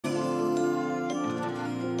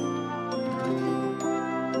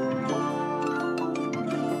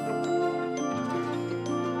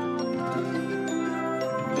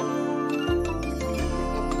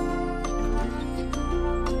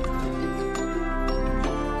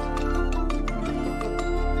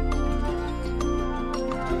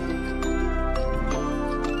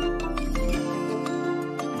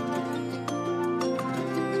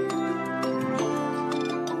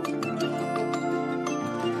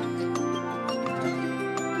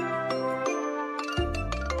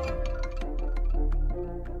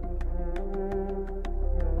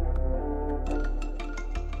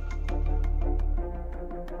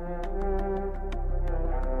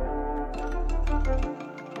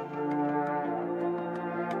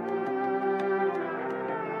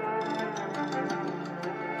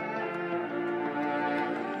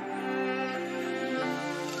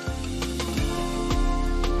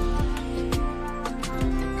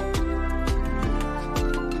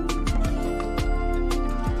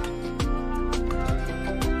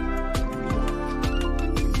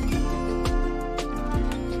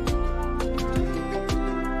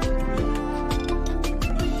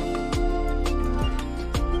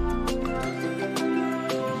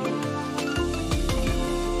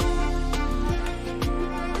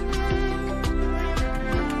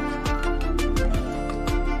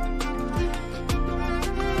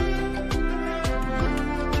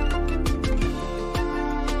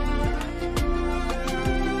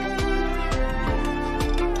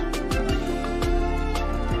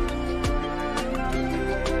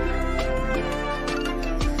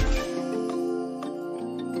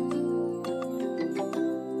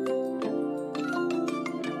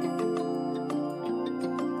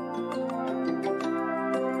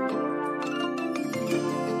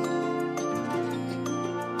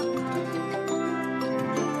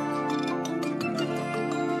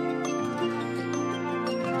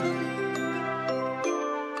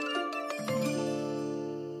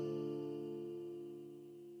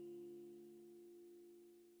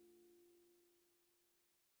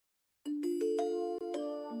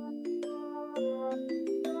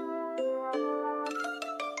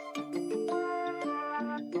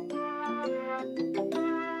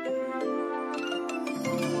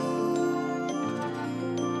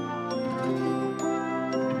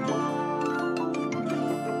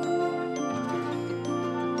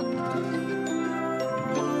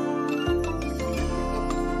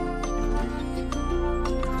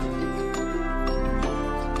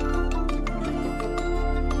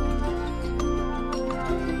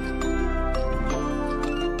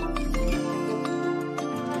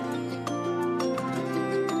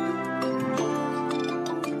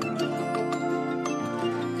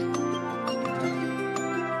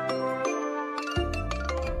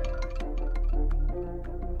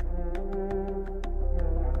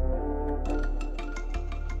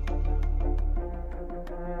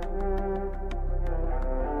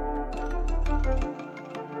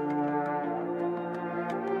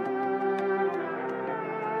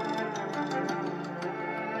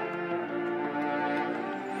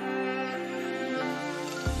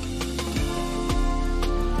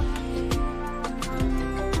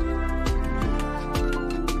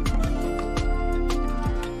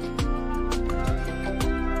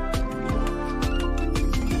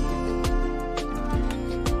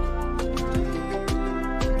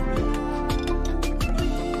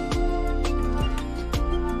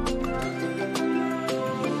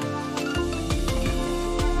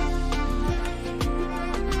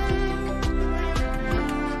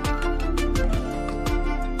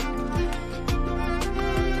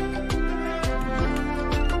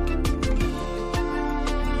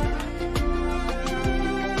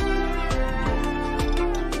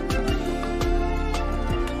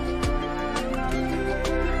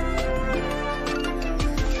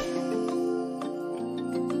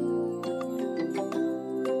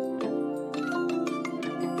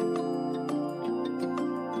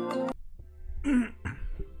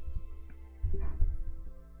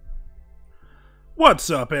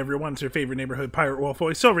What's up, everyone? It's your favorite neighborhood pirate wolf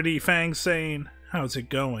boy, Silver D Fang, saying, how's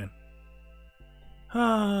it going?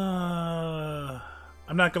 I'm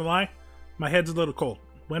not gonna lie, my head's a little cold.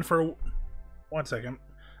 Went for 1 second.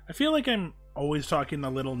 I feel like I'm always talking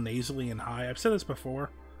a little nasally and high. I've said this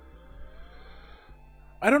before.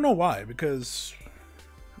 I don't know why, because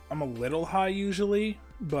I'm a little high usually,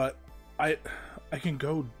 but I can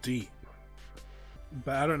go deep.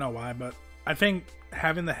 But I don't know why, but I think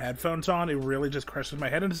having the headphones on, it really just crushes my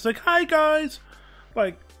head, and it's like, hi guys!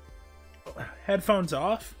 Like, headphones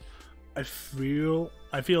off, I feel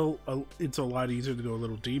it's a lot easier to go a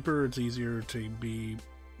little deeper. It's easier to be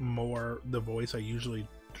more the voice I usually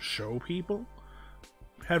show people.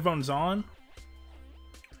 Headphones on,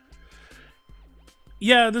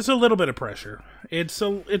 yeah, there's a little bit of pressure. It's a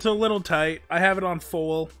little tight. I have it on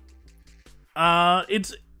full.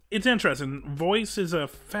 It's interesting. Voice is a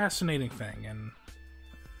fascinating thing, and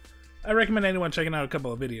I recommend anyone checking out a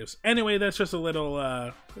couple of videos. Anyway, that's just a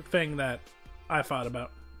little thing that I thought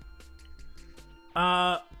about.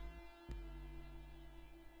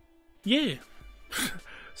 Yeah.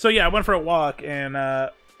 So yeah, I went for a walk, and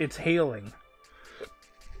it's hailing.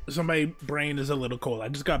 So my brain is a little cold. I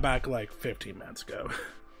just got back like 15 minutes ago.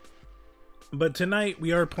 But tonight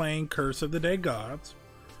we are playing Curse of the Dead Gods.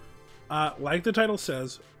 Like the title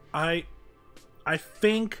says, I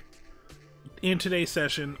think in today's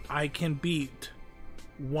session I can beat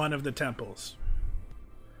one of the temples.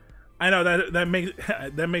 I know that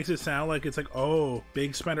makes it sound like it's like, oh,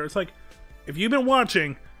 big spender. It's like, if you've been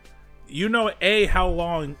watching, you know, A, how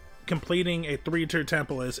long completing a 3-tier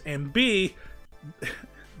temple is, and B,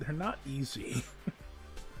 they're not easy.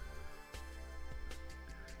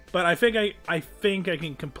 But I think I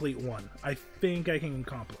can complete one. I think I can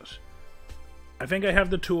accomplish. I think I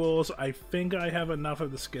have the tools. I think I have enough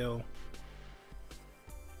of the skill.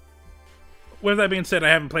 With that being said, I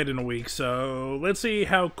haven't played in a week, so let's see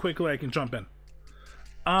how quickly I can jump in.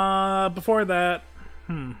 Before that,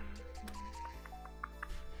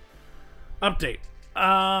 update.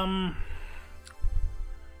 I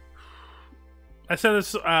said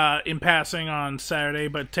this in passing on Saturday,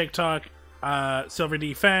 but TikTok, Silver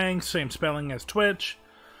D Fang, same spelling as Twitch.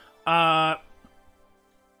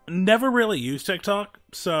 Never really use TikTok,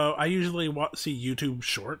 so I usually see YouTube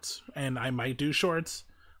Shorts, and I might do Shorts,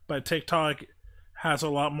 but TikTok has a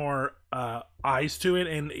lot more eyes to it,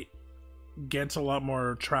 and it gets a lot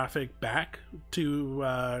more traffic back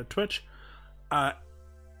to Twitch.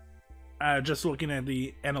 Just looking at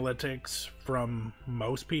the analytics from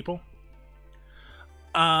most people.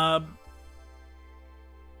 But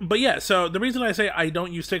yeah, so the reason I say I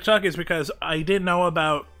don't use TikTok is because I didn't know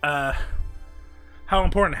about how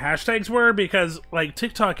important hashtags were, because like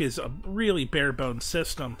TikTok is a really bare bones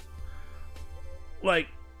system. Like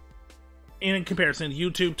in comparison to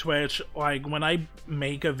YouTube, Twitch, like when I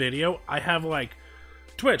make a video, I have like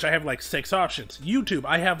Twitch, I have like 6 options. YouTube,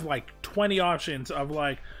 I have like 20 options of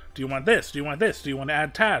like, do you want this? Do you want this? Do you want to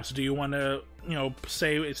add tabs? Do you want to, you know,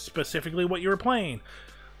 say specifically what you were playing?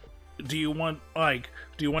 Do you want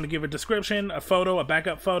to give a description, a photo, a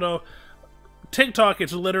backup photo? TikTok,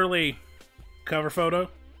 it's literally cover photo.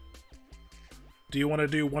 Do you want to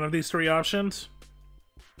do one of these 3 options?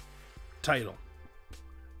 Title.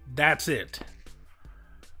 That's it.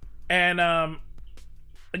 And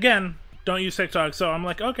again, don't use TikTok, so I'm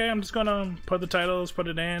like, okay, I'm just gonna put the titles, put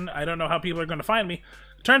it in. I don't know how people are gonna find me.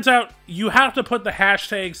 Turns out you have to put the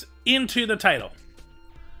hashtags into the title,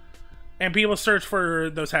 and people search for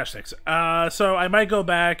those hashtags. So I might go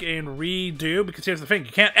back and redo, because here's the thing,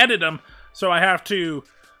 you can't edit them, so I have to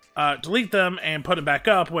delete them and put it back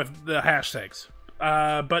up with the hashtags.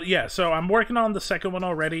 But yeah, so I'm working on the second one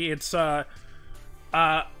already. It's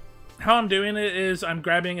how I'm doing it is I'm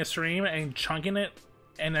grabbing a stream and chunking it,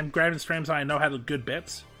 and I'm grabbing streams I know have good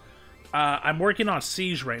bits. I'm working on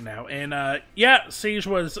Siege right now, and yeah, Siege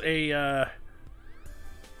was a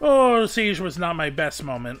Siege was not my best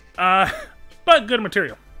moment, but good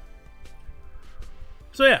material.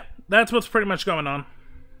 So yeah, that's what's pretty much going on.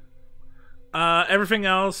 Everything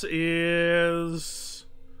else is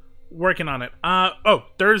working on it. Oh,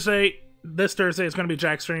 Thursday, this Thursday is going to be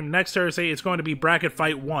Jack's stream. Next Thursday, it's going to be Bracket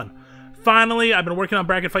Fight 1. Finally, I've been working on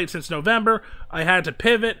Bracket Fight since November. I had to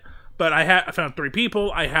pivot, but I found 3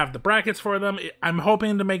 people. I have the brackets for them. I'm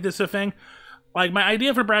hoping to make this a thing. Like, my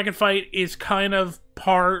idea for Bracket Fight is kind of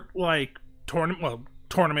part, like,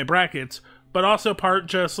 tournament brackets, but also part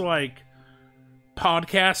just, like,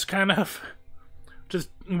 podcast kind of, just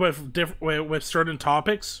with certain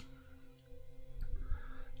topics.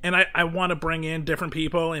 And I want to bring in different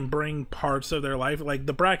people and bring parts of their life. Like,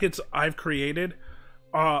 the brackets I've created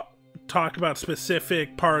talk about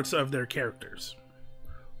specific parts of their characters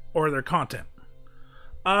or their content.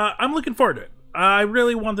 I'm looking forward to it. I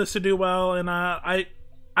really want this to do well, and I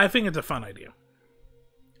think it's a fun idea.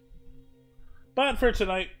 But for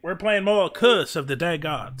tonight, we're playing more Curse of the Dead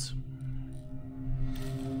Gods.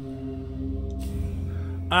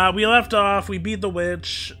 We left off, we beat the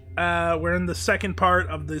witch. We're in the second part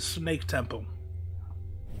of the Snake Temple.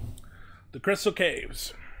 The Crystal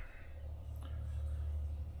Caves.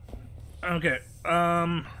 Okay,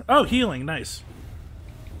 oh, healing, nice.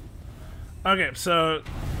 Okay, so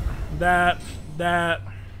that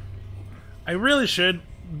I really should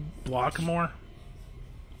block more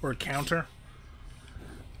or counter.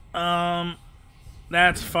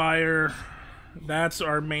 That's fire. That's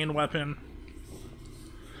our main weapon.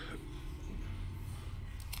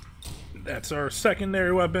 That's our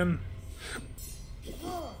secondary weapon.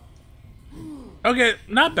 Okay,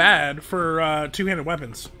 not bad for two-handed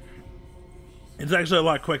weapons. It's actually a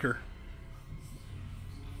lot quicker.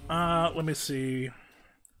 Let me see.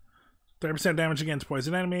 30% damage against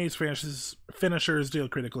poison enemies. Finishers deal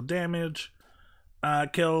critical damage.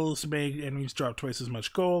 Kills make enemies drop twice as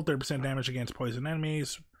much gold. 30% damage against poison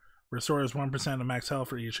enemies. Restores 1% of max health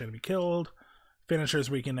for each enemy killed. Finishers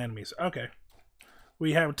weaken enemies. Okay.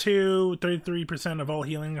 We have 33% of all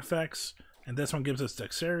healing effects. And this one gives us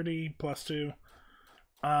dexterity, +2.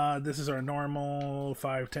 This is our normal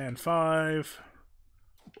 5, 10, 5.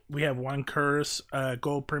 We have one curse.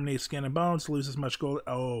 Gold permeates skin and bones. Loses much gold.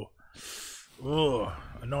 Oh. Ugh.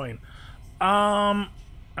 Annoying. I'm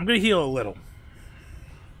gonna heal a little.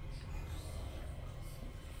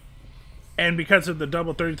 And because of the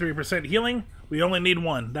double 33% healing, we only need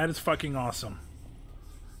one. That is fucking awesome.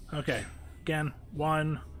 Okay. Again.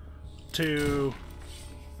 1, 2.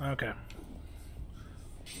 Okay.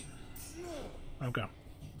 Okay.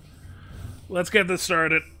 Let's get this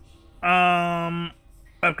started.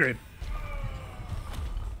 Upgrade.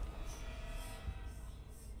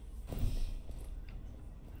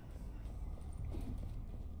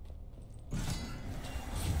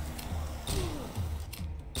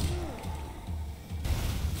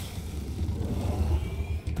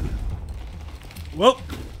 Whoa.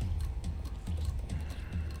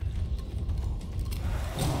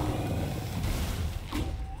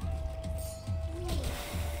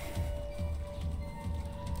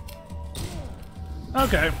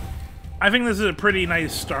 Okay. I think this is a pretty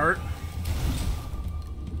nice start.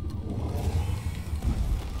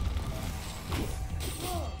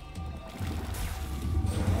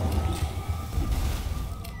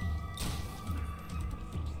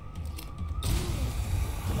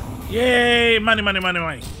 Yay! Money, money, money,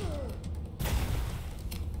 money.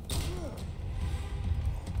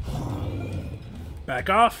 Back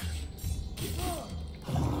off.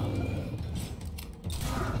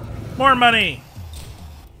 More money.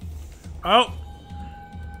 Oh.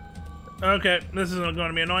 Okay, this isn't going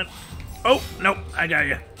to be annoying. Oh, nope, I got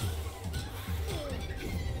you.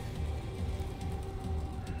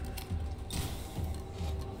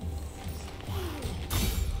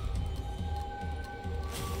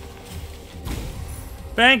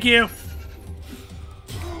 Thank you.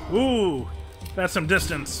 Ooh, that's some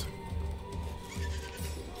distance.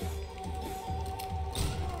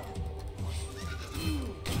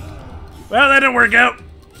 Well, that didn't work out.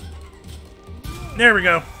 There we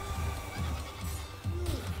go.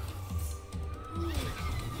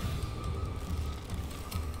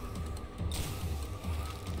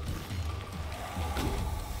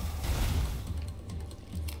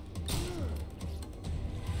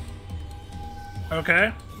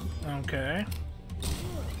 Okay. Okay.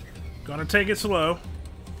 Gonna take it slow.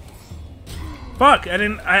 Fuck! I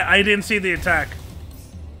didn't see the attack.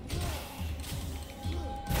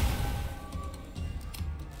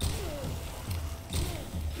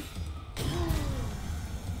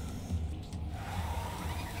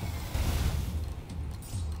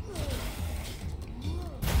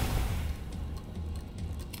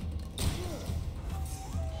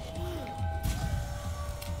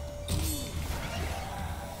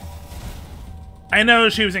 I know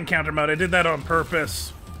she was in counter mode. I did that on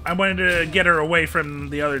purpose. I wanted to get her away from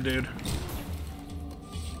the other dude.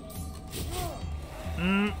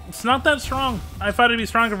 It's not that strong. I thought it'd be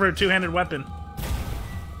stronger for a two-handed weapon.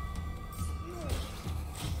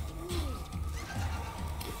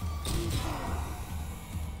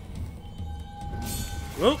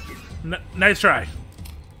 Whoa. Nice try.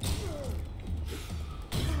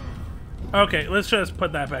 Okay, let's just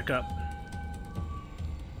put that back up.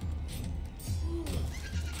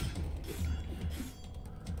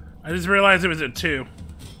 I just realized it was a 2.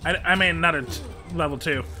 I mean, not a level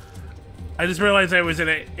 2. I just realized I was in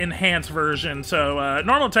an enhanced version, so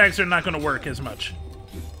normal attacks are not going to work as much.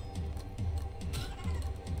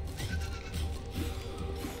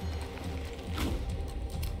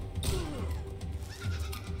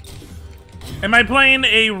 Am I playing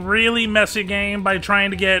a really messy game by trying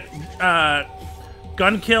to get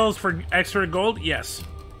gun kills for extra gold? Yes.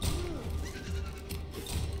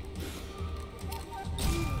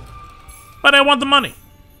 But I want the money.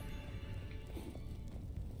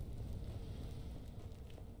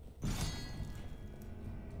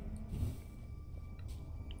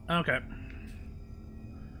 Okay.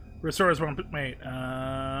 Restores one. Wait.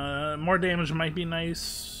 More damage might be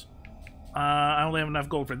nice. I only have enough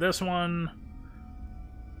gold for this one.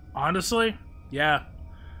 Honestly, yeah.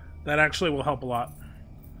 That actually will help a lot.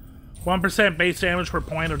 1% base damage per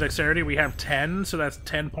point of dexterity. We have 10, so that's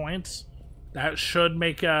 10 points. That should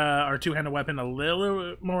make our two-handed weapon a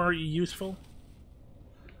little more useful.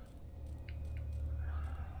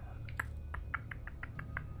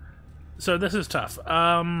 So this is tough.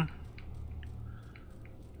 I'm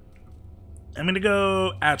gonna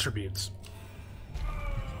go attributes.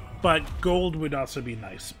 But gold would also be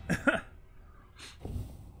nice.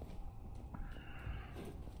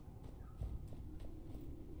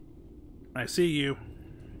 I see you.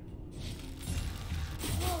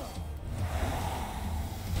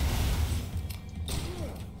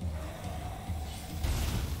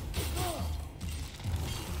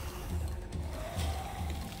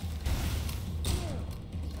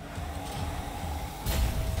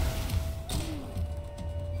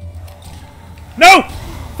 No!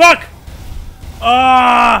 Fuck!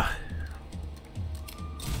 Ah!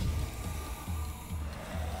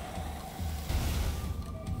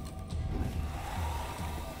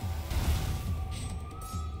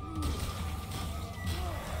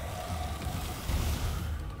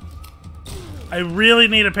 I really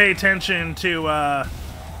need to pay attention to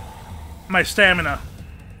my stamina.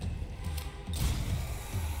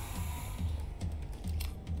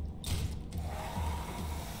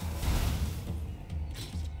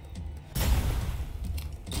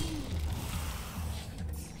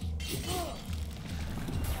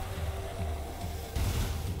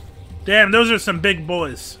 Damn, those are some big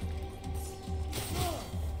boys.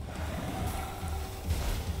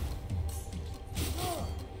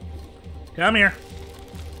 Come here.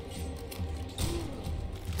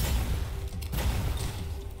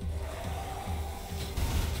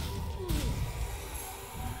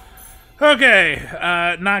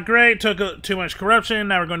 Okay, not great. Took too much corruption.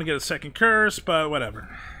 Now we're going to get a second curse, but whatever.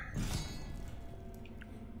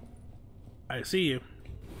 I see you.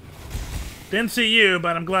 Didn't see you,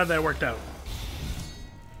 but I'm glad that worked out.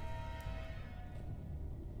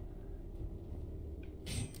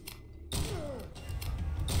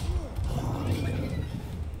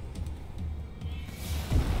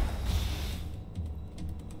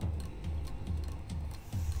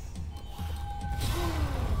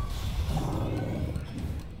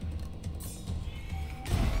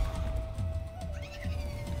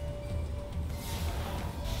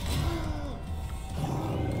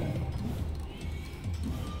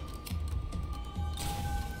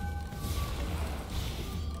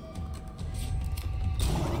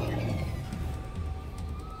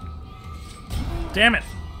 Damn it.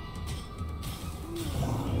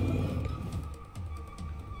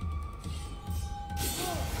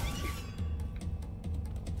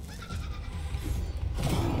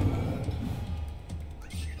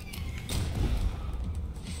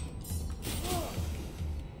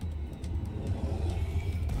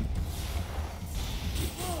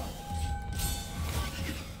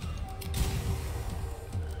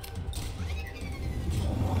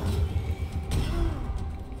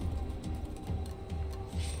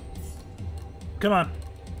 Come on.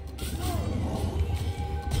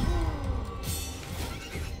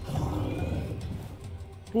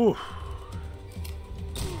 Ooh.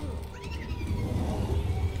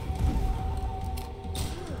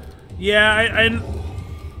 Yeah,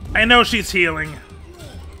 I know she's healing.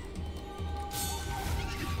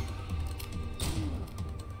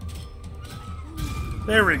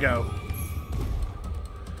 There we go.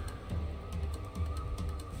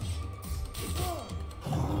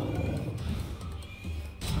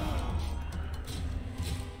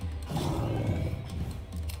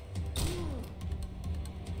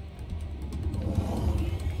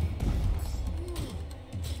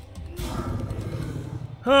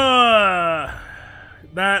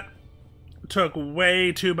 That took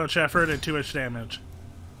way too much effort and too much damage.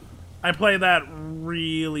 I played that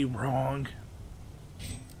really wrong.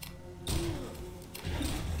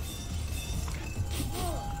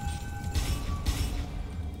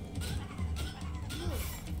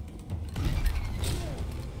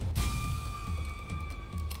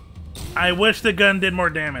 I wish the gun did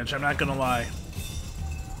more damage, I'm not gonna lie.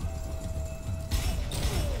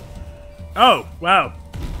 Oh, wow.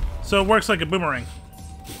 So it works like a boomerang.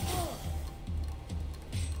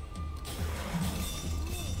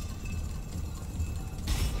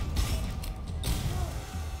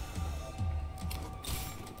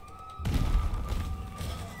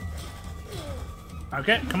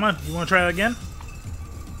 Okay, come on. You want to try that again?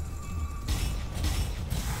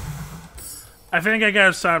 I think I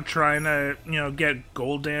gotta stop trying to, you know, get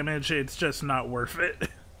gold damage. It's just not worth it.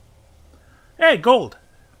 Hey, gold!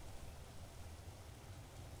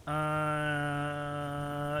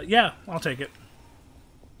 Yeah, I'll take it.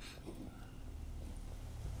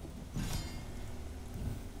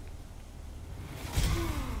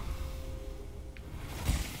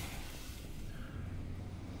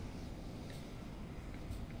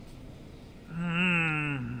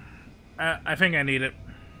 I think I need it.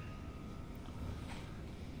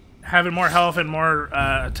 Having more health and more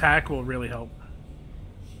attack will really help.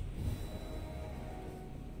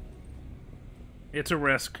 It's a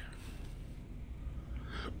risk.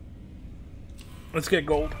 Let's get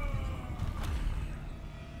gold.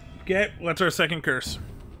 Okay, what's our second curse?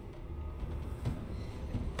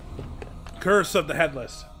 Curse of the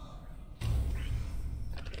Headless.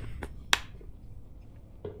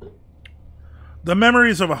 The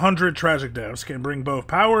memories of 100 tragic deaths can bring both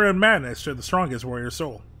power and madness to the strongest warrior's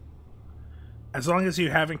soul. As long as you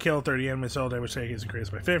haven't killed 30 enemies, all damage taken is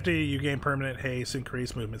increased by 50. You gain permanent haste,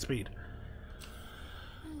 increased movement speed.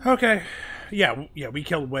 Okay. Yeah, we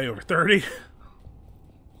killed way over 30.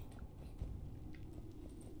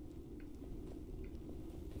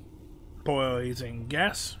 Poison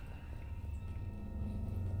gas.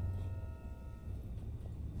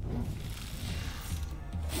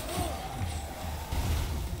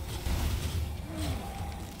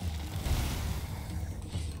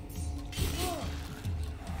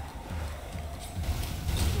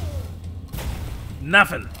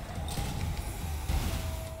 Nothing.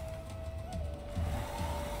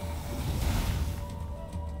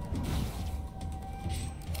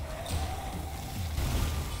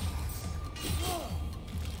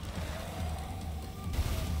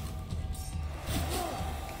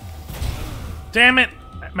 Damn it!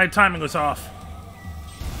 My timing was off.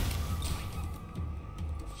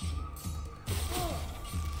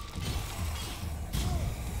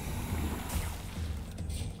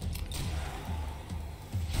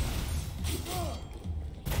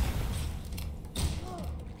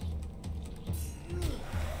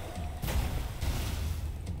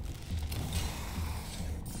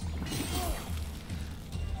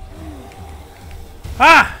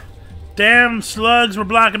 Ah! Damn slugs were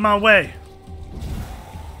blocking my way.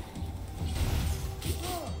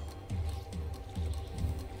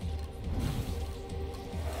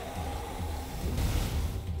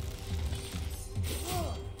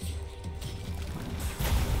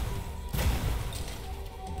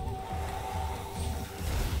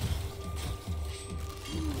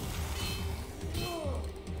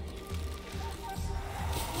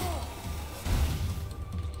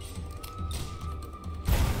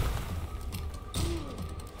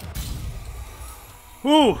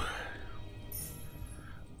 Ooh.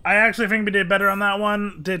 I actually think we did better on that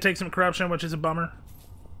one. Did take some corruption, which is a bummer.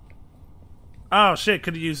 Oh shit,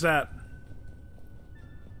 could have used that.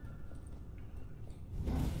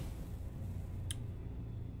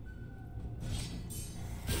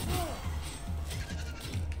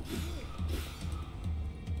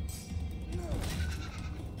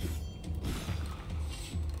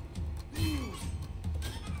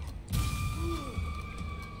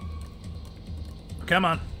 Come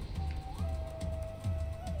on.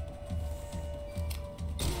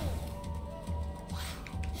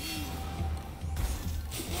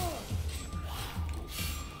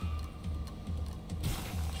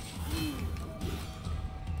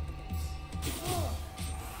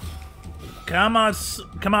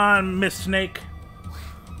 Come on, Miss Snake.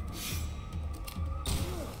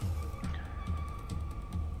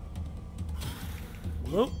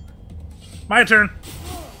 Whoop. My turn.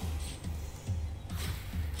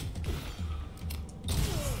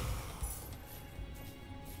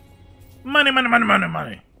 Money, money, money, money,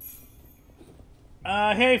 money.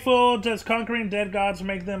 Hey, fool, does conquering dead gods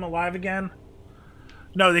make them alive again?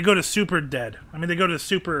 No, they go to super dead. I mean, they go to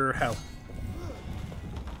super hell.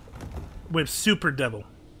 With super devil.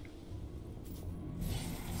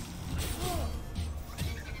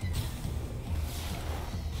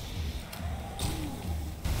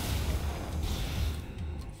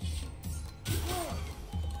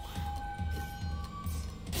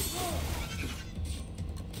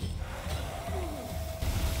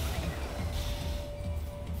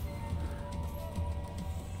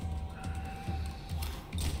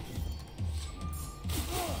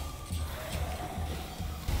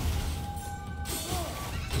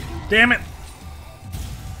 Damn it!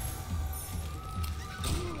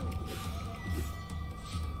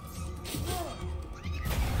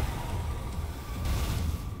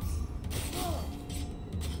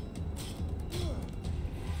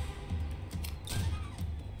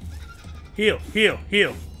 Heal, heal,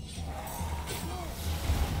 heal.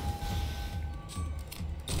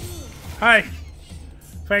 Hi.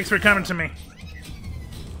 Thanks for coming to me.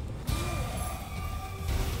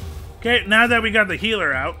 Okay, now that we got the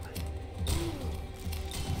healer out.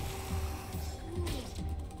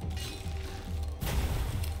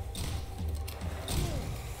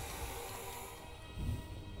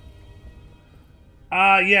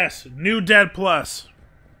 Yes, New Dead Plus.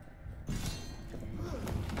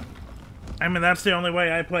 I mean, that's the only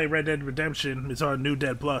way I play Red Dead Redemption is on New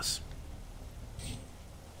Dead Plus.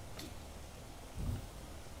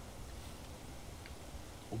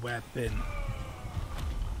 Weapon.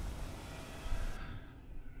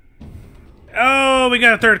 Oh, we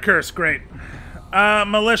got a third curse. Great.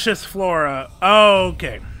 Malicious Flora.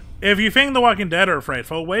 Okay. If you think the Walking Dead are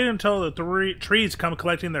frightful, wait until the trees come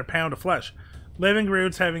collecting their pound of flesh. Living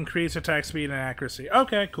roots have increased attack speed and accuracy.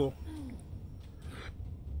 Okay, cool.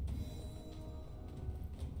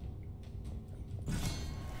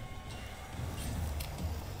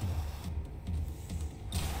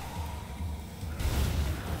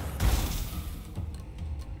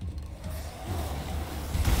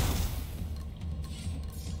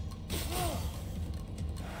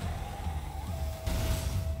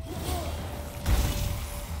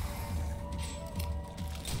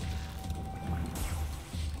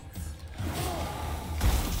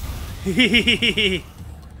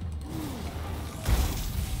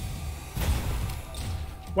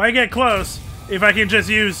 Why get close if I can just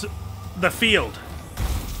use the field?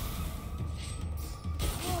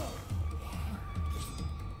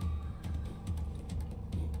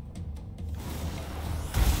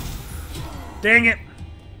 Dang it.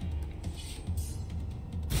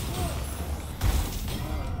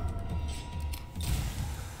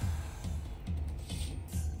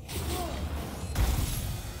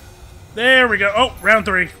 There we go. Oh, round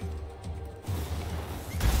 3.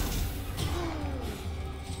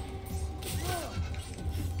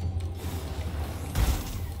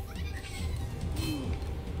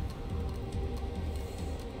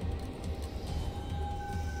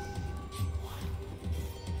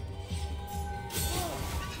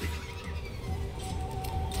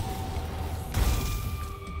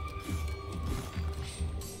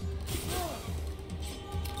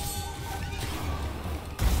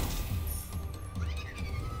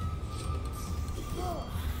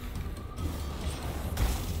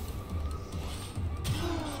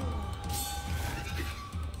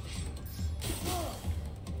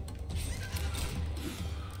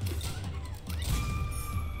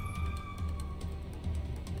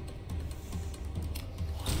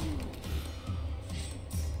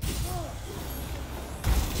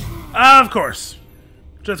 Of course.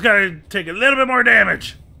 Just gotta take a little bit more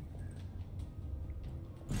damage.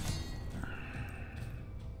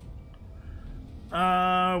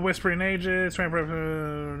 Whispering Ages, no.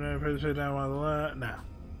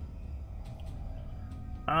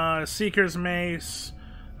 Seeker's Mace,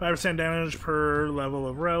 5% damage per level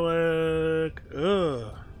of relic.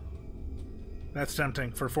 Ugh. That's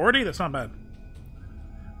tempting. For 40? That's not bad.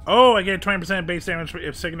 Oh, I get 20% base damage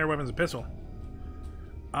if secondary weapon's a pistol.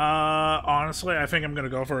 Honestly, I think I'm gonna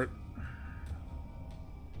go for it.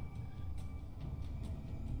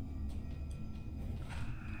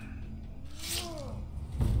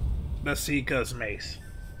 The Seeker's Mace.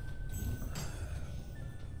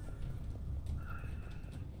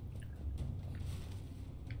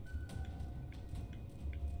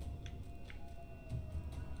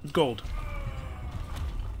 Gold.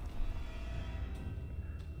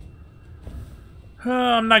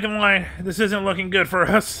 I'm not gonna lie, this isn't looking good for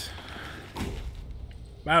us.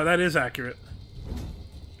 Wow, that is accurate.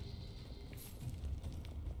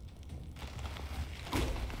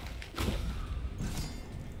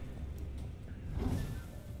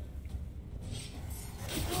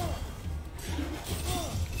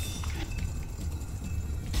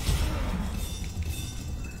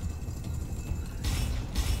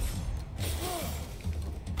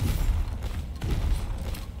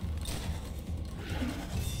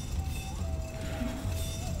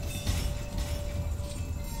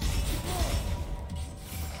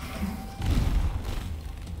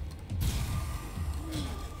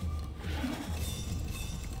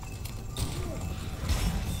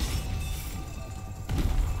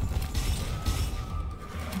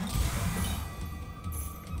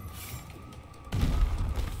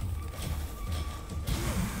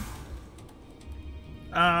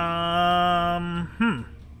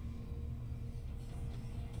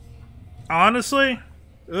 Honestly,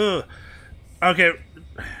 ugh. Okay,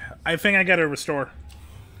 I think I gotta restore.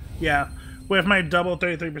 Yeah, with my double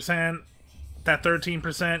 33%, that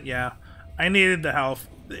 13%, yeah. I needed the health.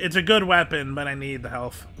 It's a good weapon, but I need the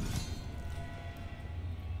health.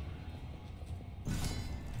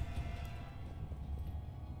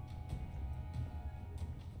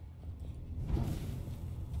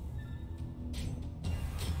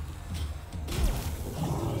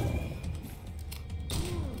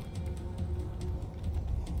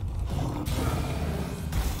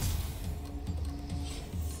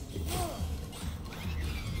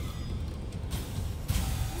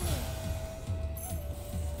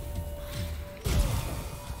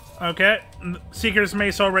 Okay, Seeker's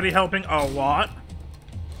Mace already helping a lot.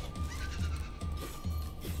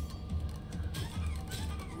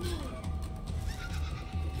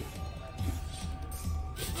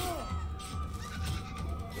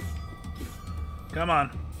 Come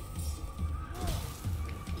on.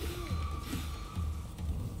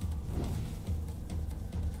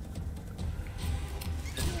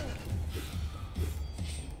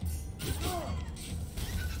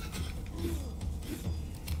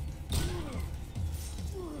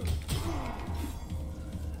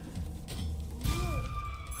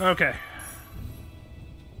 Okay.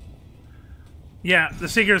 Yeah, the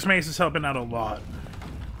Seeker's Mace is helping out a lot.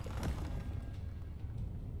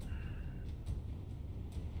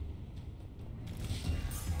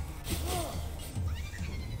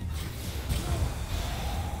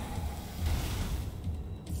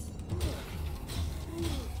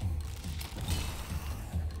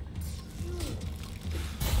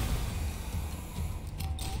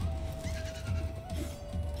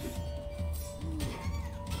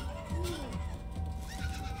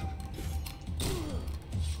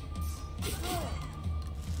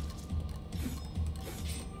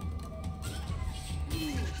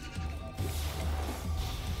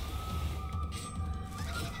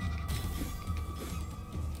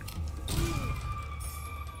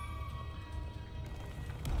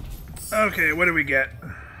 Okay, what do we get?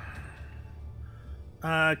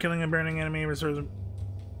 Killing a burning enemy restores...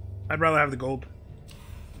 I'd rather have the gold.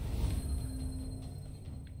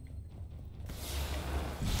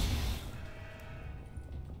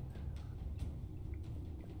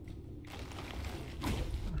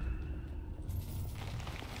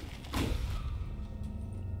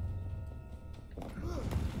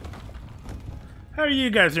 How are you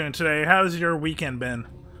guys doing today? How's your weekend been?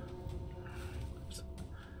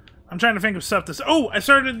 I'm trying to think of stuff to... Oh, I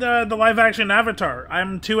started the live-action Avatar.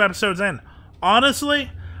 I'm 2 episodes in. Honestly,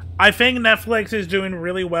 I think Netflix is doing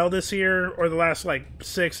really well this year, or the last, like,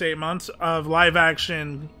 6-8 months, of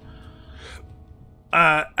live-action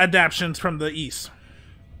adaptations from the East.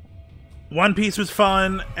 One Piece was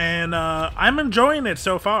fun, and I'm enjoying it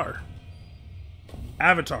so far.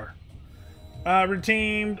 Avatar.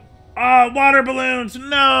 Redeemed. Oh, water balloons!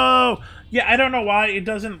 No! Yeah, I don't know why. It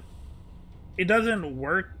doesn't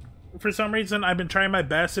work. For some reason, I've been trying my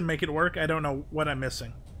best to make it work. I don't know what I'm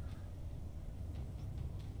missing.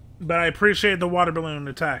 But I appreciate the water balloon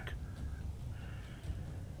attack.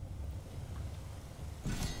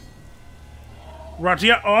 Roger.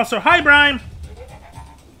 Yeah, also, hi, Brian!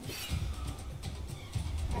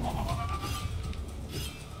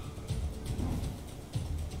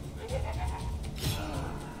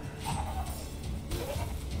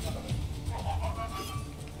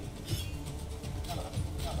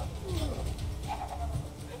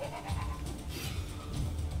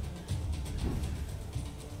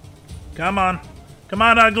 Come on. Come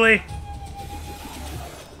on, ugly.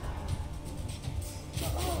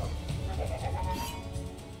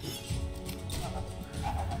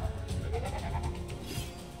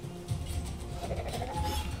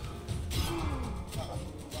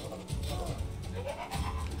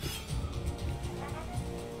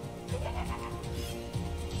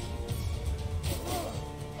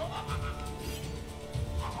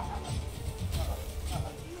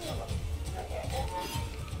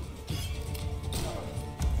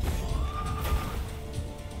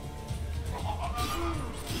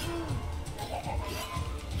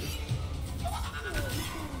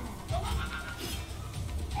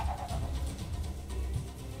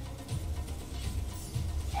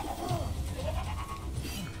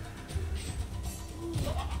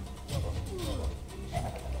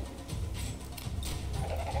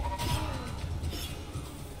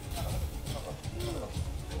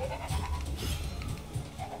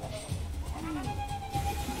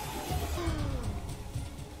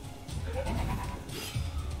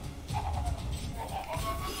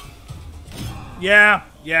 Yeah,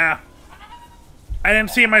 yeah. I didn't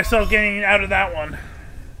see myself getting out of that one.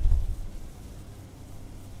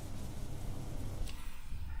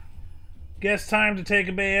 Guess time to take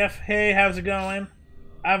a bath. Hey, how's it going?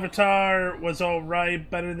 Avatar was alright,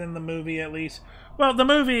 better than the movie at least. Well, the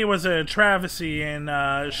movie was a travesty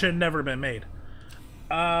and should never have been made.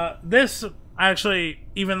 This actually,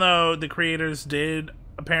 even though the creators did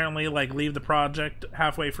apparently like leave the project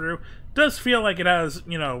halfway through, does feel like it has,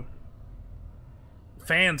 you know,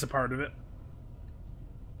 fans a part of it.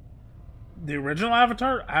 The original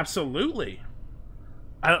Avatar? Absolutely.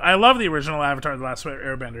 I love the original Avatar, The Last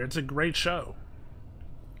Airbender. It's a great show.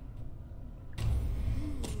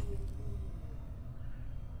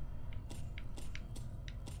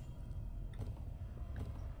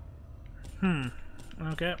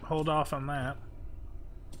 Okay, hold off on that.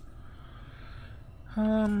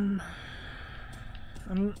 I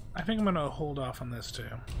think I'm gonna hold off on this too.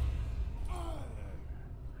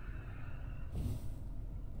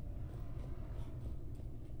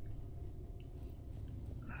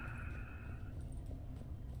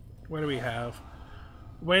 What do we have?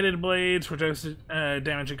 Weighted blades, projects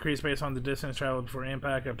damage increase based on the distance traveled before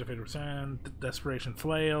impact, up to 50%. Desperation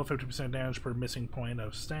flail, 50% damage per missing point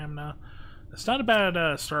of stamina. That's not a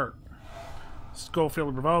bad start.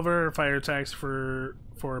 Skullfield revolver, fire attacks for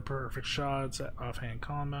perfect shots at offhand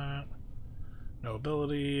combat. No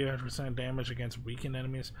ability, 100% damage against weakened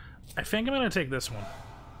enemies. I think I'm gonna take this one.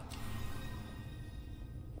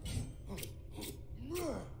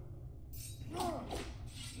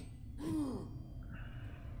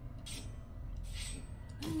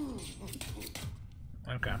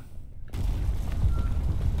 Okay.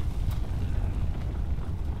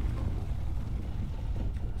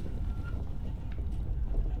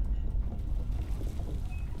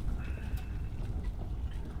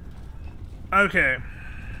 Okay.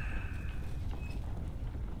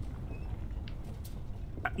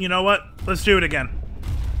 You know what? Let's do it again.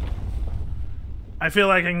 I feel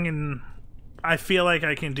like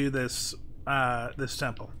I can do this this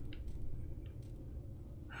temple.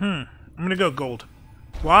 I'm gonna go gold.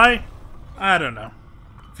 Why? I don't know.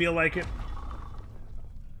 Feel like it.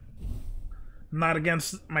 Not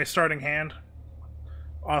against my starting hand.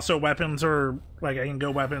 Also, weapons are like I can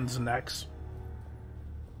go weapons next.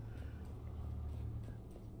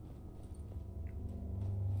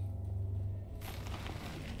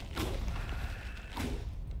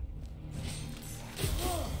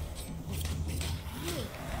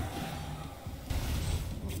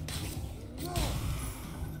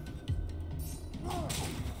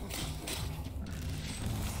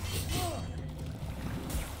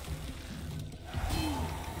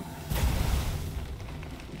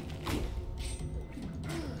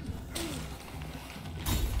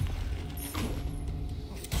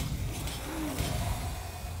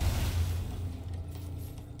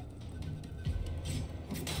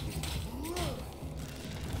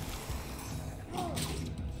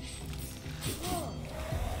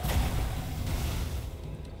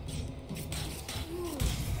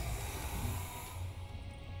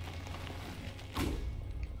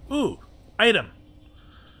 Ooh, item.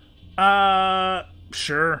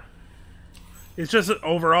 Sure. It's just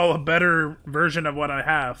overall a better version of what I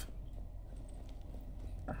have.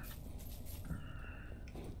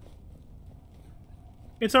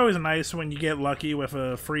 It's always nice when you get lucky with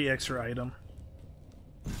a free extra item.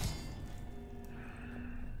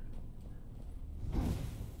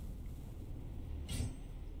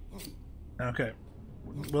 Okay.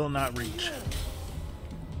 Will not reach.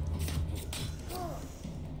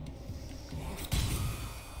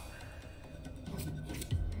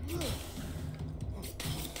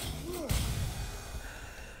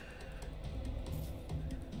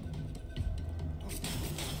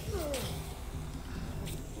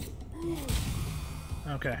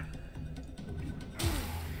 Okay.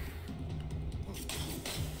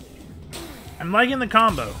 I'm liking the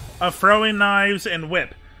combo of throwing knives and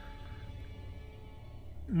whip.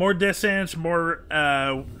 More distance, more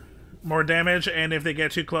damage, and if they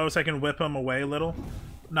get too close, I can whip them away a little.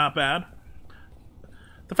 Not bad.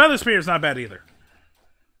 The feather spear is not bad either.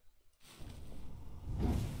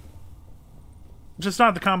 Just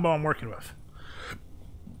not the combo I'm working with.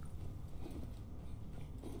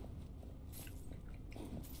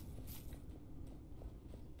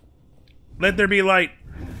 Let there be light.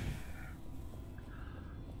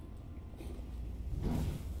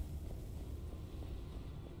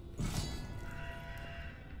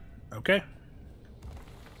 Okay.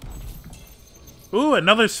 Ooh,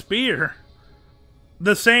 another spear.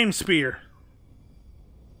 The same spear.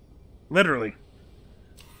 Literally.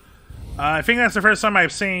 I think that's the first time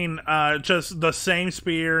I've seen just the same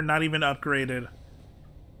spear, not even upgraded.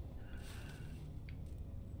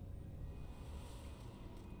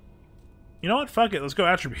 You know what? Fuck it. Let's go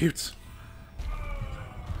attributes.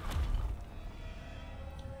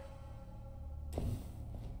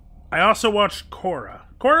 I also watched Korra.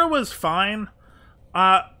 Korra was fine.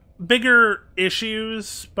 Bigger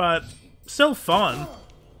issues, but still fun.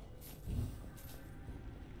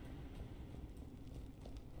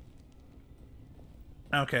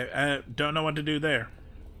 Okay, I don't know what to do there.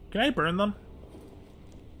 Can I burn them?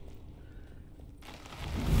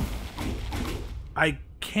 I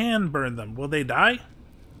can burn them. Will they die?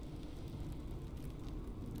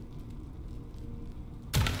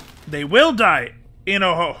 They will die in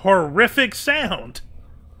a horrific sound.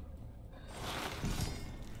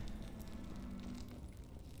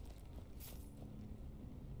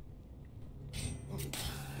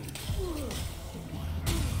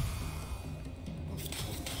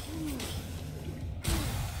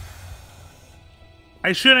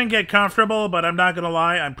 I shouldn't get comfortable, but I'm not gonna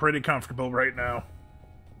lie, I'm pretty comfortable right now.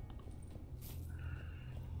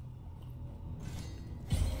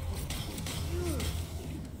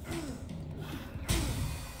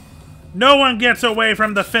 No one gets away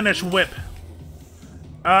from the Finnish whip.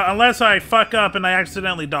 Unless I fuck up and I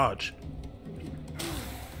accidentally dodge.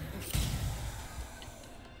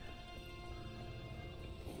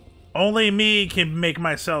 Only me can make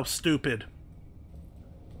myself stupid.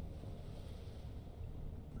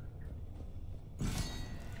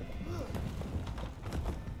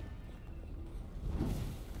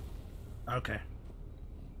 Okay.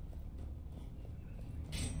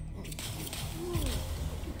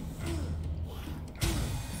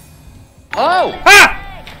 Oh!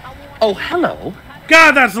 Ah! Oh, hello.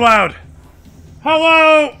 God, that's loud!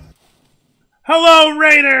 Hello! Hello,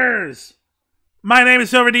 Raiders! My name is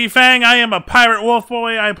Silver D. Fang. I am a pirate wolf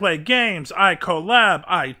boy. I play games. I collab.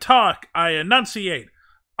 I talk. I enunciate.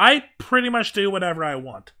 I pretty much do whatever I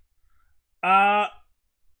want.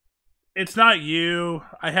 It's not you.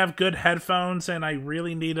 I have good headphones, and I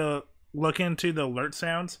really need to look into the alert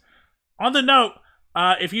sounds. On the note,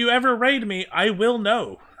 if you ever raid me, I will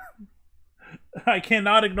know. I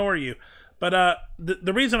cannot ignore you. But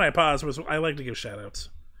the reason I paused was I like to give shoutouts.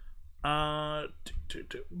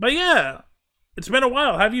 But yeah, it's been a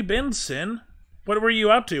while. Have you been, Sin? What were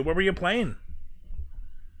you up to? What were you playing?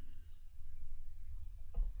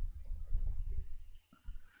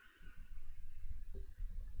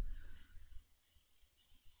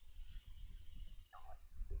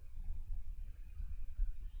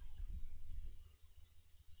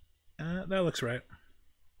 That looks right.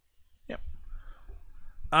 Yep.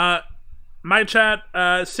 My chat,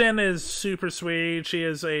 Sin is super sweet.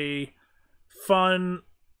 She's a fun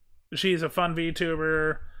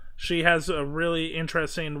VTuber. She has a really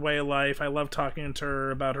interesting way of life. I love talking to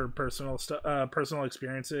her about her personal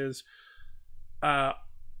experiences. That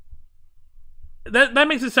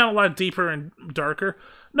makes it sound a lot deeper and darker.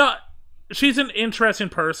 No, she's an interesting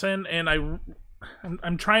person, and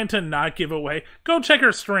I'm trying to not give away. Go check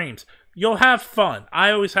her streams. You'll have fun.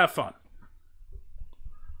 I always have fun.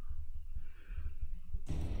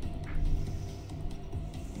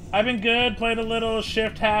 I've been good. Played a little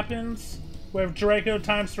Shift Happens with Draco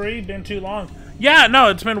 ×3. Been too long. Yeah, no,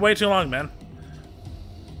 it's been way too long, man.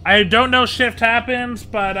 I don't know Shift Happens,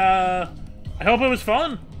 but I hope it was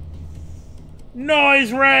fun.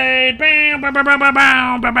 Noise raid. Bam, bam, bam, bam, bam,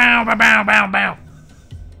 bam, bam, bam, bam, bam.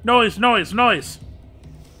 Noise, noise, noise.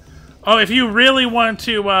 Oh, if you really want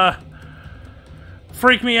to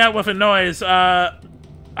freak me out with a noise,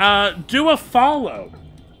 do a follow.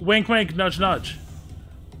 Wink, wink, nudge, nudge.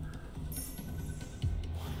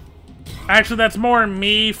 Actually, that's more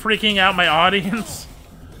me freaking out my audience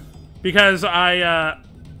because I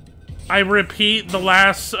repeat the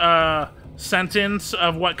last sentence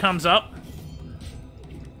of what comes up.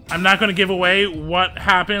 I'm not going to give away what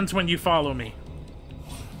happens when you follow me.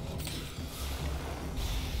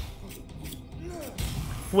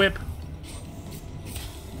 Whip.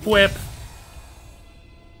 Whip.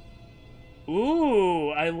 Ooh,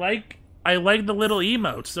 I like the little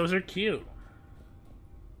emotes. Those are cute.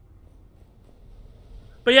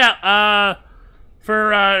 But yeah,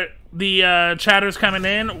 for the chatters coming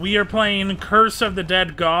in, we are playing Curse of the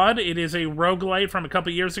Dead God. It is a roguelite from a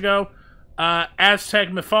couple years ago.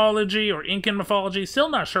 Aztec mythology or Incan mythology, still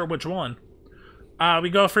not sure which one. We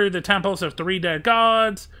go through the temples of 3 dead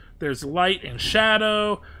gods. There's light and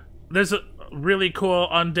shadow. There's really cool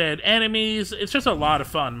undead enemies. It's just a lot of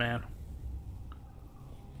fun, man.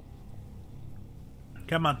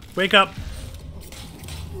 Come on, wake up.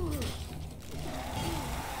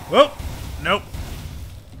 Whoa! Nope.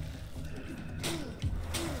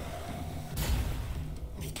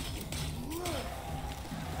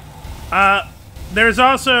 There's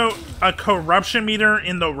also a corruption meter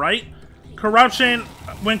in the right. Corruption,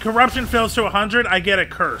 when corruption fills to 100, I get a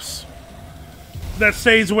curse that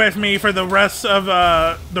stays with me for the rest of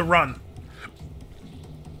the run.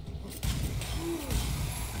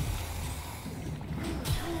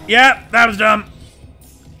 Yeah, that was dumb.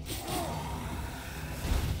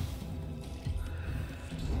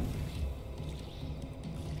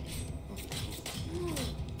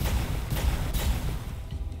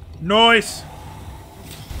 Nice.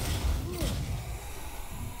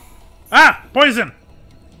 Ah, poison.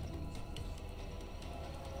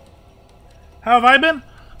 How have I been?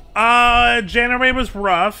 January was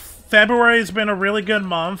rough. February's been a really good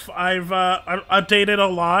month. I've updated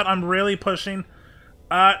a lot. I'm really pushing.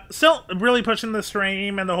 Still really pushing the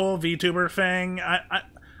stream and the whole VTuber thing.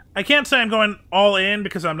 I can't say I'm going all in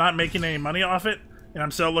because I'm not making any money off it, and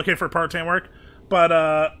I'm still looking for part-time work. But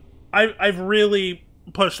I've really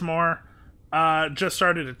pushed more. Just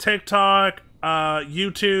started a TikTok.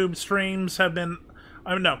 YouTube streams have been...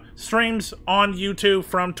 streams on YouTube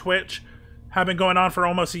from Twitch have been going on for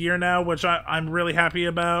almost a year now, which I'm really happy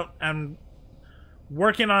about. I'm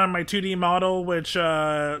working on my 2D model, which,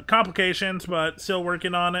 complications, but still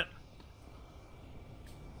working on it.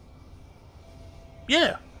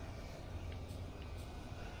 Yeah.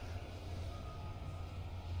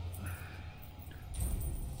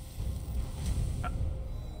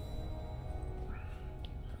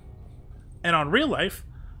 And on real life,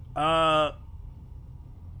 my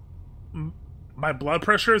blood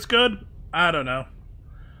pressure is good. I don't know.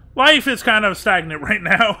 Life is kind of stagnant right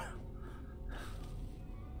now.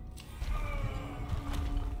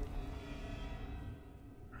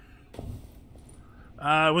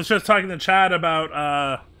 I was just talking to Chad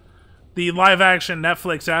about the live-action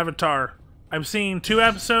Netflix Avatar. I've seen 2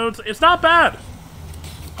 episodes. It's not bad.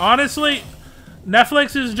 Honestly,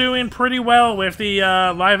 Netflix is doing pretty well with the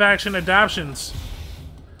live-action adaptations.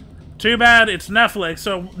 Too bad it's Netflix,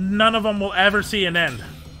 so none of them will ever see an end.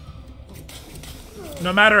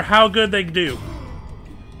 No matter how good they do.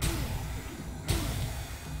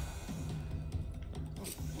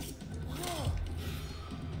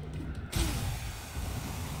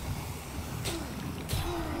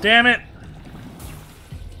 Damn it!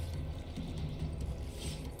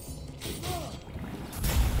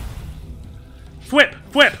 Flip!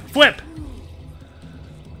 Flip! Flip!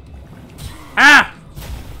 Ah!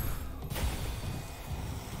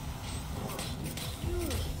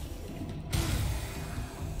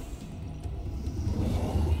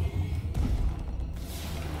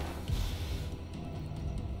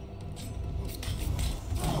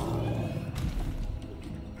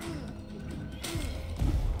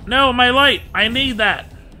 No, my light! I need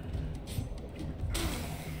that!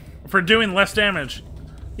 For doing less damage.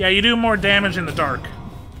 Yeah, you do more damage in the dark.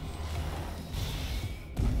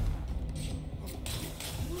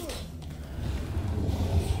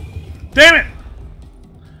 Damn it!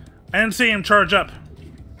 I didn't see him charge up.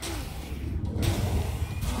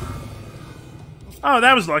 Oh,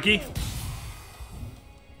 that was lucky.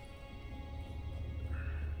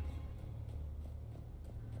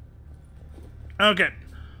 Okay.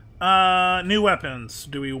 New weapons.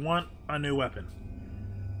 Do we want a new weapon?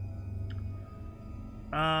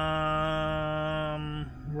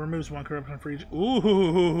 Removes 1 corruption for each.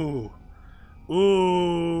 Ooh. Ooh.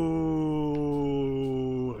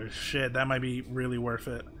 Shit, that might be really worth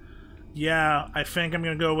it. Yeah, I think I'm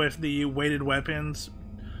gonna go with the weighted weapons.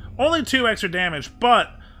 Only 2 extra damage, but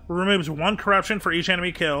removes 1 corruption for each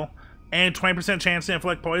enemy kill, and 20% chance to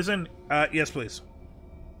inflict poison. Yes, please.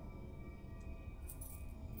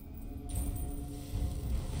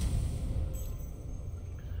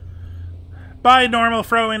 Bye, normal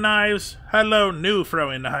throwing knives. Hello, new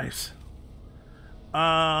throwing knives.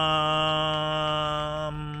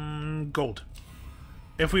 Gold.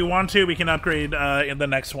 If we want to, we can upgrade in the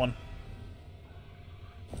next one.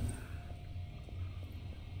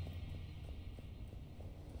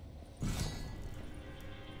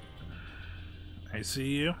 I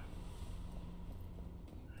see you.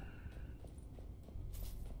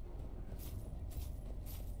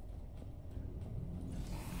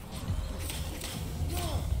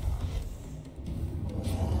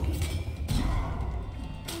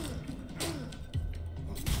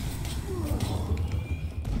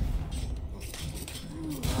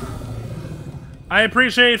 I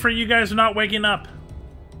appreciate for you guys not waking up.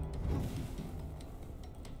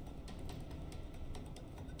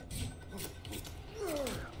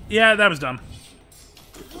 Yeah, that was dumb.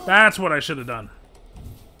 That's what I should have done.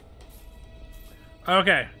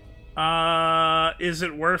 Okay. Is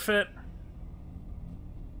it worth it?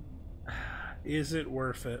 Is it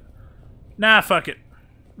worth it? Nah, fuck it.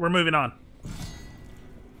 We're moving on.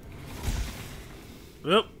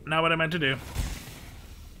 Oop, not what I meant to do.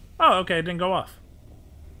 Oh, okay, it didn't go off.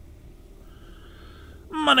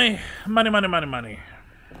 Money. Money, money, money, money.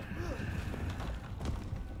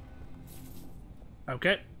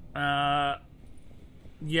 Okay. Yeah.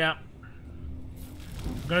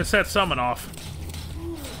 I'm gonna set someone off.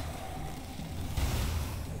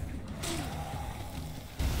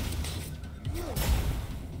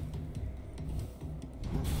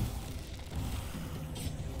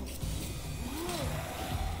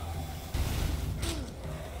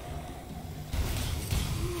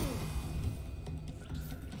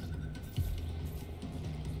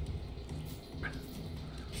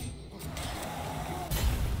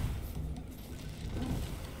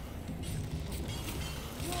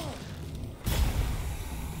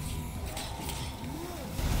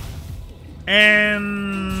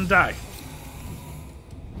 And die.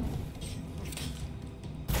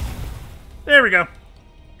 There we go.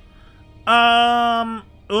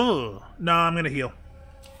 Ooh. No, I'm gonna heal.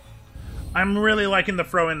 I'm really liking the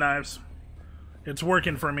throw-in knives. It's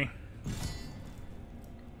working for me.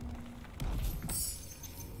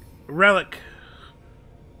 Relic.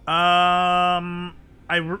 You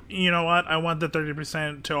know what? I want the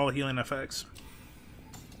 30% to all healing effects.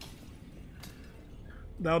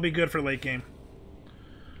 That'll be good for late game.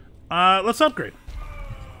 Let's upgrade.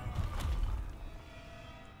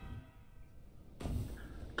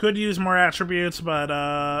 Could use more attributes, but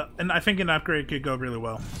and I think an upgrade could go really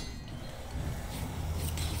well.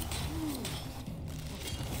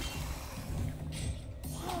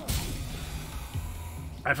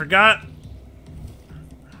 I forgot.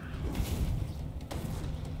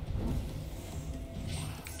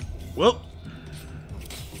 Whoop.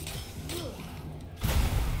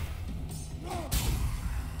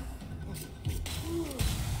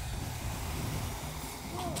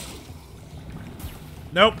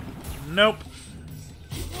 Nope. Nope.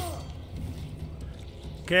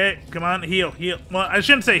 Okay, come on, heal, heal. Well, I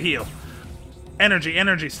shouldn't say heal. Energy,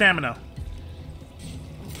 energy, stamina.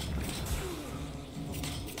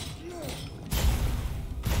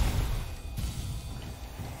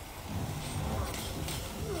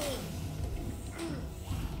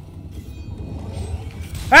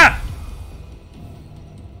 Ah!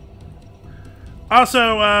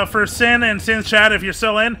 Also, for Sin and Sin's chat, if you're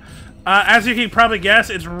still in, as you can probably guess,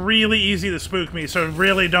 it's really easy to spook me, so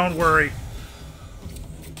really don't worry.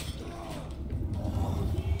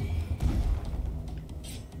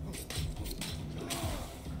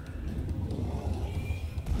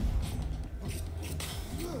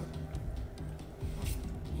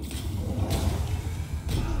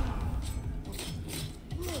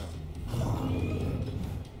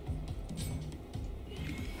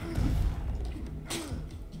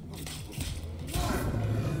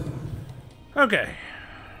 Okay.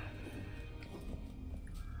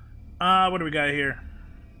 What do we got here?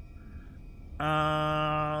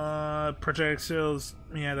 Projectiles,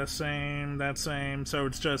 yeah, that's same. So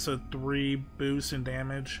it's just a 3 boost in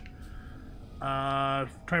damage.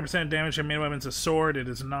 20% damage and main weapon's a sword. It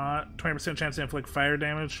is not. 20% chance to inflict fire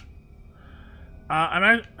damage.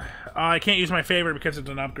 I can't use my favorite because it's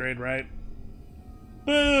an upgrade, right?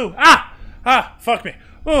 Boo! Ah! Ah! Fuck me!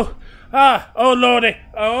 Oh! Ah! Oh lordy!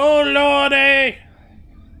 Oh lordy!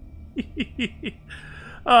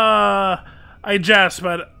 I jest,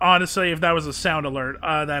 but honestly, if that was a sound alert,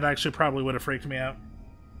 that actually probably would have freaked me out.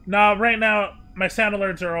 No, right now, my sound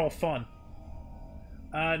alerts are all fun.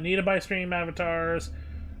 Need to buy stream avatars.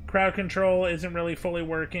 Crowd control isn't really fully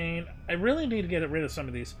working. I really need to get rid of some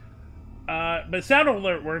of these. But sound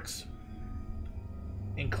alert works.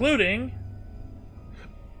 Including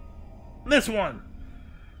this one.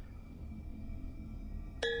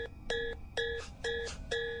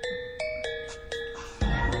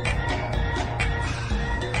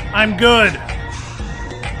 I'm good.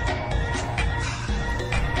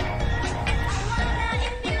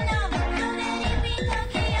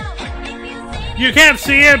 You can't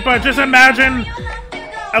see it, but just imagine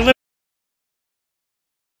a little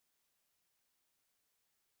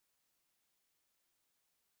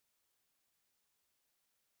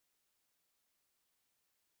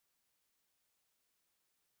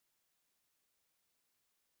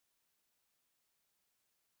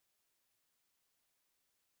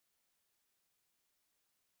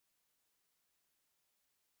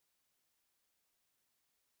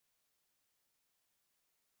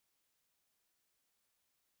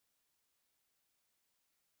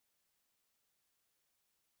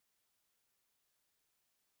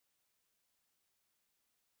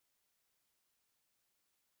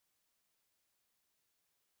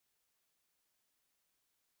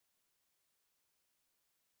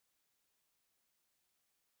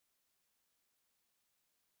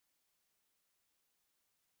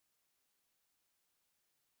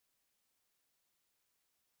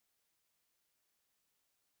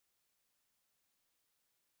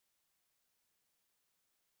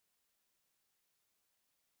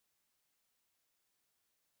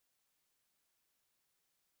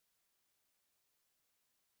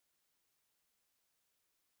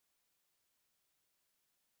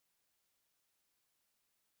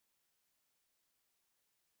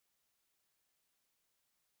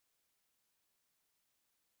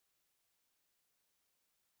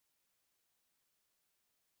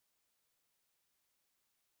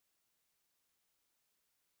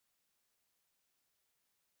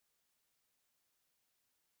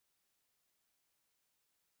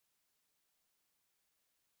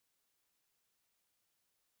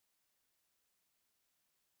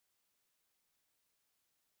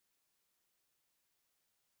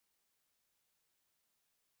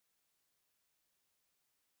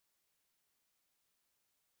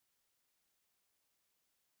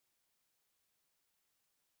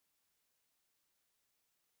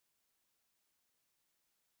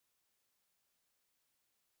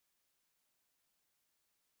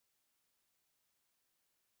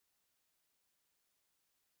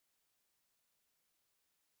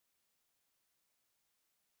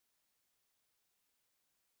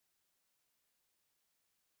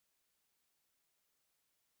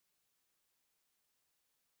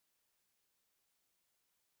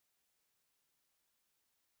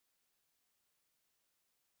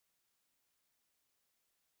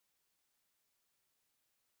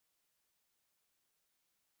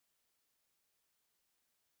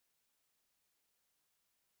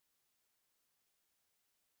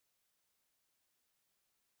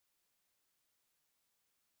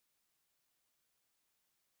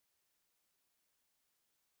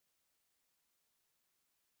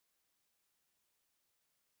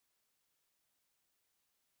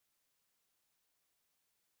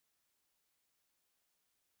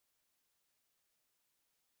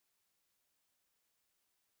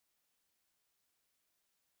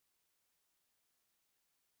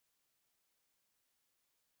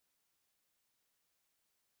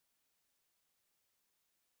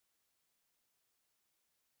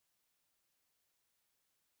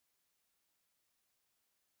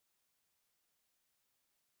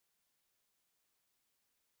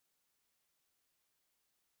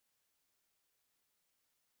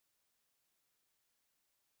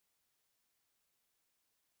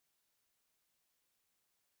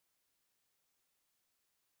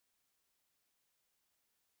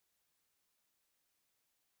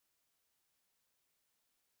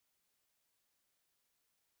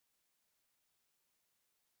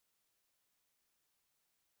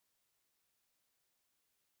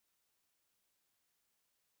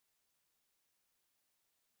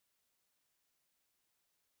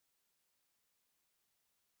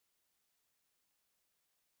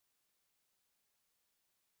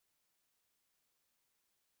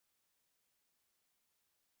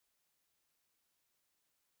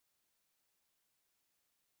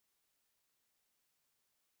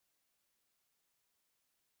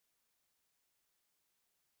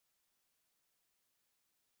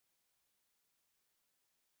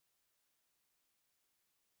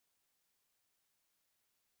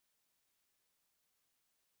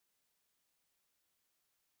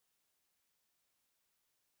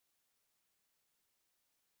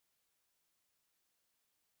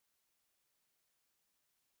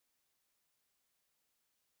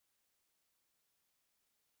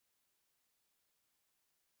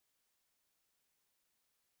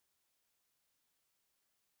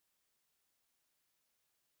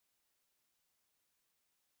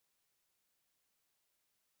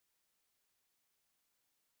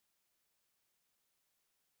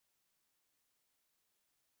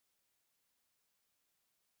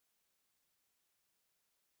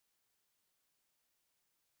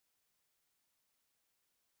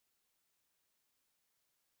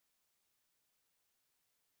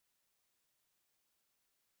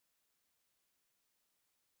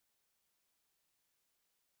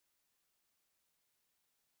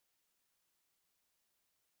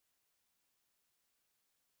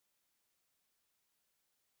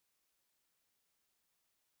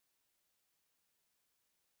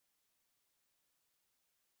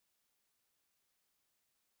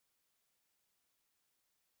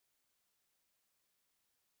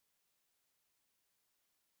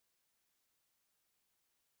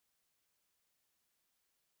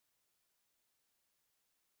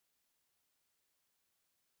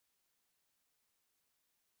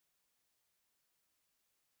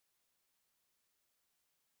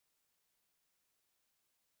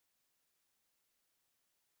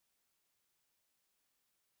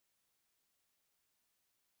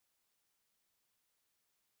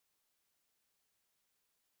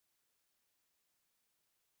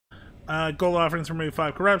Gold offerings remove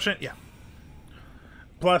 5 corruption. Yeah.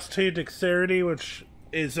 +2 dexterity, which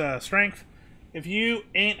is strength. If you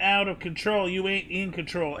ain't out of control, you ain't in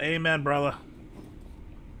control. Amen, brother.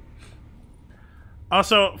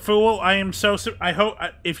 Also, Fool, I am so... I hope...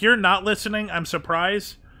 If you're not listening, I'm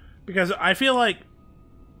surprised. Because I feel like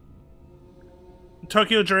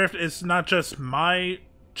Tokyo Drift is not just my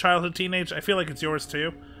childhood teenage. I feel like it's yours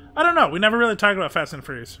too. I don't know. We never really talked about Fast and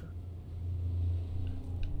Furious.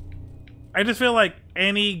 I just feel like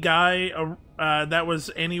any guy that was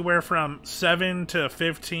anywhere from 7 to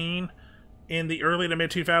 15 in the early to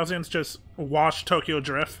mid 2000s just watched Tokyo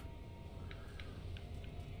Drift.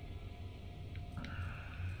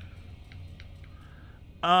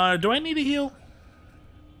 Do I need to heal?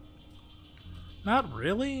 Not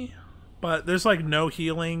really, but there's like no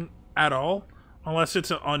healing at all unless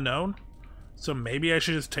it's an unknown. So maybe I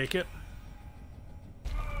should just take it.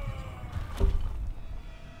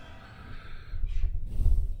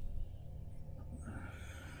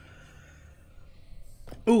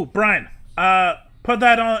 Ooh, Brian, put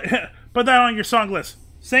that on put that on your song list.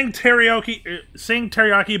 Sing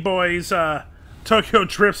Teriyaki Boy's Tokyo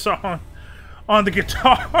Drift song on the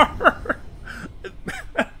guitar.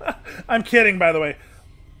 I'm kidding, by the way.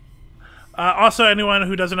 Also, anyone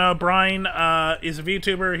who doesn't know, Brian is a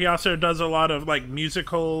VTuber. He also does a lot of like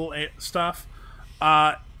musical stuff.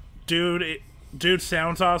 Dude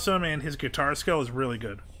sounds awesome, and his guitar skill is really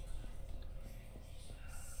good.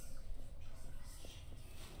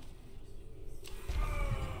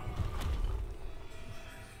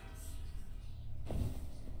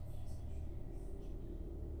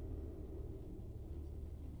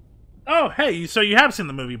 Oh, hey, so you have seen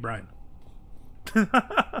the movie, Brian.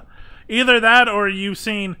 Either that or you've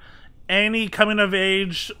seen any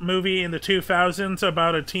coming-of-age movie in the 2000s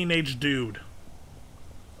about a teenage dude.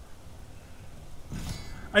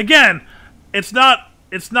 Again, it's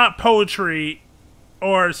not poetry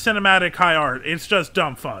or cinematic high art. It's just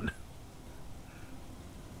dumb fun.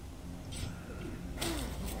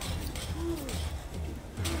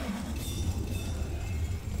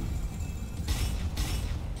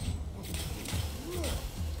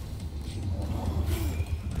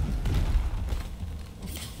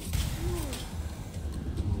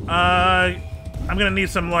 I'm gonna need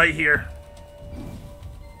some light here.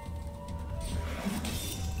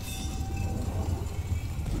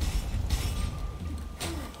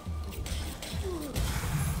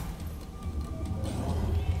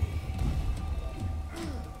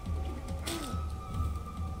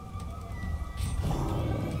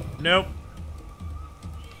 Nope.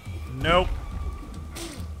 Nope.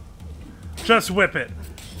 Just whip it.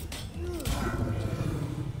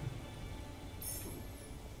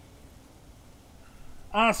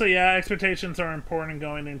 Honestly, yeah, expectations are important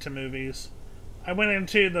going into movies. I went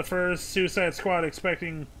into the first Suicide Squad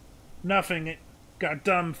expecting nothing. It got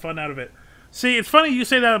dumb fun out of it. See, it's funny you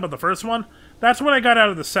say that about the first one. That's what I got out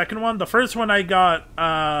of the second one. The first one I got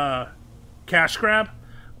cash grab.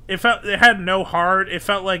 It had no heart. It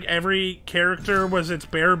felt like every character was its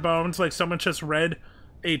bare bones. Like someone just read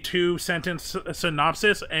a 2-sentence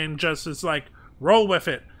synopsis and just is like, roll with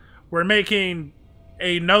it. We're making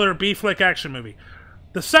another B-flick action movie.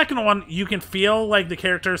 The second one, you can feel like the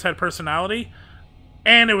characters had personality,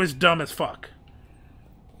 and it was dumb as fuck.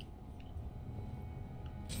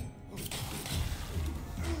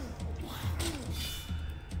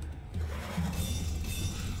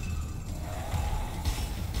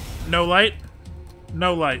 No light?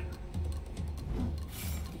 No light.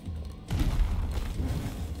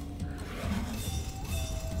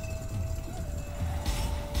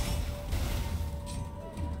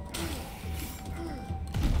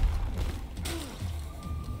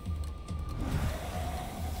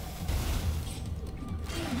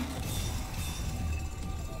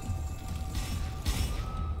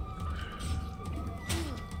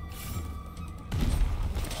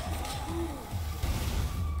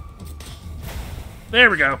 There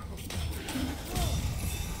we go.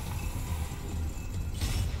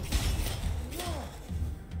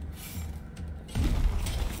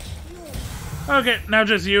 Okay, now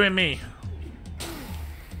just you and me.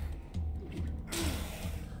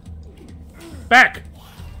 Back!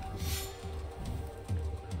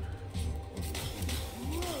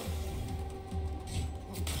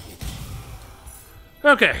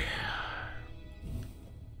 Okay.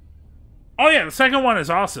 Oh yeah, the second one is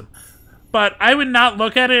awesome. But I would not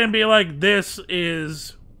look at it and be like, this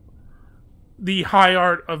is the high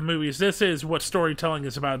art of movies. This is what storytelling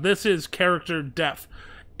is about. This is character depth.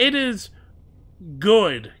 It is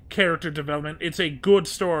good character development. It's a good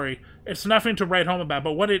story. It's nothing to write home about.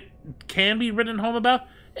 But what it can be written home about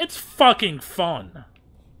It's fucking fun.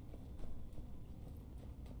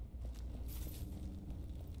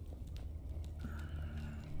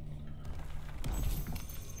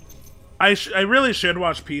 I really should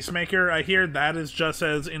watch Peacemaker. I hear that is just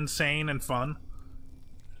as insane and fun.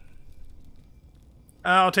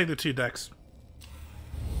 I'll take the 2 decks.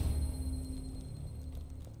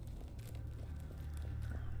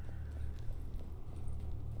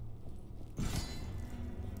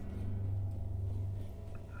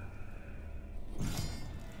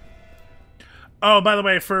 Oh, by the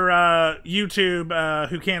way, for YouTube,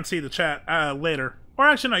 who can't see the chat later, or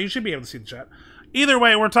actually no, you should be able to see the chat. Either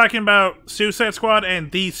way, we're talking about Suicide Squad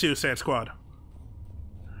and the Suicide Squad.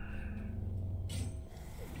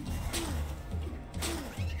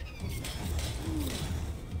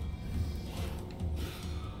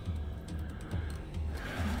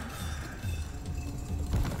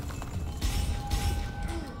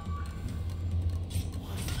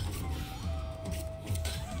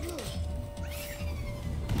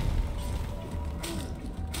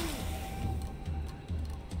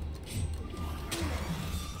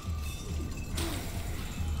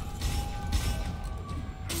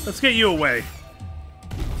 Let's get you away.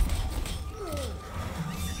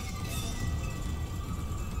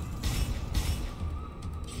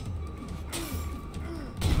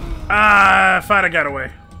 Ah, I thought I got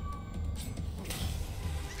away.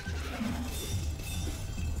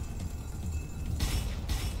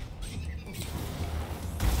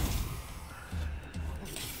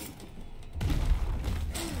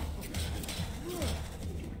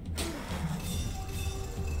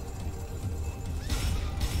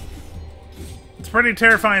 Pretty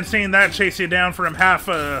terrifying seeing that chase you down from half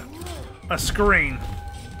a screen.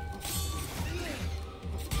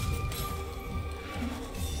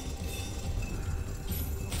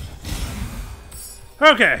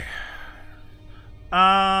 Okay.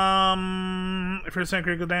 If you're saying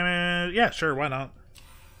critical damage, yeah, sure, why not?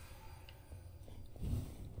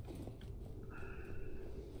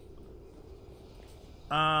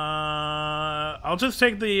 I'll just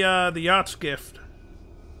take the yacht's gift.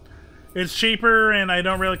 It's cheaper, and I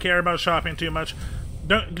don't really care about shopping too much.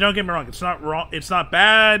 Don't get me wrong. It's not wrong. It's not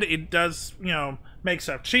bad. It does, you know, make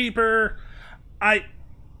stuff cheaper. I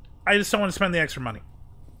just don't want to spend the extra money.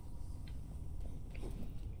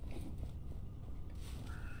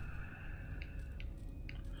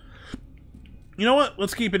 You know what?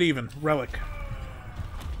 Let's keep it even. Relic.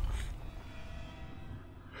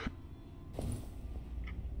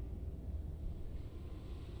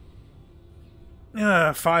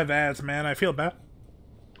 5 ads, man. I feel bad.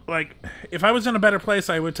 Like, if I was in a better place,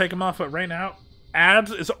 I would take them off. But right now,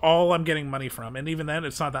 ads is all I'm getting money from. And even then,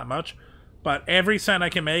 it's not that much. But every cent I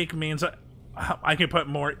can make means I can put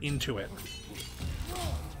more into it.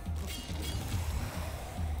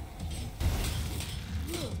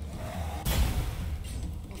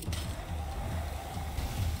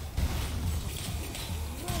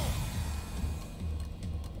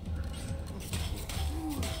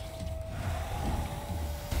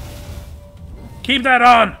 Keep that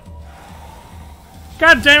on!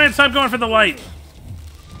 God damn it, stop going for the light!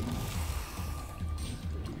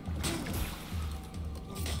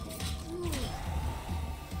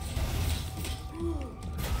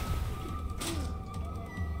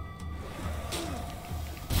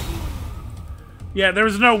 Yeah, there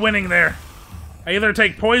was no winning there. I either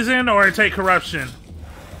take poison or I take corruption.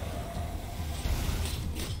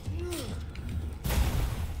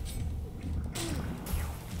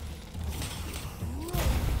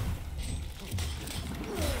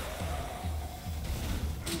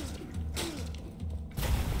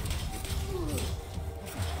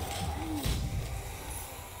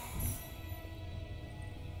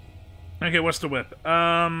 Okay, what's the whip?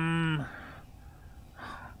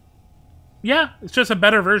 Yeah, it's just a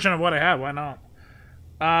better version of what I have. Why not?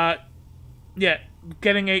 Yeah,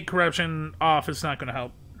 getting 8 corruption off is not going to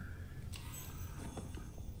help.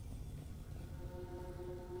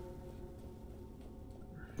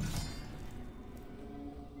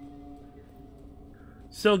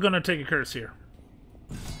 Still going to take a curse here.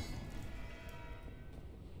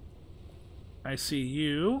 I see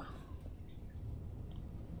you.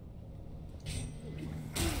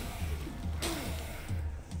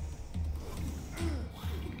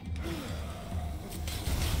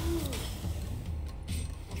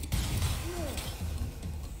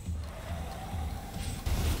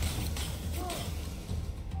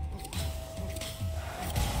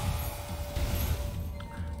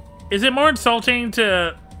 Is it more insulting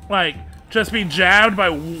to, like, just be jabbed by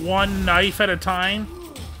one knife at a time?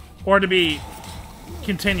 Or to be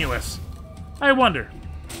continuous? I wonder.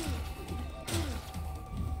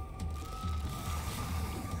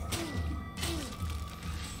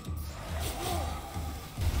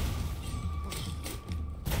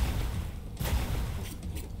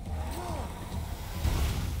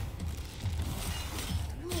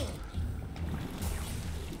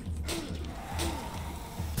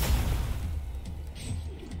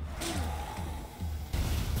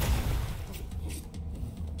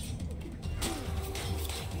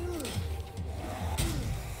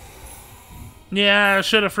 Yeah, I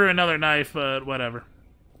should have threw another knife, but whatever.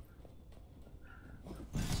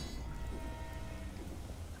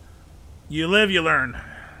 You live, you learn.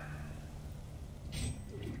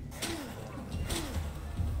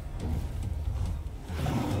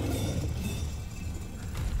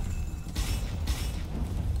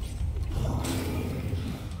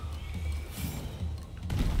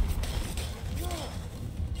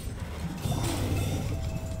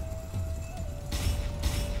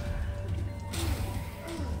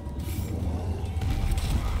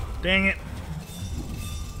 Dang it.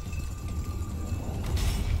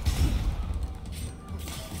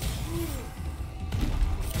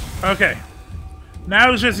 Okay.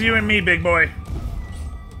 Now it's just you and me, big boy.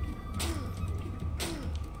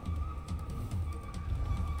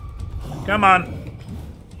 Come on.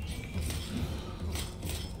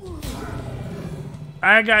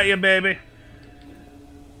 I got you, baby.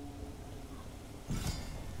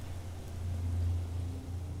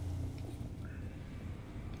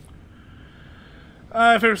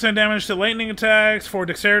 50% damage to lightning attacks for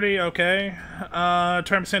dexterity. Okay.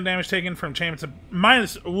 20% damage taken from champions.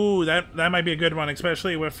 Minus. Ooh, that might be a good one,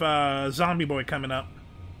 especially with Zombie Boy coming up.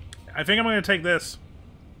 I think I'm going to take this.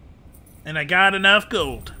 And I got enough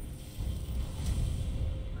gold.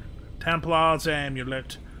 Templar's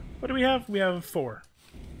Amulet. What do we have? We have 4.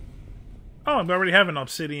 Oh, I already have an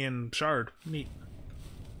obsidian shard. Neat.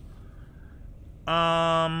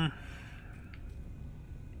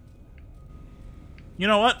 You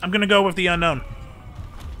know what? I'm gonna go with the unknown.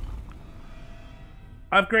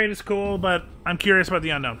 Upgrade is cool, but I'm curious about the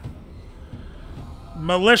unknown.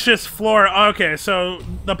 Malicious Flora. Okay, so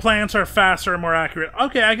the plants are faster and more accurate.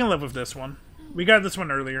 Okay, I can live with this one. We got this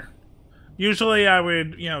one earlier. Usually I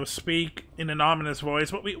would, you know, speak in an ominous voice,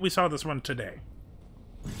 but we saw this one today.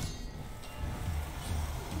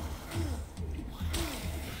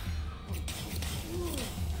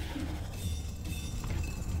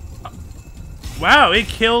 Wow, it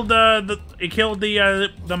killed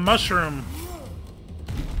the mushroom.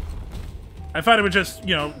 I thought it would just,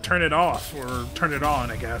 you know, turn it off or turn it on,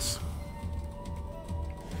 I guess.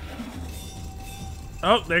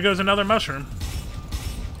 Oh, there goes another mushroom.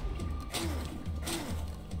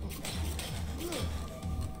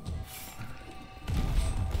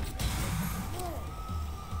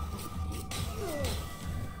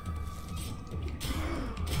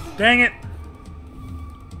 Dang it.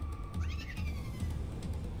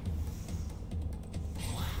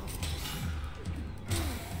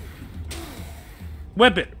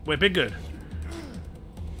 Whip it. Whip it good.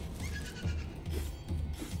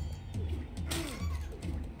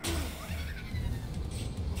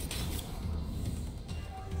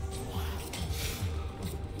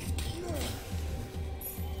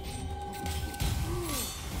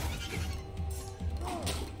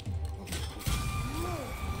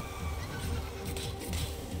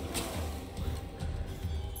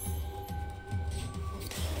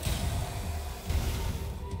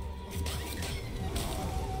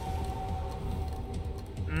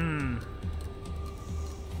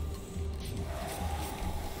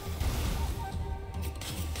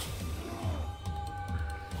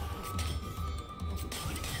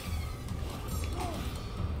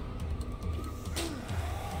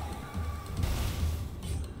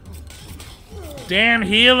 Damn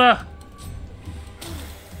healer!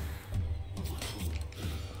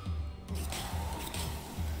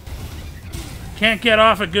 Can't get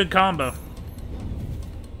off a good combo.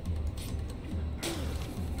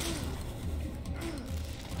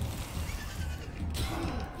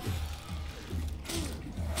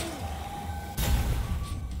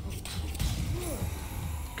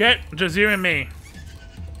 Okay, just you and me.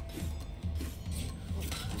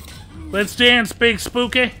 Let's dance, big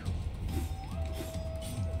spooky.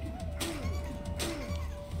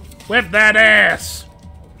 Whip that ass!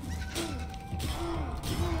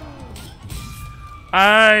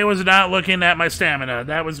 I was not looking at my stamina.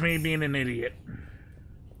 That was me being an idiot.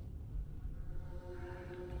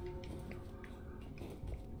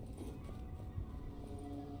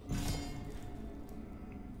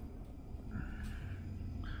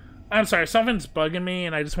 I'm sorry, something's bugging me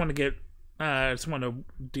and I just want to get... I just want to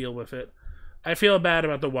deal with it. I feel bad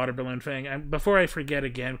about the water balloon thing. Before I forget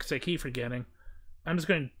again, because I keep forgetting, I'm just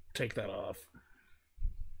going to take that off.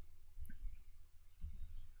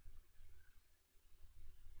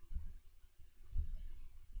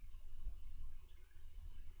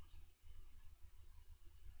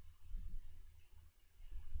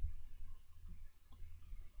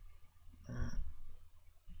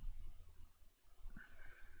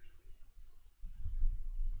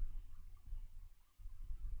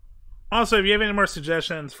 Also, if you have any more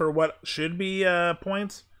suggestions for what should be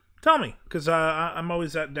points, tell me, because I'm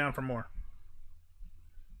always down for more.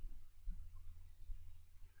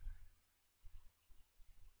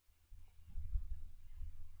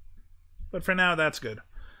 But for now, that's good.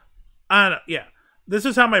 I don't know, yeah. This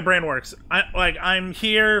is how my brain works. I'm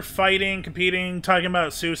here fighting, competing, talking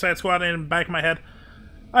about Suicide Squad, and in the back of my head,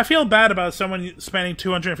 I feel bad about someone spending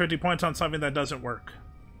 250 points on something that doesn't work.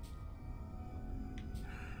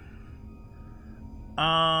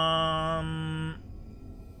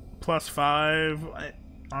 Plus 5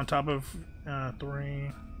 on top of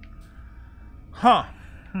 3. Huh.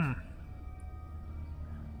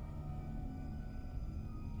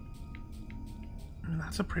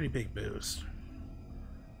 That's a pretty big boost.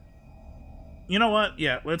 You know what?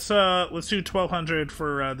 Yeah, let's do 1200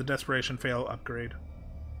 for the Desperation Fail upgrade.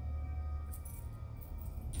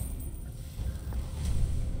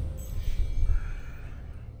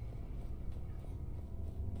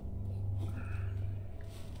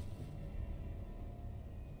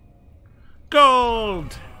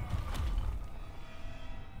 Gold!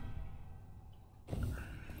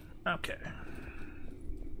 Okay.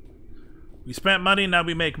 We spent money, now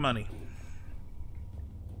we make money.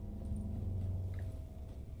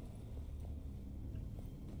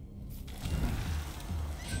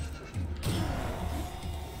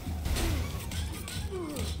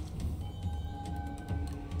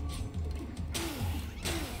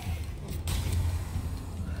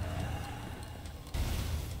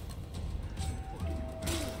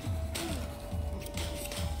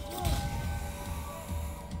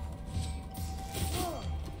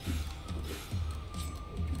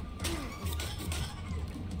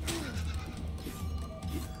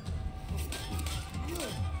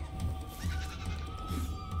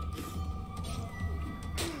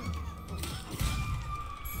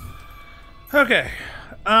 Okay.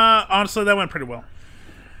 Honestly, that went pretty well.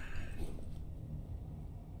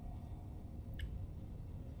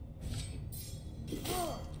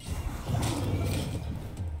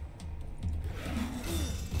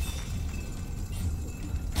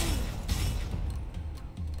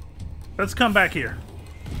 Let's come back here.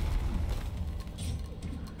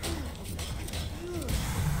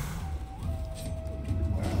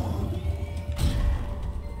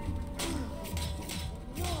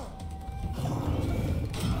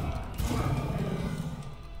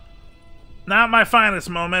 Not my finest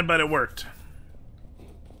moment, but it worked.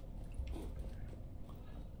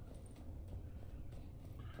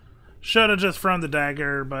 Should have just thrown the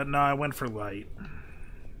dagger, but no, I went for light.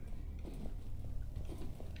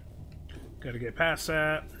 Gotta get past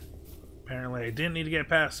that. Apparently I didn't need to get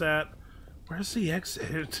past that. Where's the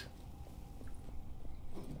exit?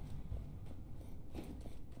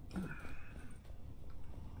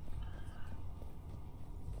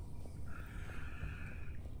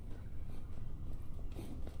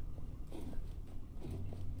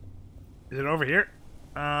 Is it over here?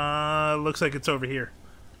 Looks like it's over here.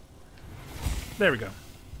 There we go.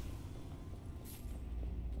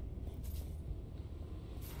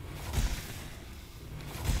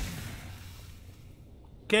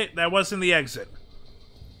 Okay, that wasn't the exit.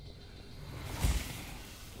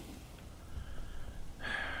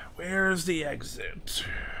 Where's the exit?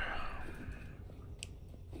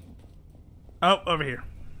 Oh, over here.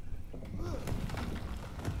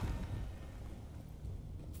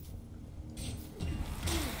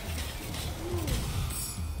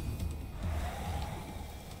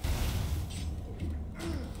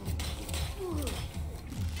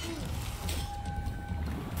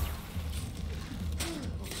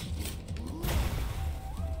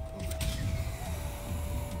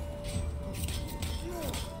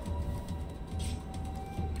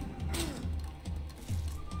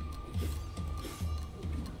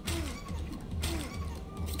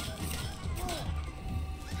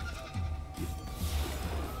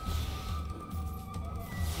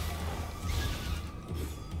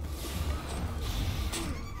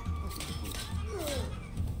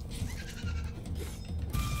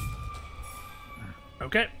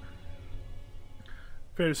 Okay.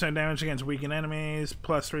 50% damage against weakened enemies,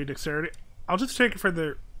 plus 3 dexterity. I'll just take it for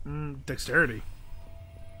the dexterity.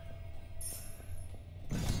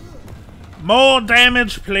 More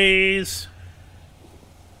damage, please.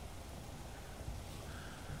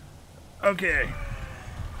 Okay.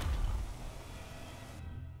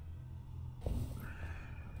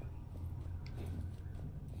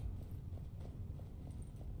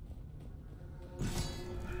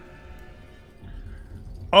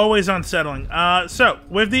 Always unsettling. So,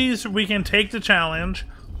 with these, we can take the challenge,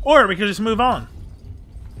 or we can just move on.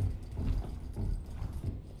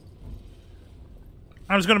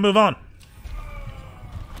 I'm just gonna move on.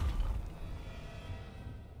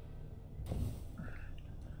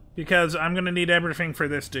 Because I'm gonna need everything for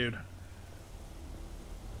this dude.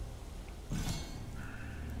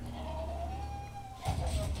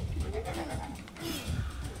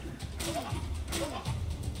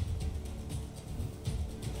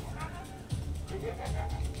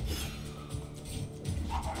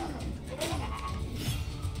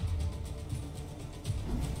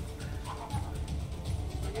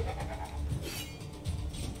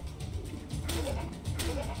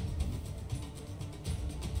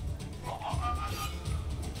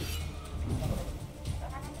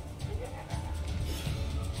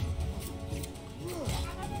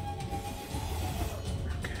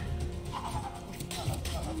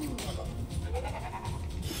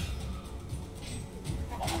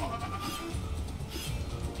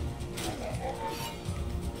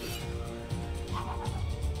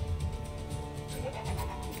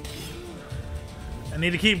 I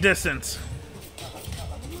need to keep distance.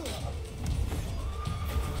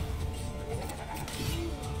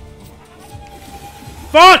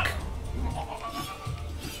 Fuck!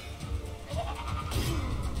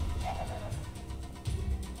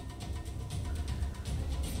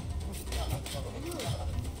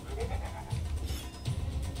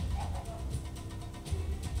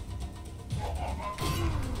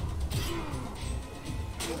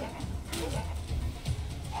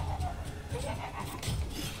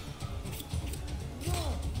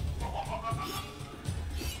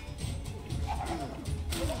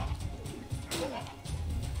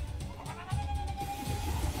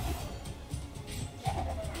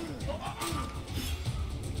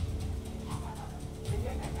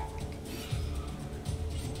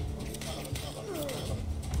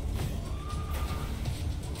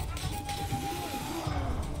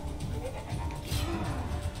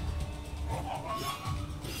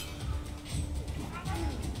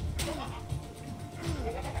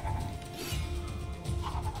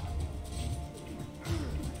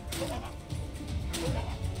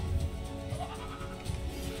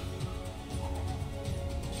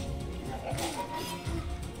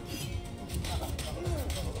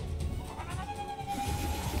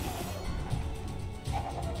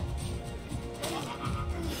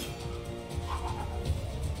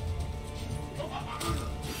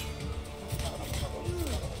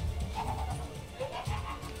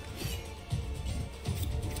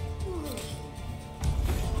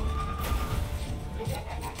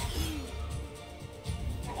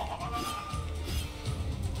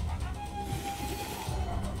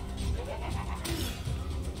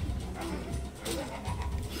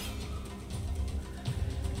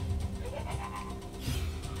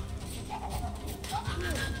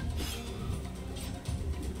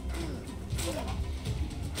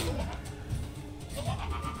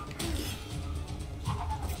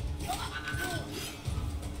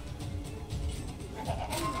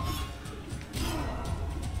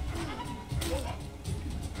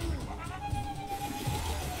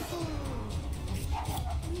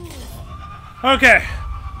 Okay.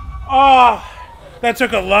 Oh, that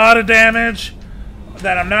took a lot of damage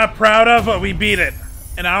that I'm not proud of, but we beat it.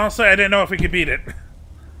 And honestly, I didn't know if we could beat it.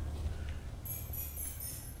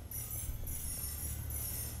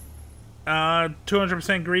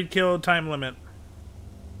 200% greed kill time limit.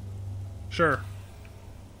 Sure.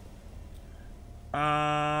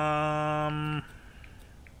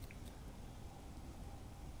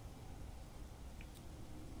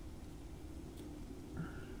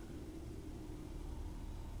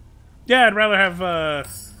 Yeah, I'd rather have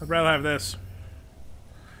this.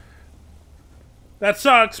 That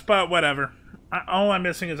sucks, but whatever. All I'm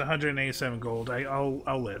missing is 187 gold.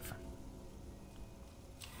 I'll live.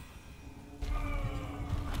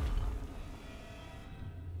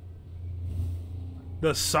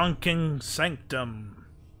 The Sunken Sanctum.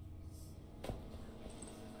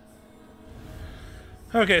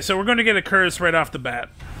 Okay, so we're going to get a curse right off the bat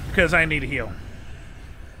because I need to heal.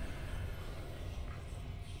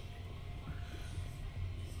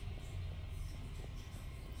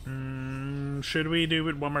 Should we do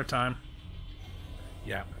it one more time?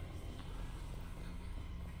 Yeah.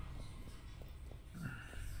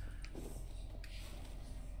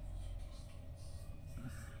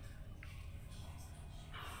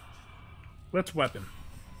 Let's weapon.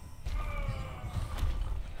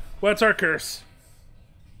 What's our curse?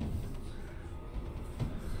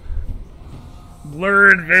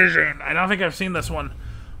 Blurred vision. I don't think I've seen this one.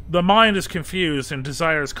 The mind is confused and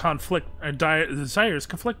desires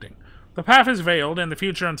conflicting. The path is veiled and the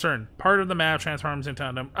future uncertain. Part of the map transforms into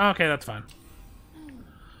unknown. Okay, that's fine.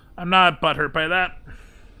 I'm not butthurt by that.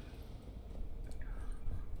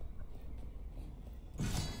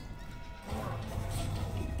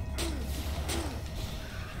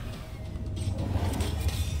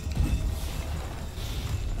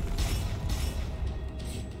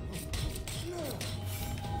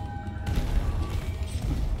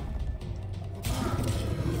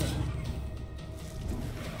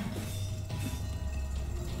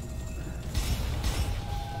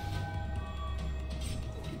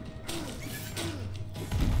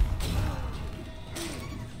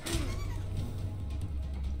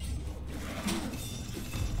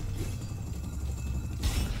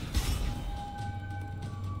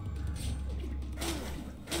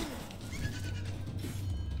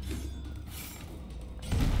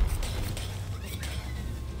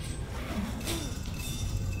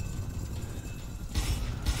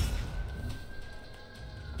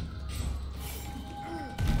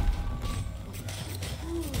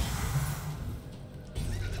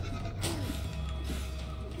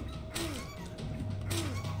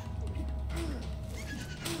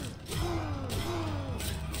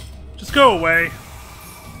 Just go away.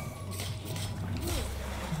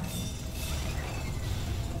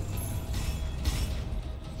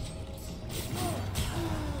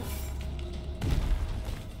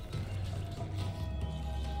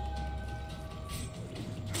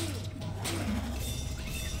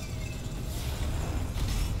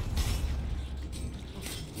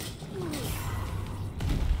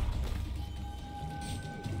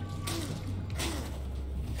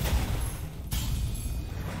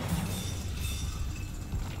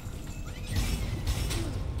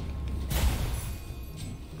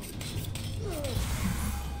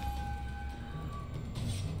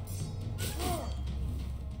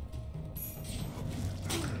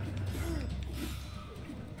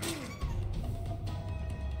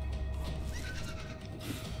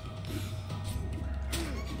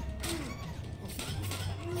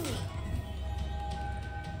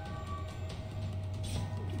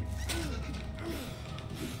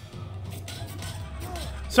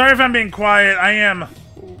 Sorry if I'm being quiet. I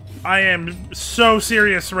am so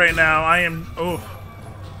serious right now.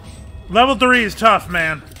 Level 3 is tough,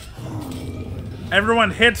 man.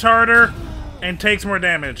 Everyone hits harder and takes more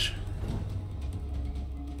damage.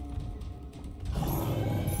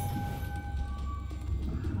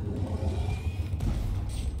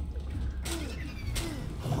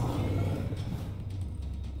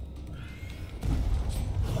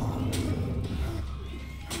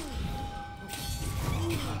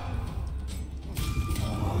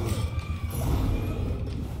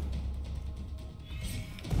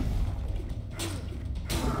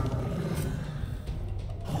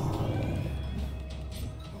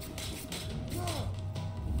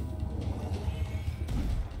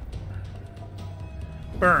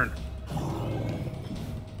 Burn.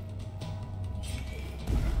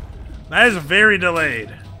 That is very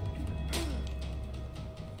delayed.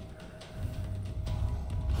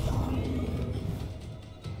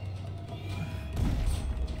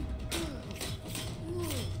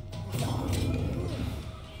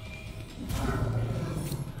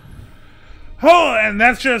 Oh, and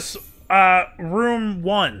that's just room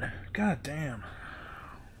 1. God damn.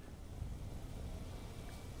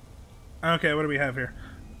 Okay, what do we have here?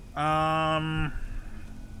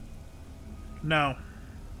 No.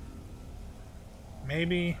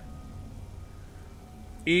 Maybe.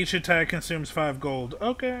 Each attack consumes 5 gold.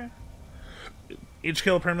 Okay. Each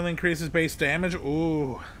kill permanently increases base damage.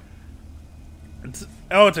 Ooh. It's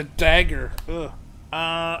a dagger. Ugh.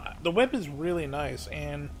 The whip is really nice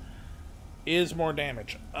and is more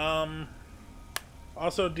damage.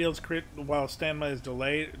 Also deals crit while stamina is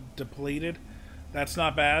depleted. That's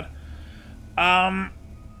not bad.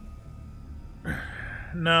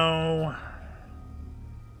 No.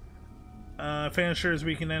 Finishers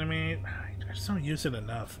weaken enemy. I just don't use it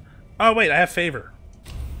enough. Oh wait, I have favor.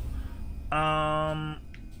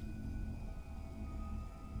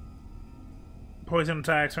 Poison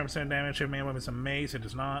attacks, 20% damage. If man weapons a mace, it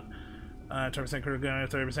does not. 20% critical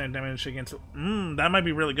damage, 30% damage against. That might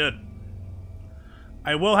be really good.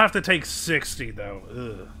 I will have to take 60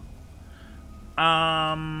 though.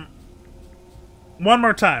 Ugh. One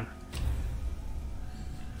more time.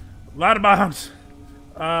 A lot of bombs.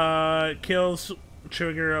 Kills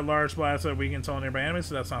trigger a large blast that weakens all nearby enemies,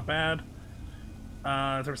 so that's not bad.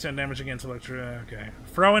 30% damage against electro. Okay.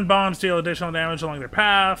 Throwing bombs deal additional damage along their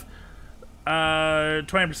path.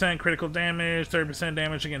 20% critical damage, 30%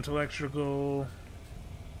 damage against electrical.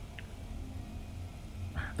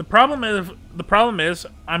 The problem is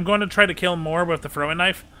I'm going to try to kill more with the throwing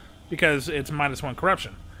knife because it's -1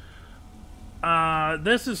 corruption.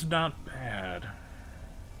 This is not bad.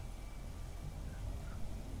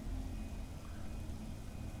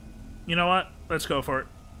 You know what? Let's go for it.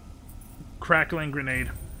 Crackling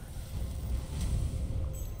grenade.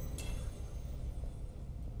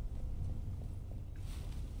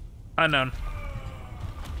 Unknown.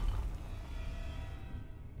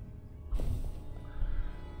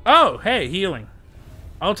 Oh, hey, healing.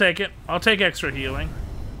 I'll take it. I'll take extra healing.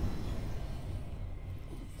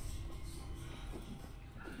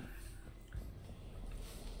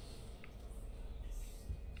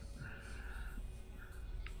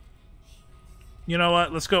 You know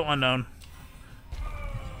what? Let's go unknown.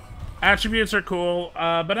 Attributes are cool,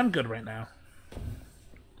 but I'm good right now.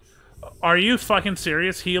 Are you fucking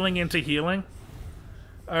serious? Healing into healing?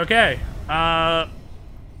 Okay.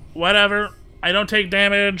 Whatever. I don't take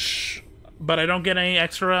damage, but I don't get any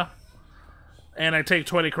extra. And I take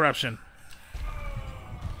 20 corruption.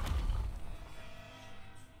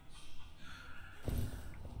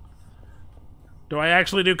 Do I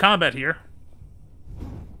actually do combat here?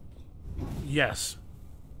 Yes.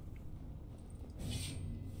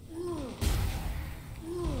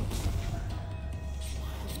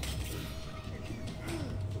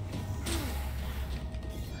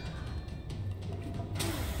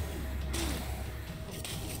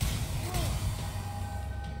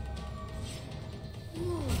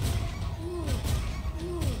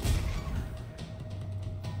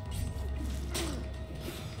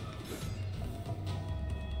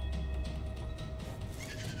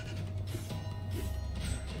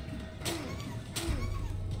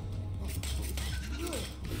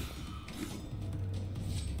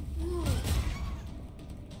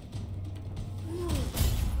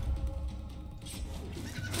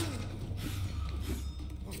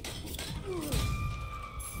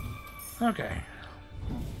 Okay.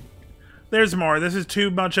 There's more. This is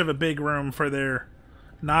too much of a big room for there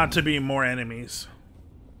not to be more enemies.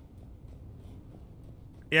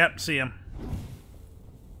 Yep, see him.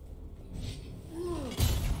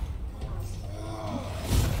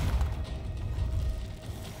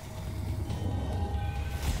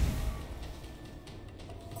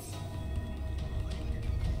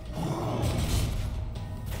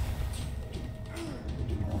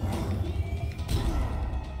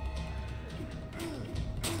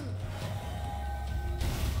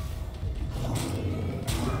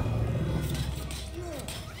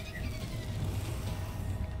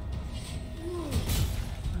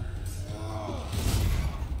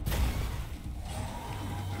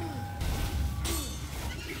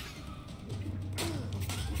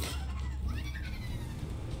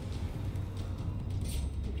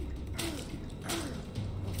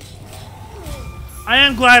 I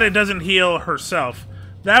am glad it doesn't heal herself.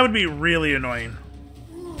 That would be really annoying.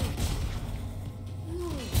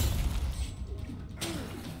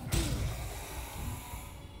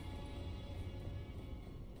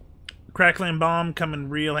 Crackling bomb coming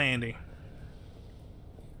real handy.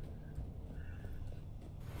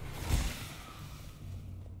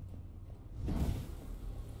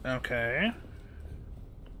 Okay.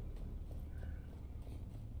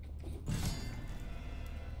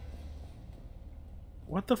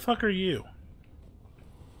 What the fuck are you?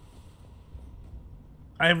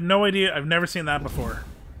 I have no idea. I've never seen that before.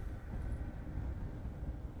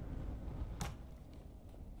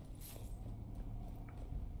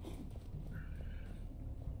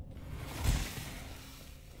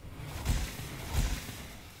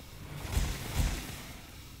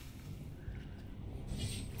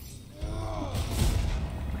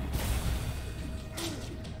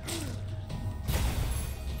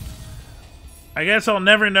 I guess I'll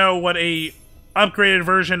never know what a upgraded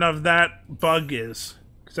version of that bug is,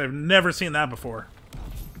 because I've never seen that before.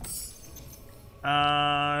 I'm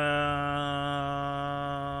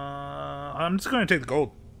just going to take the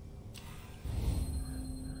gold.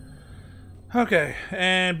 Okay,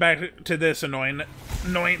 and back to this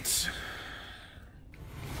annoyance.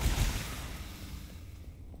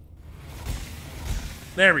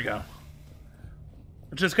 There we go.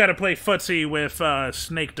 Just got to play footsie with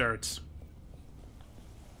snake darts.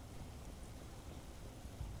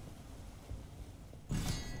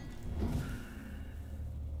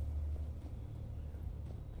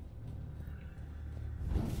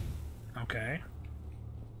 Okay.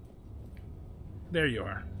 There you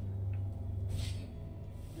are.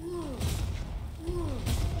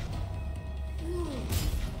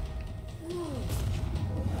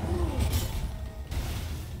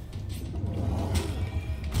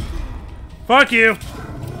 Fuck you!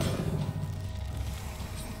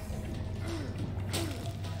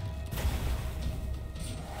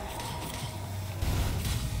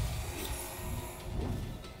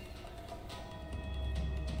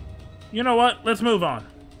 You know what? Let's move on.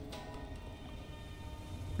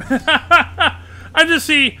 I just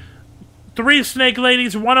see 3 snake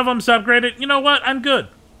ladies, one of them's upgraded. You know what? I'm good.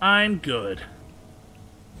 I'm good.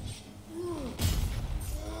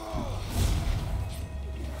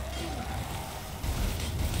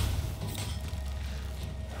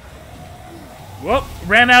 Whoop,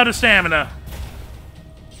 ran out of stamina.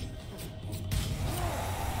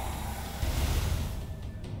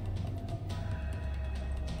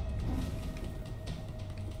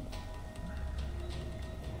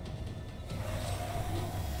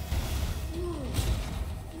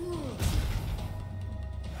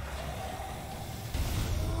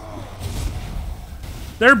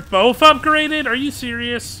 They're both upgraded? Are you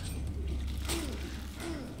serious?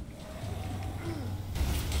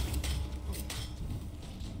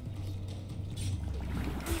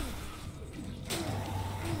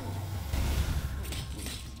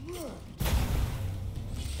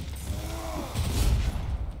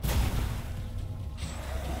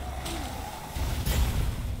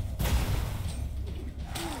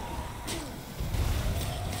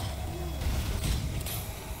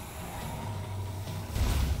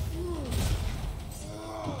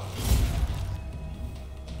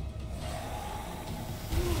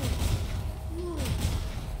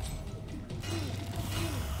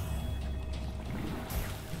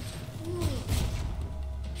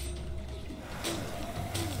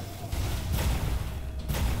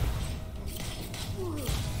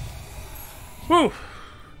 Whew.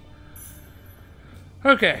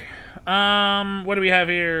 Okay. What do we have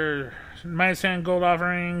here? Minus 10 gold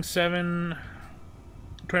offering, 7,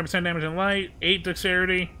 20% damage in light, 8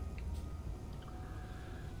 dexterity.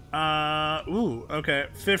 Ooh, okay.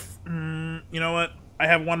 5th, you know what? I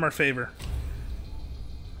have one more favor.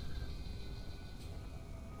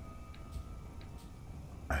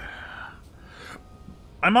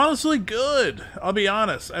 I'm honestly good. I'll be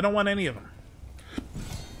honest. I don't want any of them.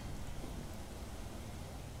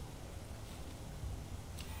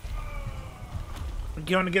 I'm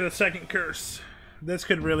going to get a second curse. This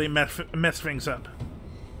could really mess things up.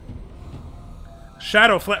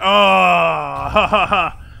 Shadow Flame. Oh, ha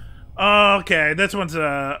ha ha. Okay, this one's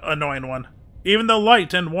a annoying one. Even though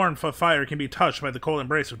light and warmth of fire can be touched by the cold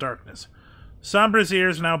embrace of darkness, some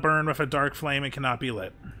braziers now burn with a dark flame and cannot be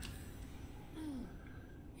lit.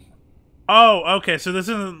 Oh, okay, so this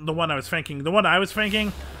isn't the one I was thinking. The one I was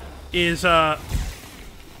thinking is,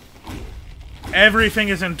 everything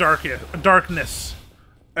is in darkness.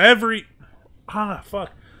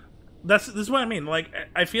 Fuck. This is what I mean. Like,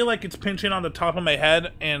 I feel like it's pinching on the top of my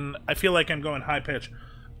head, and I feel like I'm going high pitch.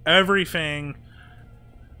 Everything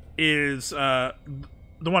is, the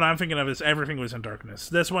one I'm thinking of is everything was in darkness.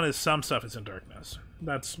 This one is some stuff is in darkness.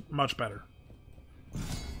 That's much better.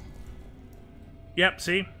 Yep,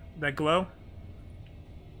 see? That glow?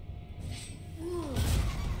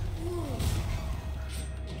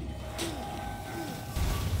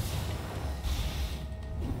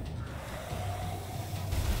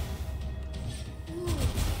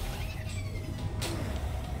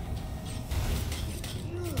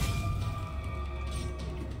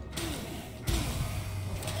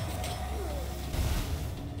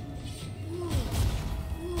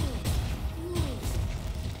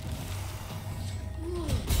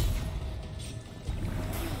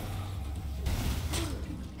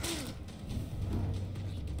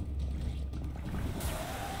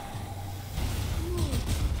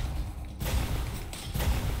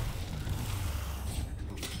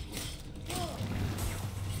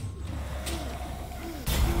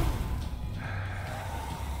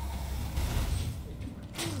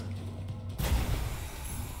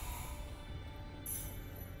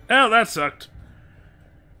 Oh, that sucked.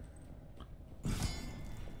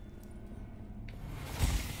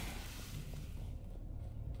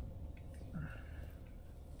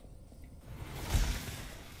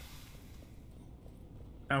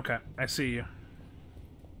 Okay, I see you.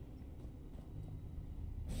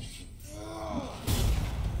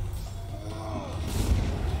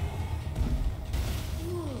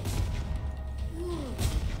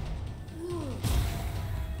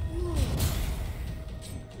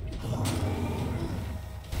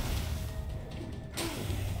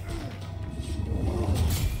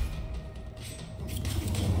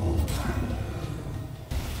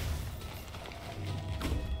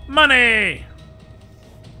 Money!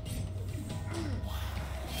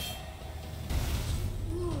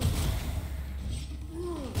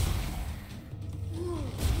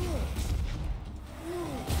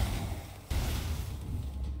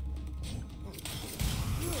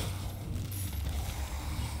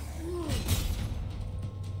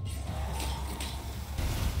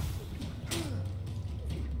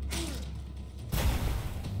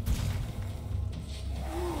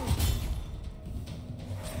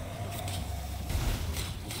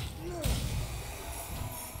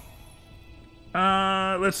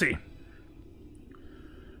 Let's see.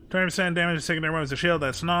 20% damage to secondary weapons to shield,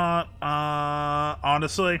 that's not.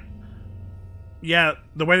 Honestly. Yeah,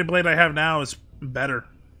 the weighted blade I have now is better.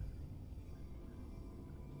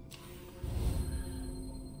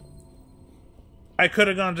 I could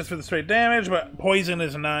have gone just for the straight damage, but poison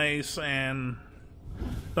is nice, and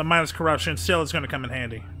the minus corruption still is going to come in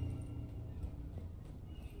handy.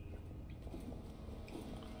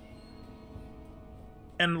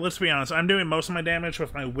 And let's be honest, I'm doing most of my damage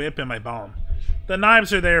with my whip and my bomb. The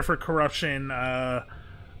knives are there for corruption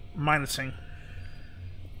minusing.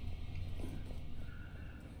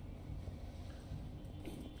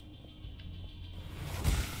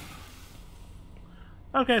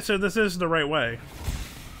 Okay, so this is the right way.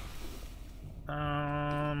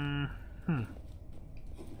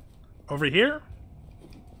 Over here?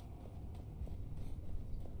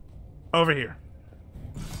 Over here.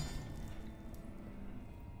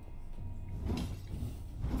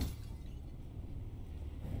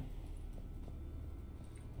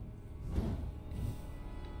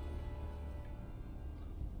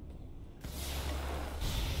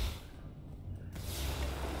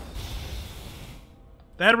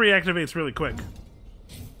 That reactivates really quick.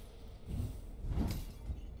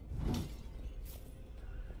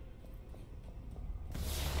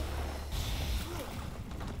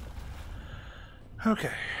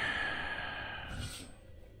 Okay.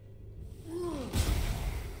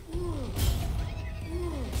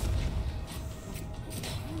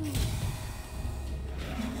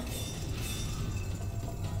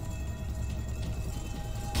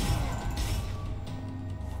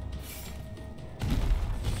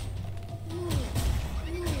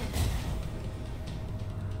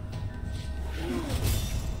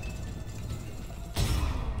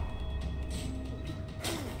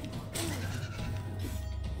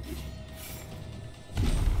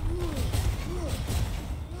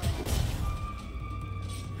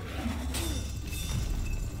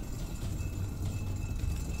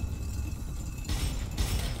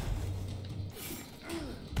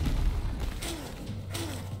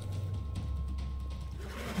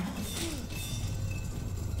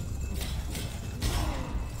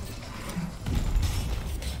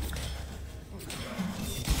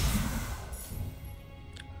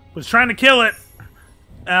 Was trying to kill it.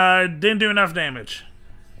 Didn't do enough damage.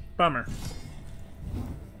 Bummer.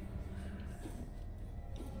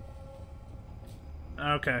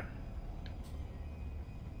 Okay.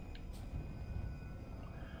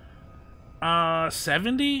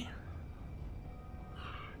 70?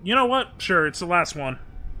 You know what? Sure, it's the last one.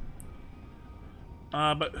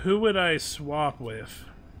 But who would I swap with?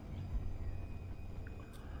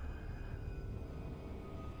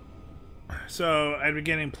 So, I'd be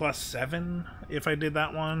getting +7 if I did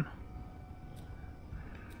that one.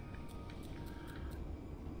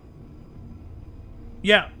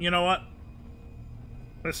 Yeah, you know what?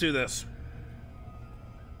 Let's do this.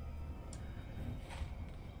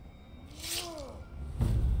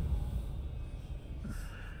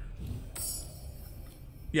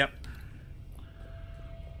 Yep.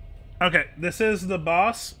 Okay, this is the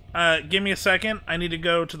boss. Give me a second. I need to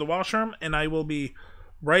go to the washroom, and I will be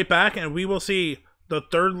right back, and we will see the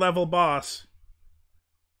 3rd level boss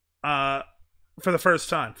for the first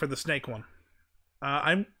time, for the snake one.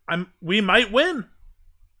 We might win.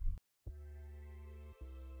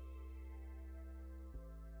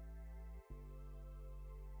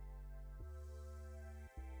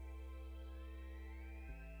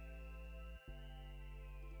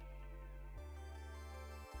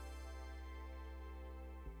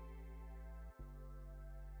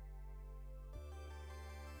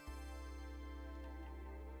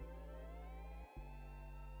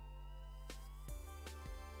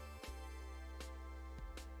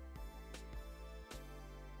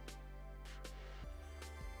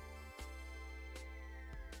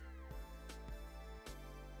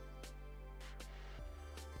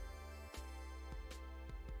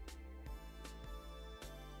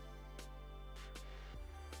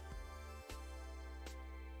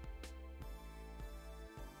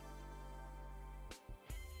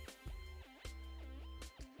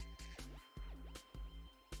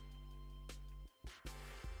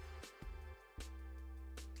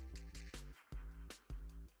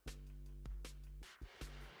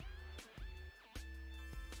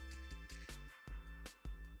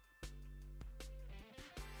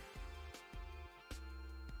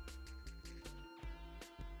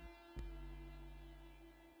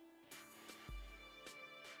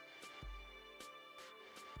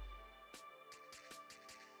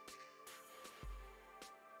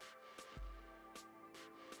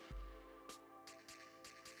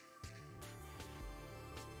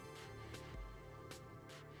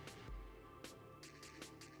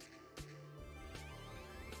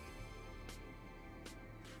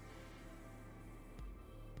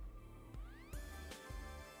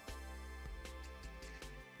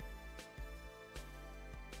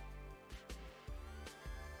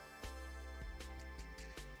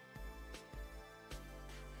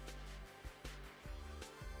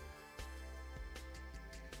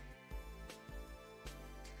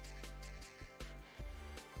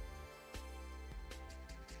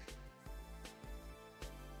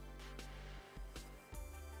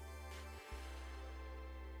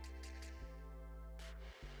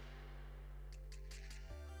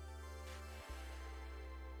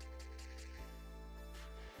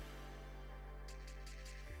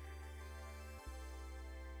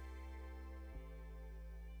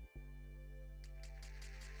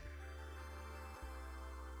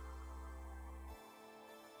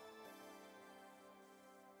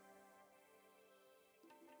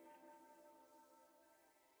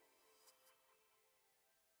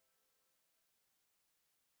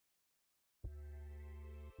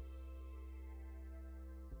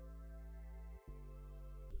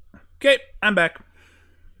 Okay, I'm back.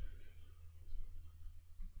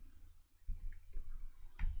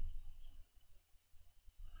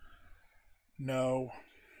 No.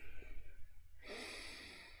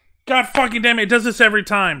 God fucking damn it, it does this every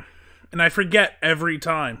time. And I forget every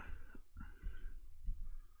time.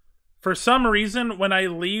 For some reason, when I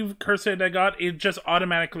leave Curse of Dagot, it just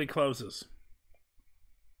automatically closes.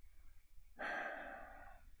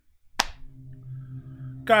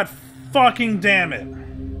 God fucking damn it.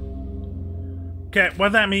 Okay,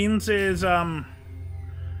 what that means is,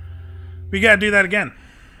 we gotta do that again.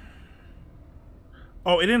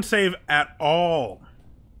 Oh, it didn't save at all.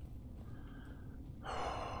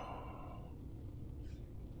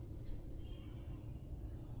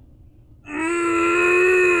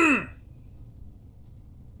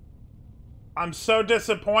 I'm so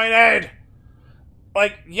disappointed.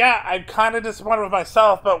 Like, yeah, I'm kind of disappointed with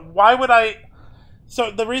myself, but why would I... So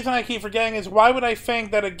the reason I keep forgetting is why would I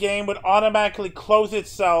think that a game would automatically close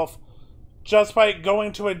itself just by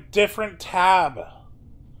going to a different tab?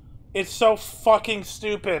 It's so fucking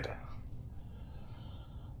stupid.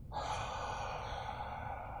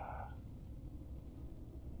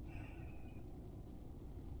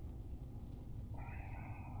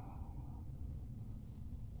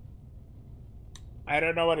 I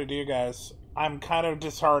don't know what to do, guys. I'm kind of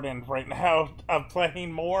disheartened right now of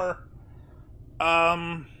playing more.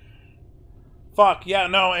 Fuck, yeah,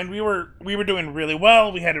 no, and we were doing really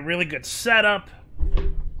well. We had a really good setup.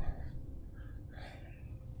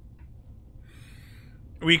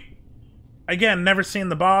 We, again, never seen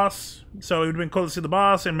the boss, so it would have been cool to see the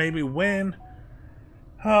boss and maybe win.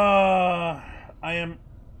 I am...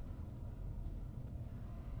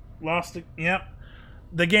 Lost it. Yep.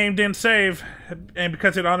 The game didn't save, and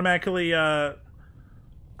because it automatically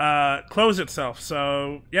closed itself,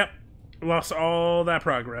 so, yep. Lost all that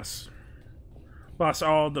progress. Lost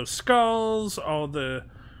all those skulls, all the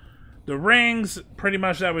rings. Pretty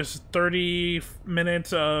much that was 30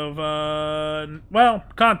 minutes of, well,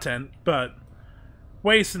 content, but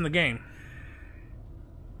waste in the game.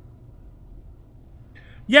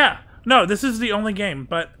 Yeah, no, this is the only game,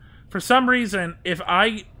 but for some reason, if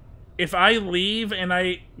I leave and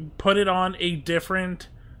I put it on a different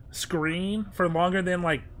screen for longer than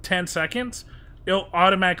like 10 seconds, it'll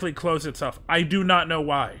automatically close itself. I do not know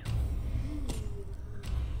why.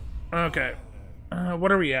 Okay.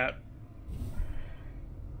 What are we at?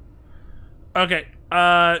 Okay.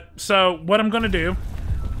 So what I'm going to do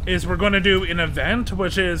is we're going to do an event,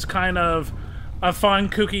 which is kind of a fun,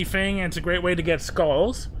 kooky thing, and it's a great way to get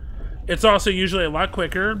skulls. It's also usually a lot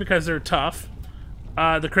quicker because they're tough.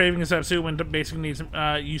 The craving is absolute when basically needs,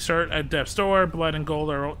 you start at Death's Door, blood and gold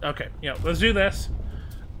are... Okay, yeah, let's do this.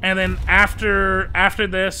 And then after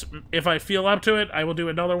this, if I feel up to it, I will do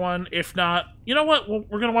another one. If not, you know what? We're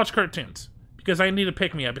going to watch cartoons. Because I need to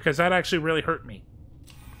pick me up, because that actually really hurt me.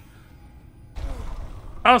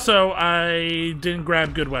 Also, I didn't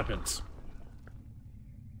grab good weapons.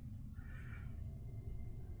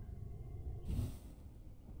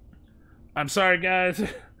 I'm sorry, guys.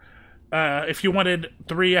 If you wanted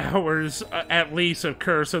 3 hours at least of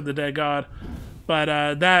Curse of the Dead God. But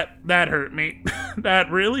that hurt me.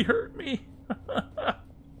 That really hurt me.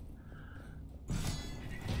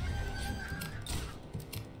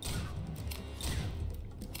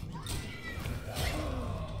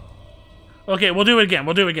 Okay, we'll do it again.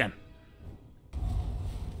 We'll do it again.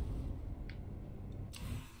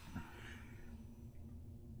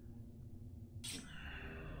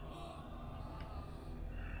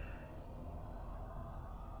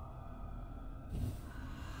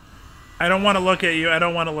 I don't want to look at you. I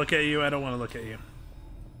don't want to look at you. I don't want to look at you.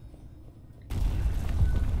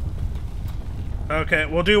 Okay,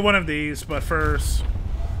 we'll do one of these, but first...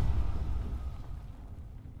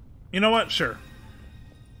 You know what? Sure.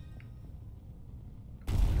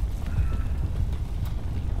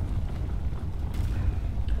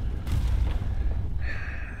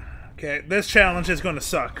 Okay, this challenge is going to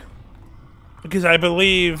suck. Because I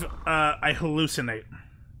believe I hallucinate.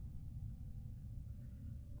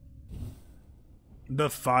 The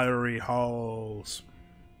fiery halls.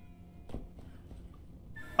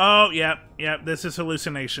 Oh, yep, this is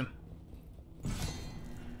hallucination.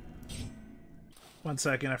 One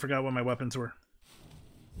second, I forgot what my weapons were.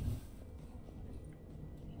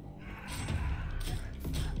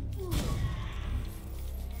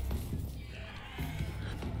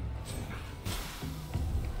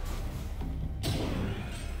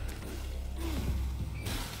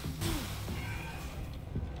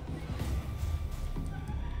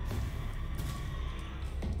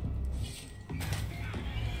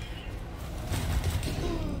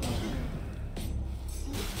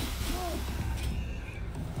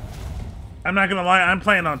 I'm not gonna lie, I'm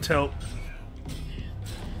playing on tilt.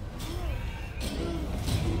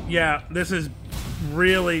 Yeah, this is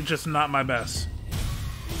really just not my best.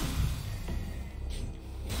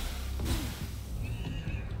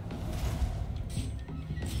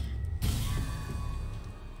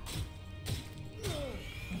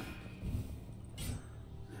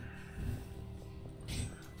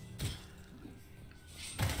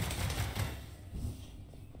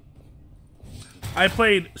 I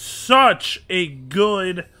played such a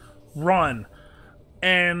good run,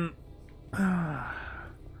 and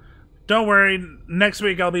don't worry, next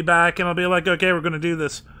week I'll be back and I'll be like, okay, we're gonna do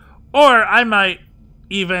this. Or I might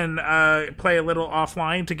even play a little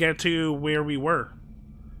offline to get to where we were,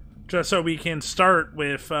 just so we can start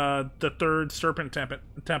with the third Serpent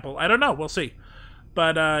Temple. I don't know, we'll see.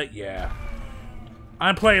 But yeah,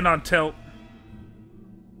 I'm playing on tilt.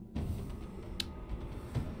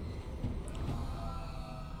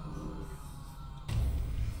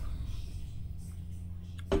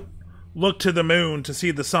 Look to the moon to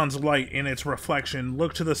see the sun's light in its reflection.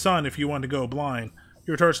 Look to the sun if you want to go blind.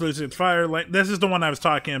 Your torch loses its fire. This is the one I was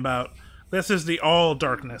talking about. This is the all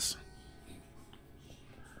darkness.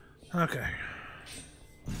 Okay.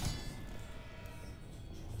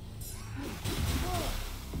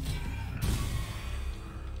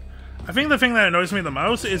 I think the thing that annoys me the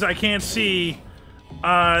most is I can't see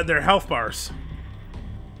their health bars.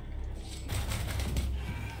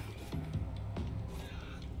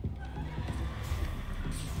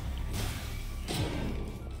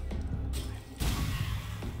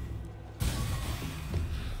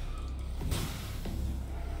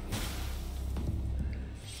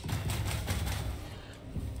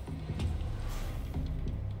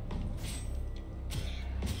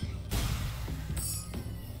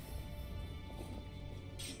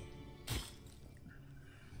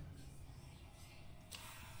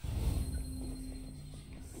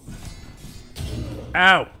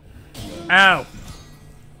 Ow! Ow!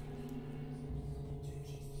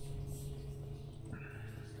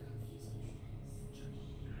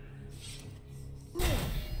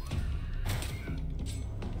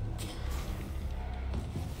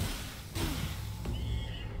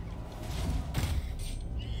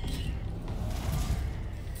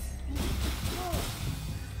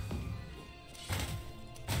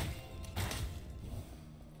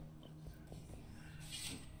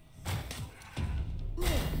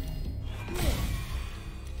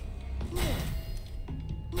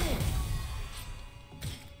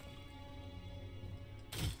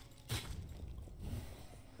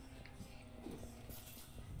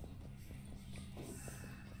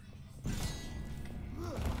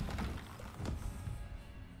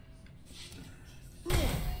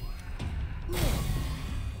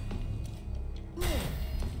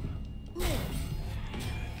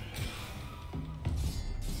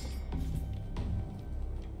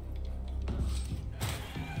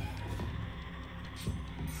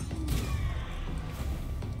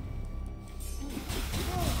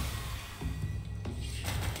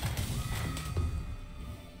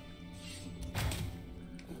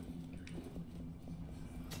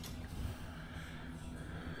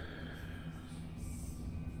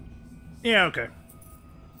 Yeah, okay.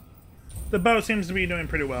 The bow seems to be doing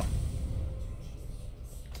pretty well.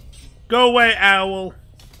 Go away, owl.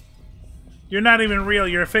 You're not even real.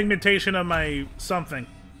 You're a figmentation of my something.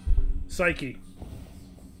 Psyche.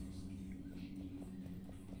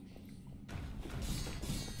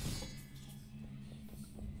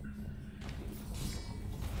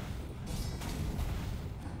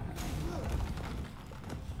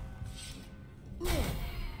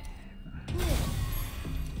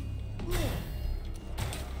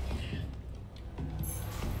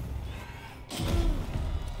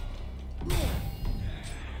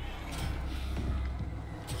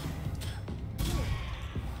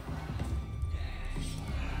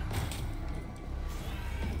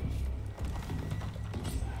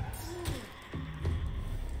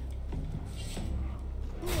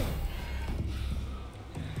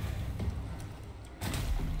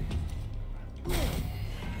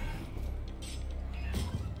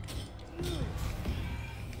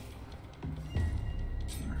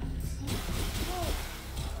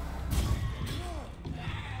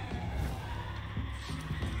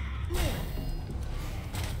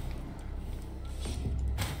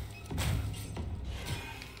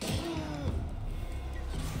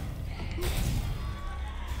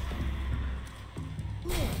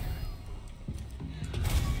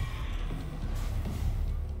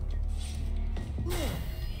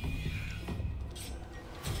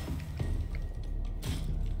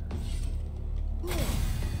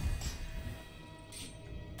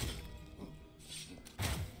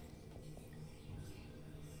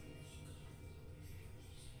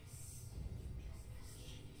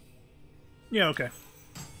 Yeah, okay.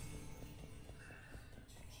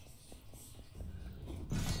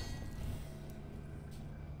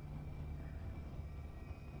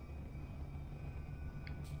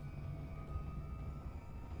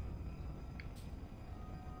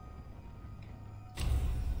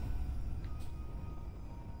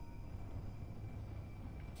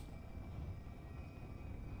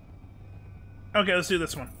 Okay, let's do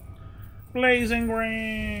this one. Blazing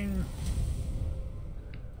Ring!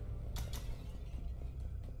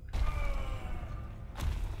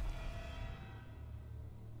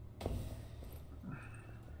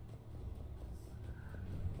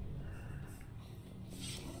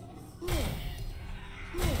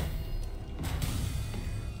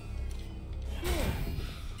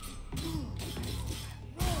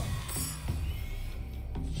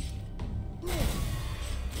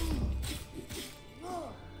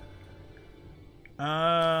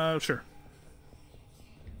 Sure.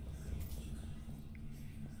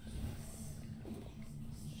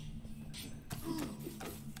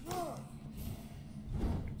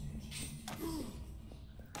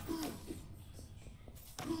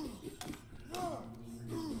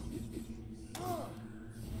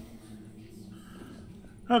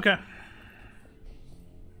 Okay.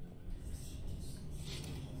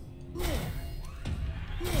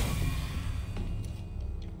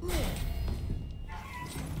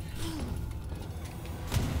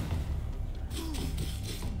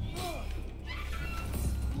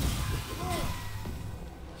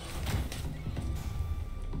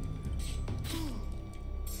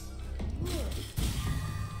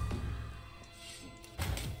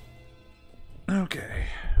 Okay.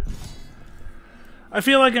 I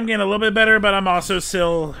feel like I'm getting a little bit better, but I'm also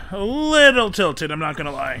still a little tilted, I'm not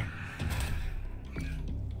gonna lie.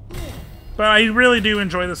 But I really do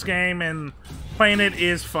enjoy this game, and playing it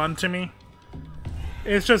is fun to me.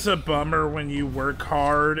 It's just a bummer when you work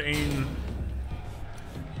hard and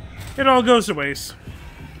it all goes to waste.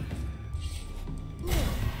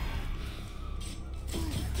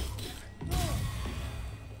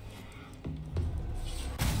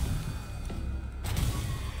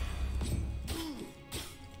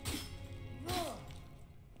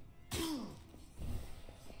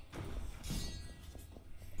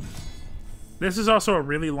 This is also a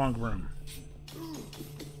really long room.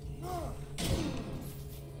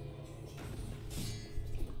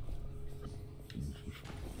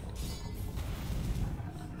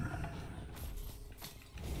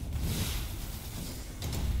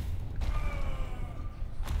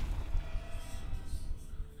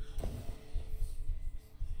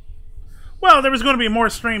 Well, there was going to be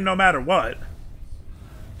more stream no matter what.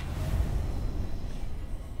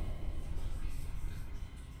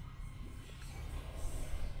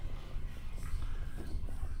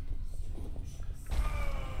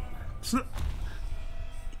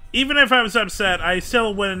 Even if I was upset, I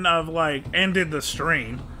still wouldn't have, like, ended the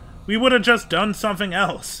stream. We would have just done something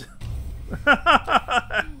else.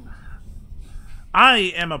 I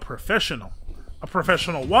am a professional. A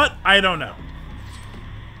professional what? I don't know.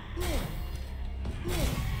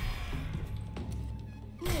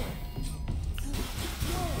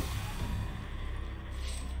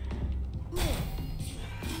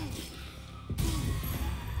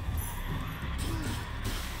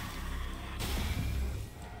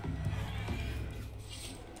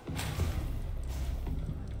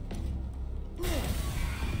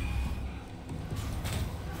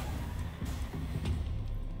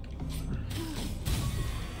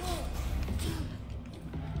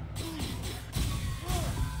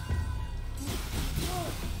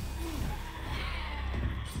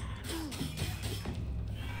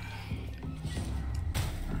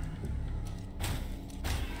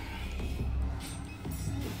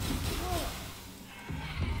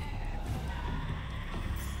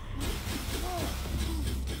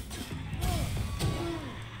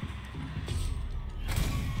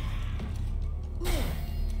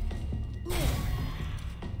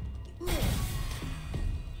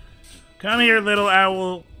 Come here, little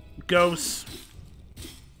owl ghost.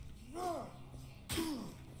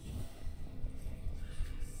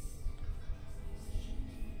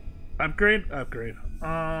 Upgrade? Upgrade.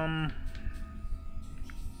 Yeah,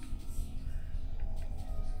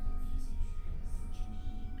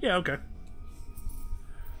 okay.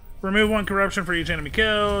 Remove 1 corruption for each enemy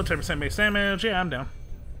kill, 10% base damage. Yeah, I'm down.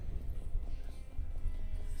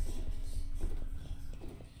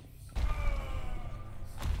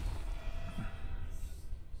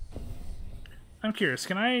 I'm curious,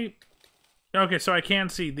 can I... Okay, so I can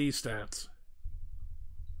see these stats.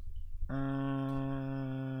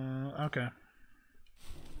 Okay.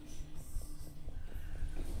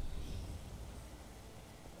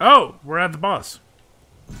 Oh, we're at the boss.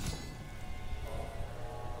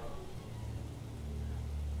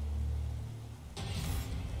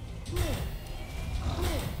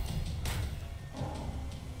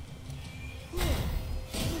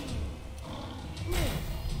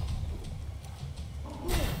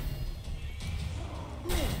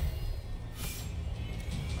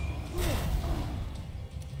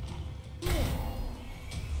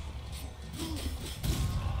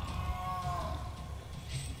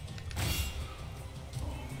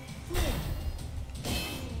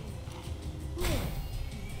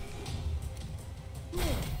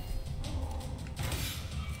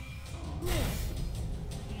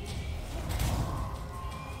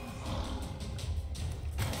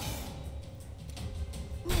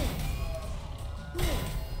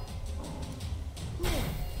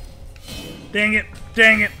 Dang it!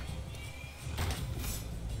 Dang it!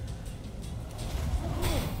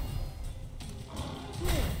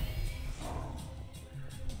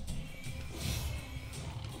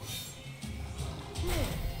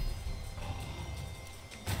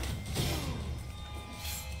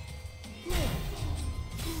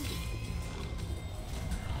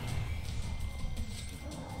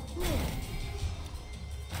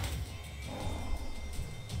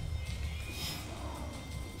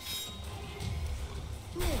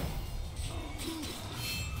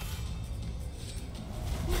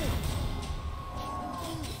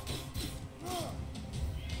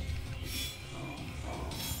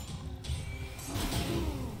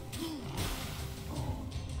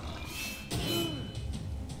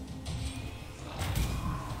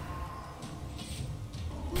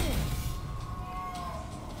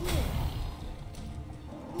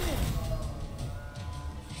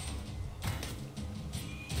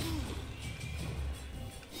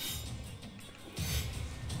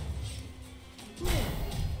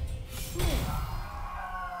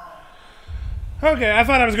 Okay, I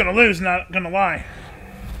thought I was gonna lose, not gonna lie.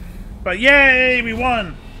 But yay, we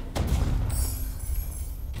won!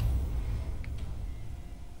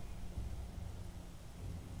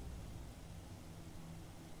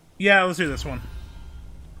 Yeah, let's do this one.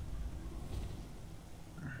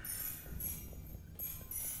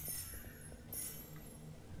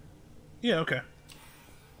 Yeah, okay.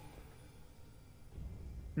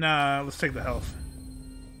 Nah, let's take the health.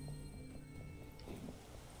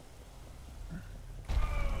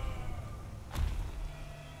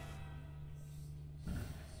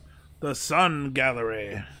 The Sun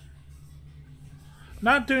Gallery.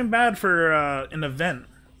 Not doing bad for an event.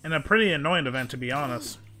 And a pretty annoying event, to be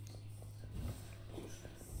honest.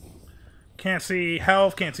 Can't see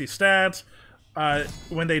health, can't see stats.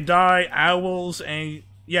 When they die, owls and...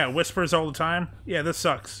 yeah, whispers all the time. Yeah, this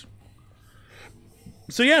sucks.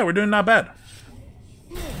 So yeah, we're doing not bad.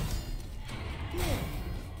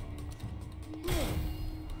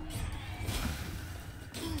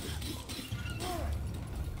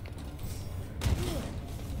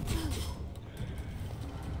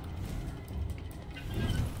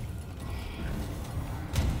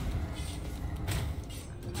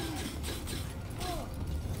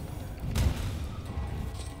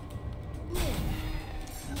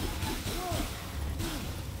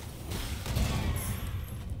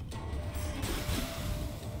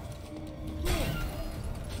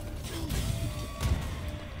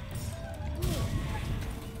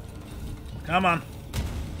 Come on.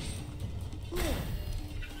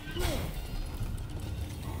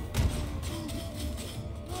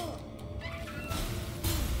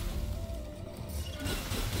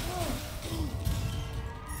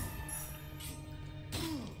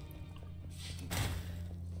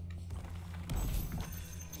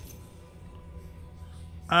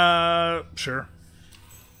 Sure.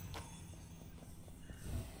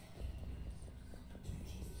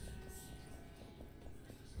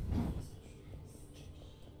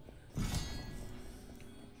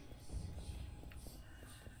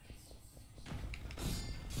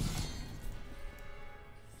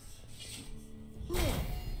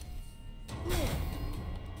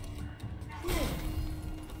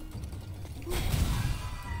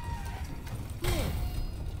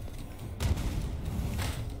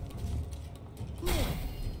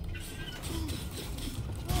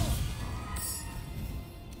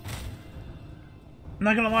 I'm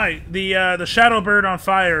not gonna lie, the Shadow Bird on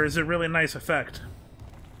fire is a really nice effect.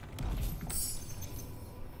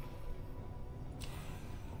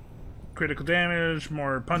 Critical damage,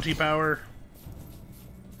 more punchy power.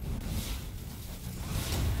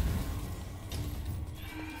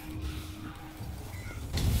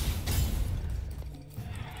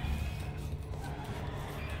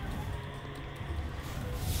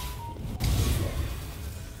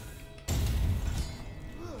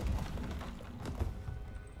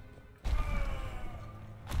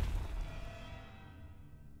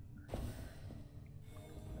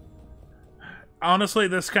 Honestly,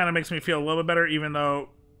 this kind of makes me feel a little bit better, even though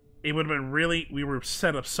it would have been really... we were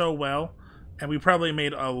set up so well, and we probably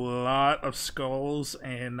made a lot of skulls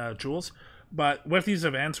and jewels. But with these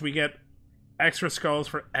events, we get extra skulls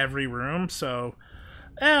for every room, so...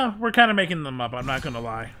 yeah, we're kind of making them up, I'm not going to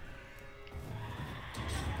lie.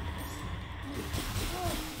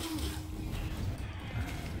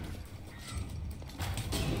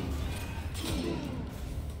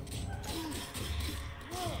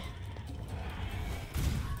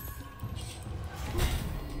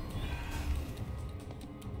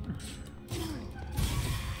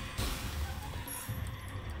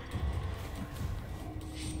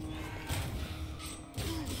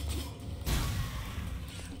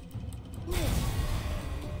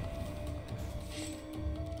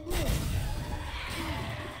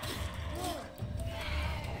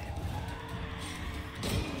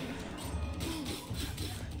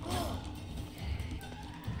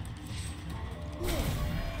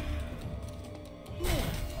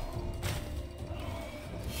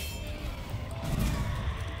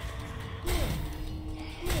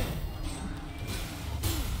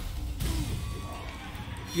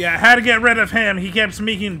 Yeah, I had to get rid of him. He kept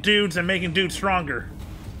making dudes and making dudes stronger.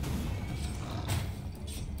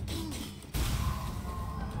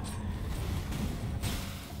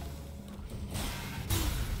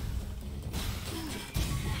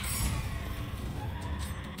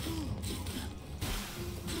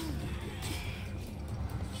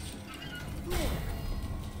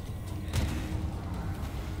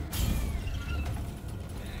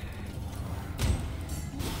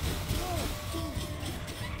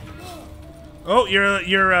 Oh,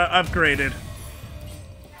 you're upgraded.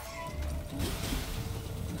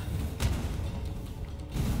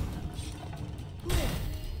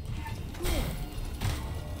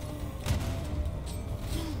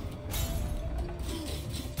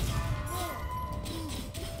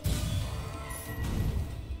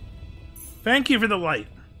 Thank you for the light.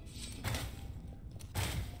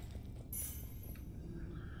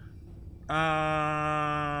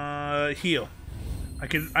 Heal.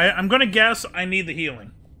 I'm gonna guess I need the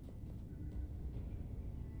healing.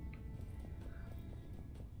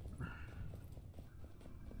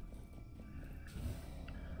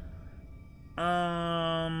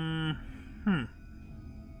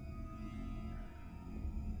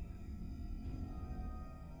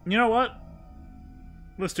 You know what?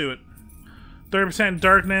 Let's do it. 30%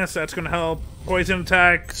 darkness, that's gonna help. Poison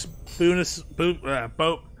attacks,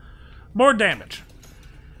 boat. More damage.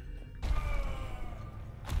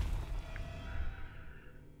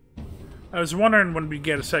 I was wondering when we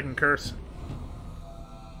get a second curse.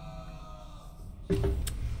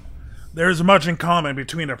 There is much in common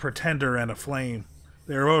between a pretender and a flame.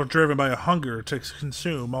 They are both driven by a hunger to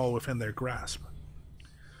consume all within their grasp.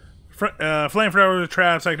 Flamethrower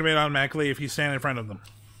traps activate automatically if you stand in front of them.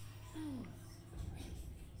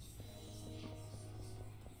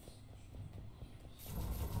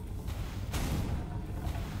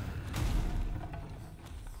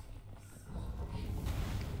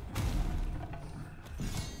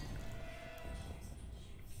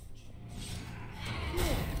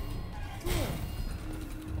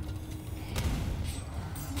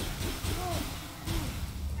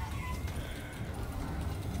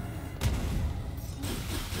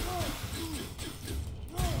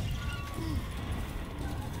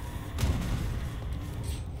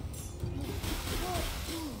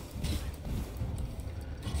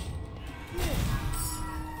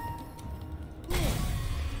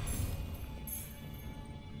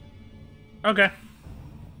 Okay.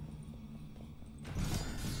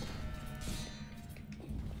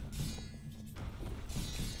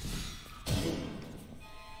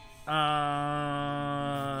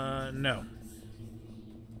 No.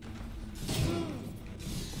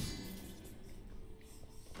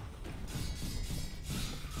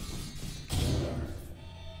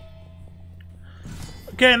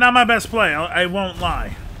 Okay, not my best play. I won't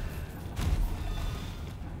lie.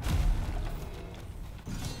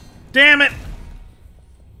 Damn it!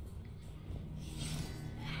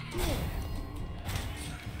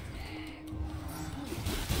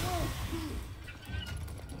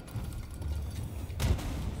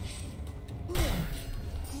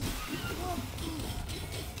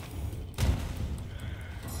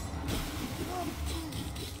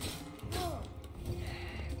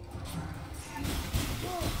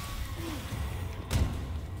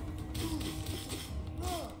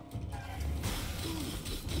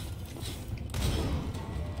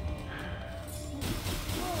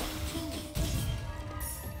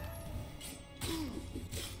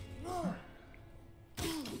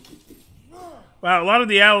 Wow, a lot of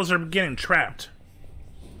the owls are getting trapped.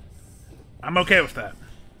 I'm okay with that.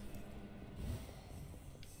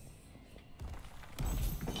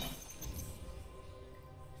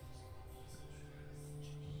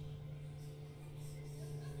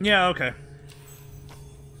 Yeah, okay.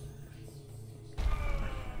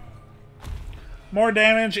 More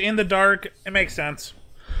damage in the dark. It makes sense.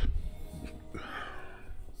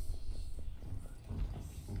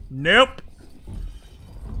 Nope.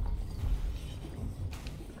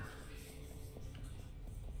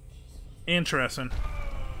 Interesting.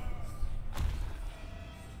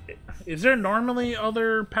 Is there normally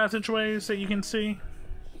other passageways that you can see?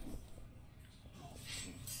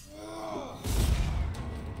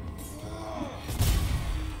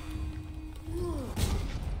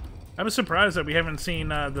 I was surprised that we haven't seen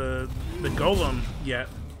the golem yet.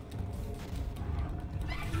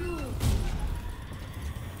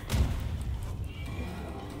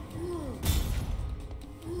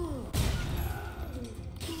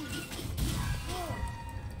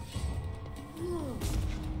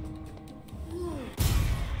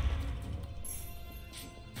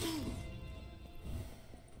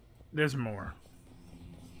 There's more.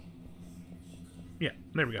 Yeah,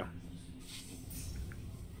 there we go.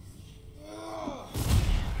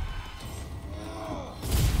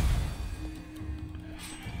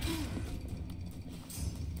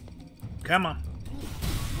 Come on.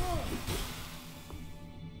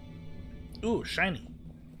 Ooh, shiny.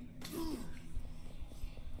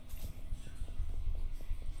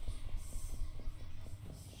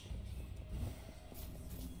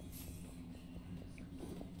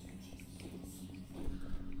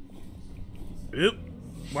 Oop.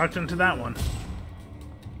 Watch into that one.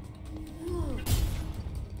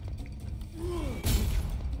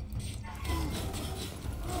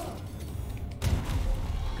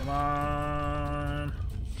 Come on.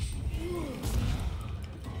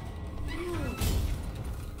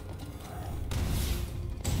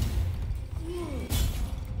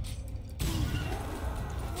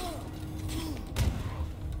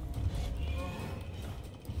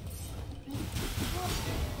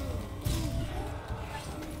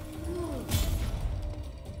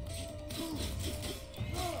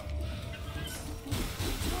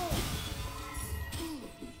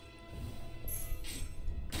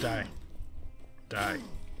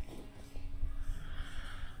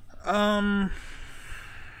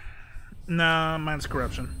 Nah, mine's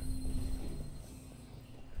corruption.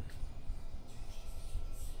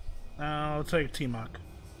 I'll take T-Mock.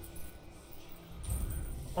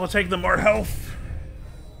 I'll take the more health.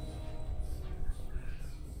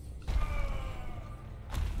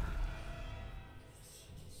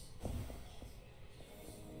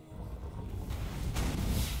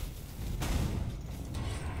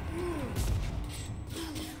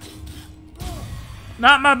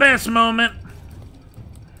 Not my best moment.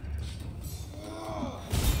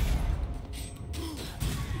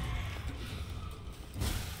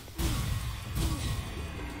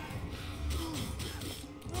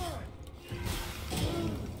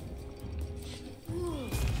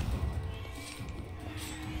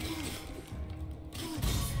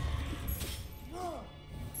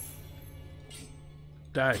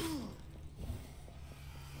 Die.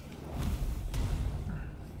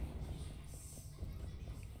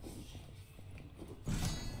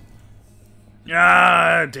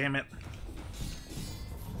 Ah, damn it.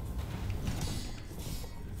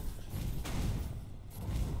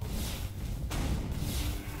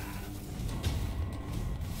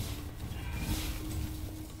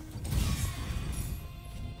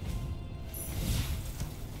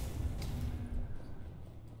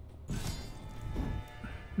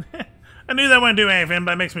 I knew that wouldn't do anything,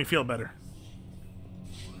 but it makes me feel better.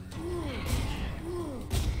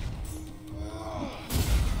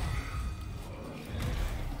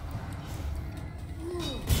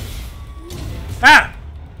 Ah!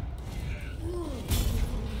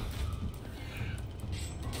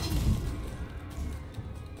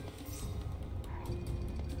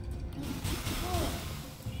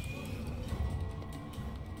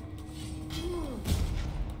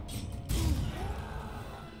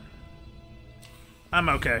 I'm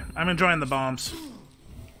okay. I'm enjoying the bombs.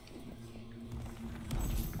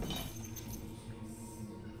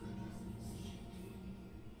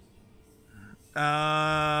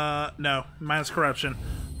 No. Mine's corruption.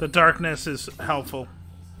 The darkness is helpful.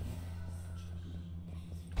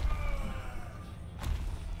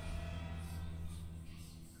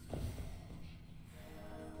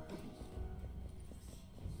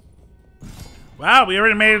 Wow, we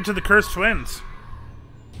already made it to the Cursed Twins.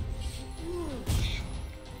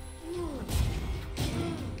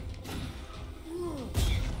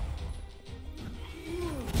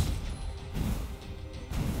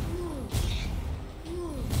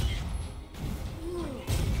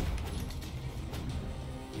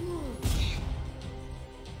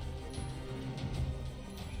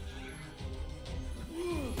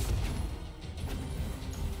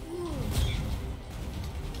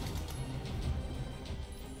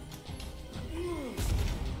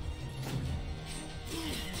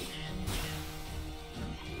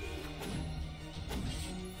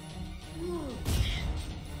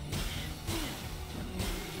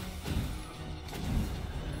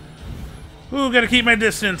 Ooh, gotta keep my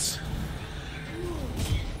distance.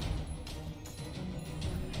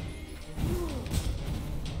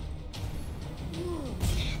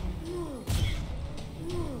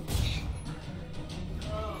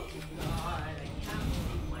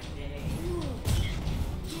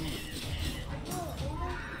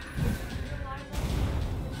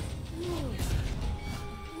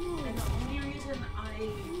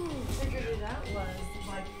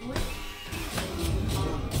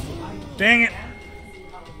 Dang it.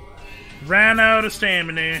 Ran out of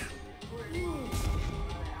stamina.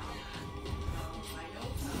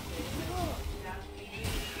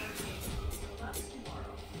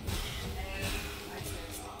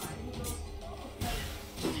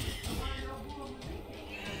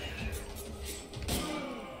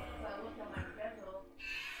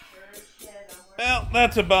 Well,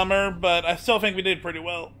 that's a bummer, but I still think we did pretty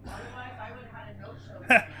well.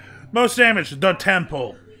 Most damage, the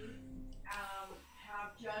temple.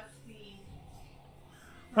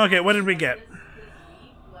 Okay, what did we get?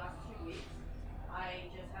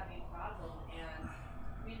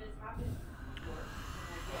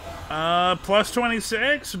 Plus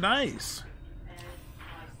 26? Nice.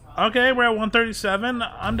 Okay, we're at 137.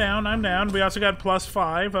 I'm down. We also got plus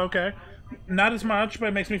 5. Okay. Not as much, but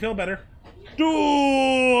it makes me feel better.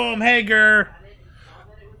 Doom! Hager!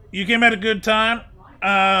 You came at a good time.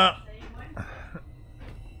 I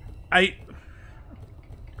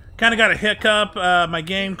kind of got a hiccup. My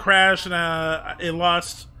game crashed, and it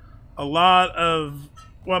lost a lot of...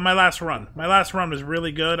 Well, my last run. My last run was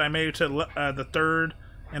really good. I made it to the third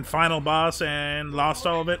and final boss and lost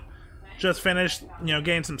all of it. Just finished,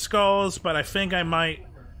 gained some skulls, but I think I might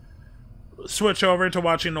switch over to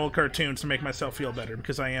watching old cartoons to make myself feel better,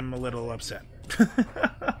 because I am a little upset.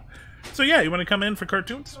 So yeah, you want to come in for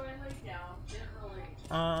cartoons?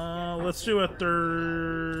 Let's do a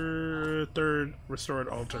third restored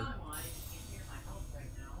altar.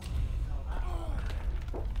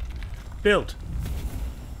 Build.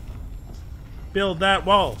 Build that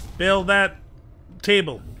wall. Build that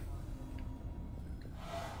table.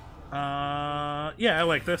 Yeah, I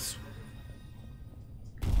like this.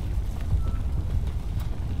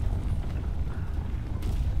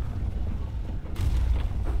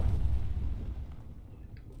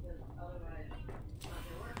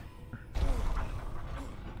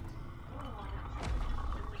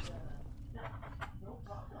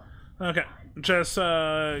 Okay, just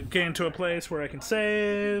getting to a place where I can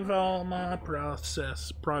save all my progress.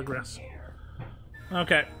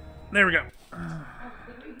 Okay, there we go.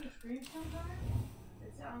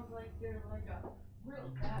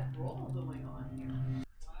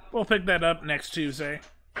 We'll pick that up next Tuesday.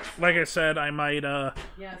 Like I said, I might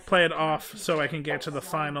play it off so I can get to the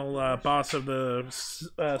final boss of the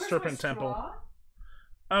Serpent Temple.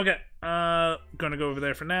 Okay, gonna go over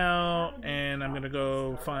there for now, and I'm gonna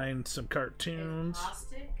go find some cartoons.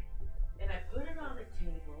 And I put it on the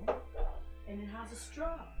table, and it has a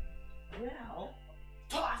straw. Well,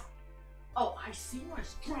 toss. Oh, I see my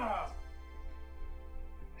straw.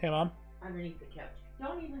 Hey, Mom. Underneath the couch.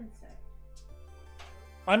 Don't even say.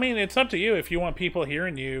 I mean, it's up to you if you want people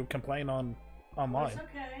hearing you complain online. Oh, it's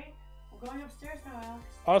okay. I'm going upstairs now, Alex.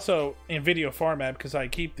 Also, in video format, because I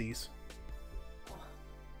keep these.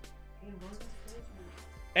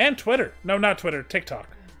 And Twitter. No, not Twitter. TikTok.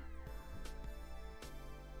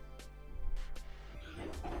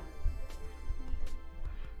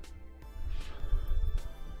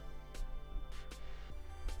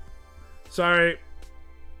 Sorry.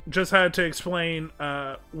 Just had to explain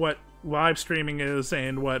what live streaming is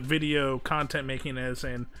and what video content making is.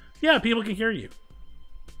 And yeah, people can hear you.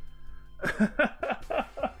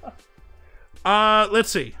 Let's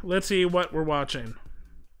see. Let's see what we're watching.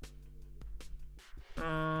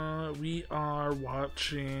 We are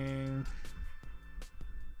watching...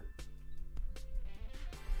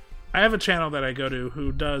 I have a channel that I go to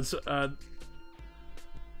who does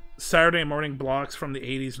Saturday morning blocks from the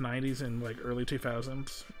 80s, 90s, and like early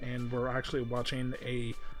 2000s, and we're actually watching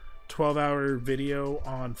a 12-hour video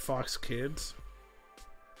on Fox Kids.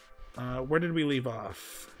 Where did we leave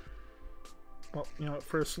off? Well, you know what,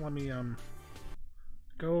 first let me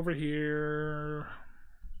go over here.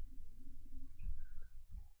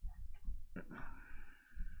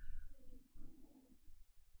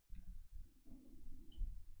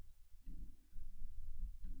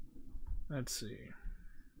 Let's see.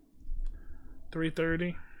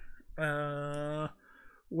 3:30.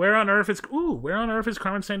 Where on Earth is... Ooh, where on Earth is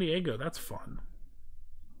Carmen Sandiego? That's fun.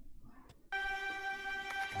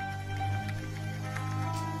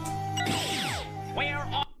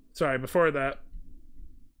 Sorry, before that.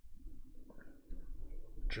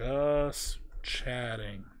 Just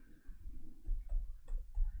chatting.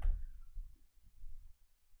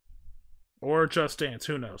 Or Just Dance,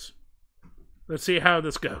 who knows? Let's see how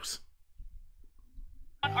this goes.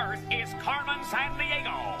 On Earth is Carmen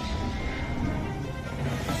Sandiego.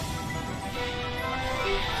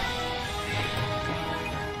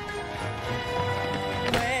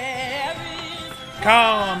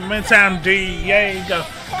 Carmen Sandiego,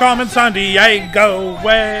 Carmen Sandiego,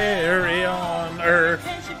 where on earth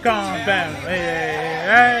Carmen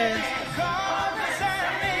is?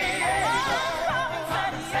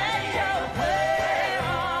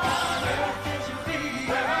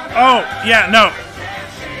 Oh, yeah, no.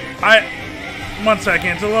 One second,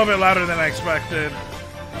 it's a little bit louder than I expected.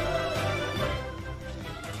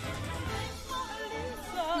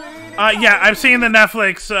 Yeah, I've seen the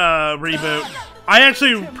Netflix reboot. I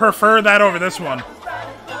actually prefer that over this one.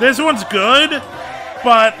 This one's good,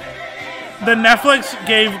 but the Netflix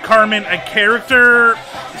gave Carmen a character,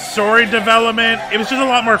 story development. It was just a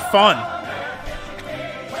lot more fun.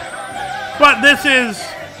 But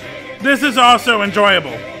this is also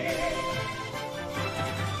enjoyable.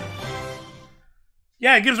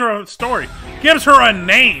 Yeah, it gives her a story. Gives her a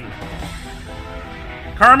name.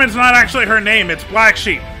 Carmen's not actually her name, it's Black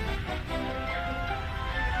Sheep.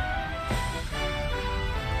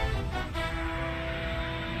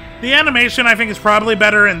 The animation, I think, is probably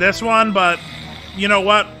better in this one, but you know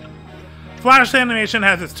what? Flash animation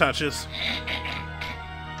has its touches.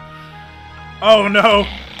 Oh, no.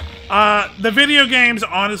 The video games,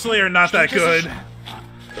 honestly, are not that good.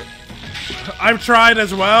 I've tried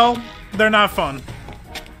as well. They're not fun.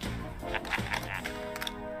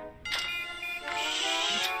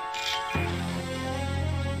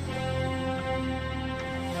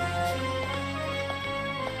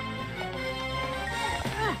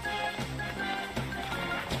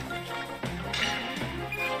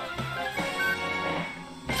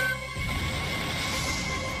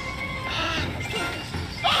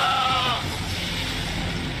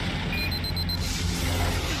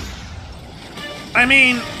 I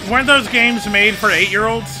mean, weren't those games made for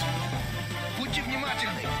 8-year-olds? Будьте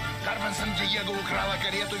внимательны. Кармен Сан-Диего украла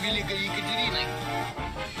карету Великой Екатерины.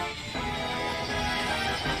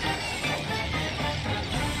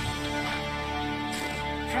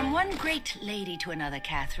 From one great lady to another,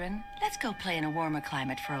 Catherine. Let's go play in a warmer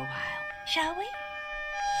climate for a while, shall we?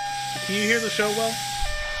 Can you hear the show well?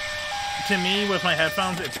 To me, with my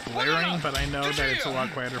headphones, it's blaring, but I know that it's a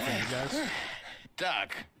lot quieter for you guys.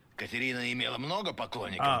 Так, Катерина имела много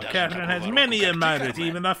поклонников. Oh, даже Catherine has такого many рока, как ты, admirers, Кармен.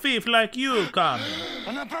 even a thief like you, Carmen.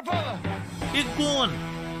 Она пропала. It's gone.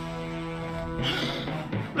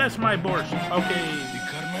 That's my borscht. Okay. И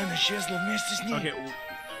Кармен исчезла вместе с ней. Okay.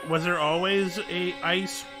 Was there always a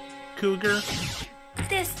ice cougar?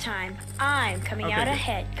 This time, I'm coming Okay, out good.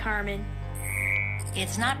 ahead, Carmen.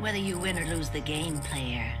 It's not whether you win or lose the game,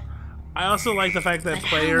 player. I also like the fact that But how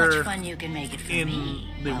player much fun you can make it for in me.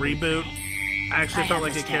 the while we reboot actually I felt have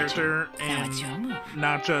like the a character statue. Now it's your and move.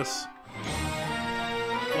 not just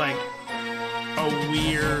like a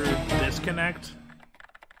weird disconnect.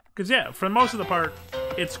 Because yeah, for most of the part,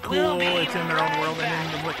 it's cool, it's in their own world, and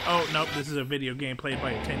then it's like, oh nope, this is a video game played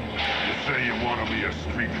by a 10-year-old. You say you want to be a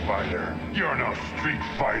street fighter. You're no street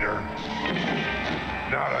fighter.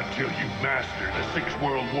 Not until you master the 6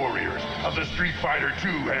 world warriors of the Street Fighter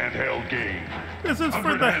II handheld game. This is for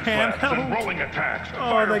Under the hand slaps and handheld. rolling attacks,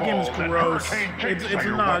 Oh, that game is fireballs, and gross. hurricane kicks It's by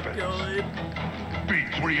your not weapons. good.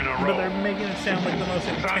 Beat 3 in a But they're row. making it sound like the most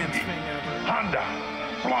intense Zangief, thing ever. Honda,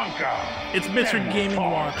 Blanca. It's Mr. Ken Gaming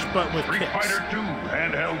Paul. Watch, but with Street kicks. Fighter II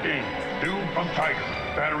handheld game. New from Tiger.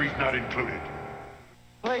 Batteries not included.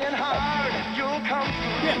 Playing hard, you'll come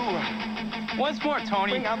through. Once more,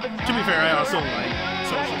 Tony. To be fair, I also like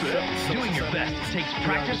social Doing your best takes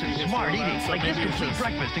practice and smart eating, like this complete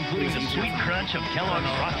breakfast, including the sweet crunch of Kellogg's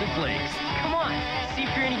Frosted Flakes. Come on, see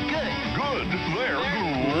if you're any good. Good. They're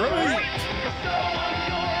great.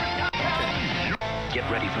 Get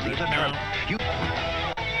ready for the finale. You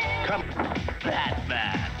come that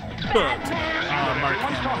bad. But, Mark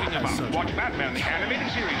Everyone's talking Hamill is about. so Watch Batman, the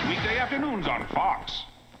animated series, weekday afternoons on Fox.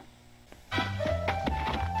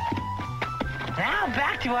 Now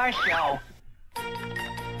back to our show.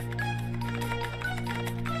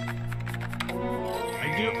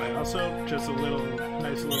 I also, just a little,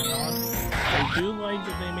 nice little nod, I do like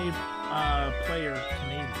that they made player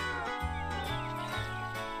Canadian.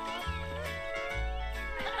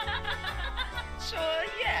 So,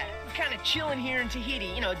 yeah, kind of chilling here in Tahiti,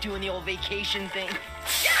 you know, doing the old vacation thing.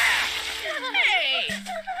 Yeah! Hey!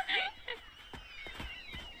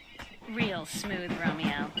 Real smooth,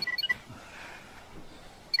 Romeo.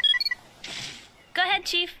 Go ahead,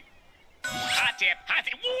 Chief. Hot tip, hot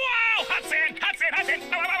tip. Whoa! Hot sand, hot sand, hot sand.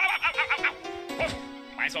 Ow, ow, ow, ow, ow, ow, ow. Whoa.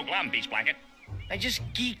 Why so glum, beach blanket? I just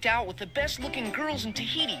geeked out with the best looking girls in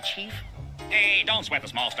Tahiti, Chief. Hey, don't sweat the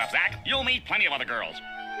small stuff, Zach. You'll meet plenty of other girls.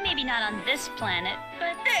 Maybe not on this planet,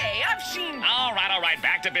 but Hey, I've seen. All right,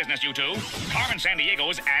 back to business, you two. Carmen Sandiego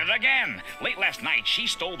is at it again. Late last night, she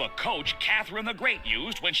stole the coach Catherine the Great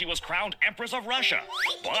used when she was crowned Empress of Russia.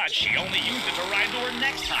 But she only used it to ride to her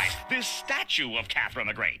necktie, this statue of Catherine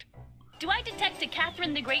the Great. do I detect a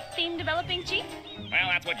Catherine the Great theme developing, Chief? Well,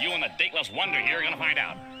 that's what you and the dateless wonder here are gonna find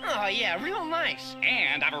out. Oh, yeah, real nice.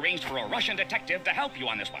 And I've arranged for a Russian detective to help you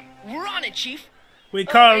on this one. We're on it, Chief. We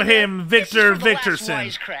call yeah, him this is Victor for the last Victorson.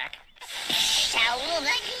 wisecrack.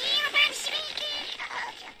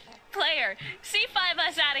 Player, C5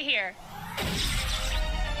 us out of here.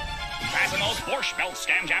 Fasten those borscht belts,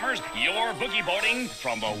 scam jammers. You're boogie boarding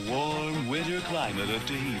from the warm winter climate of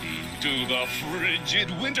Tahiti to the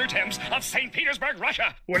frigid winter temps of St. Petersburg,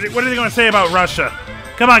 Russia. What are they going to say about Russia?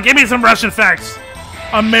 Come on, give me some Russian facts.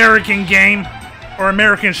 American game or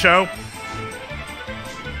American show.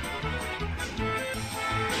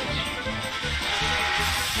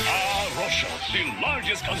 Russia, the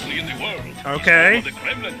largest country in the world. Okay. Home of the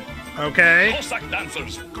Kremlin, Okay, Cossack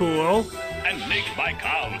dancers, cool. and Lake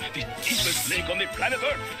Baikal, the deepest lake on the planet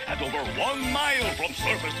Earth, at over 1 mile from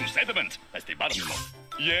surface to sediment. That's the bottom, you know.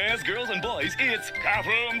 Yes, girls and boys, it's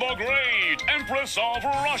Catherine the Great, Empress of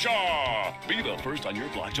Russia. Be the first on your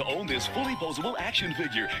block to own this fully posable action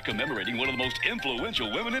figure commemorating one of the most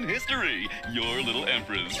influential women in history, your little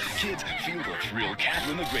empress. Kids, feel the thrill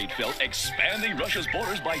Catherine the Great felt expanding Russia's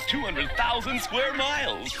borders by 200,000 square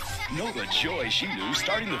miles. Know the joy she knew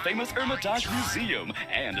starting the famous Hermitage Museum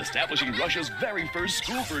and establishing Russia's very first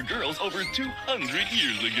school for girls over 200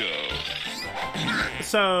 years ago.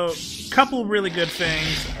 So, couple really good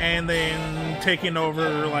things, and then taking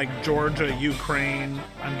over like Georgia, Ukraine.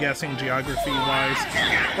 I'm guessing geography-wise,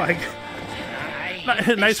 like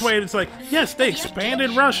nice way. It's like yes, they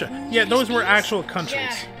expanded Russia. Yeah, those were actual countries.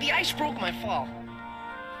 Yeah, the ice broke my fall.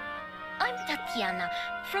 I'm Tatiana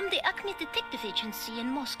from the Acme Detective Agency in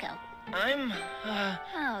Moscow. I'm,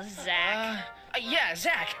 Oh, Zach. yeah,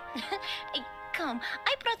 Zach. Hey, come,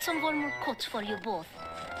 I brought some warmer coats for you both.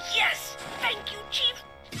 Yes! Thank you,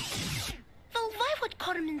 Chief. Well, why would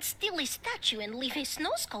Carmen steal a statue and leave a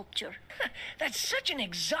snow sculpture? That's such an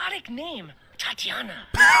exotic name. Tatiana.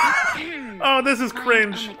 Oh, this is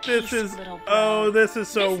cringe. This is this is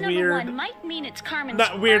so this weird. Number 1 might mean it's Carmen's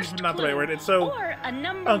Not weird, first not the right clue, word. It's so or a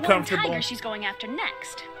number uncomfortable. 1 tiger she's going after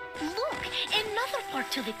next. Look, another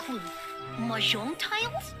part to the clue. Mahjong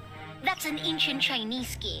tiles? That's an ancient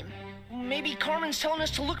Chinese game. Maybe Carmen's telling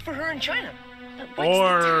us to look for her in China. But what's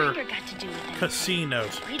Or the tiger got to do with it?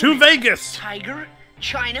 casinos. Wait a To minute. Vegas! Tiger?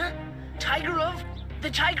 China? The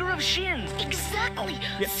Tiger of Shin. Exactly.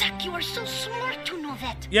 Zach, you are so smart to know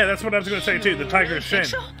that. Yeah, that's what I was going to say too. The Tiger of Shin.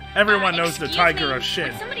 so? Everyone knows the Excuse Tiger me? of Shin.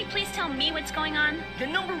 Would somebody please tell me what's going on? The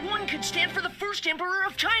number 1 could stand for the first emperor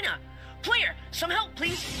of China. Player, some help,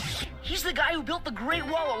 please. He's the guy who built the Great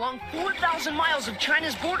Wall along 4,000 miles of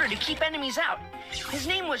China's border to keep enemies out. His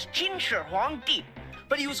name was Qin Shi Huangdi,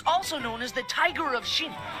 but he was also known as the Tiger of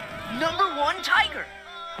Shin. Number 1 tiger.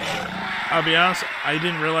 I'll be honest, I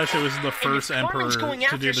didn't realize it was the And first if emperor Carmen's going to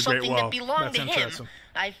after do the Great something Wall. that belonged That's to him, interesting.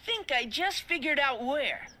 I think I just figured out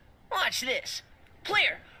where. Watch this.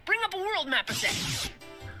 Player, bring up a world map a sec.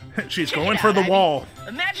 She's Check going it for out, the Abby. wall.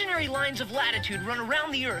 Imaginary lines of latitude run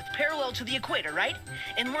around the Earth parallel to the equator, right?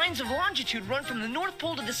 And lines of longitude run from the North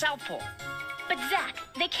Pole to the South Pole. But Zach,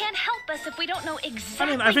 they can't help us if we don't know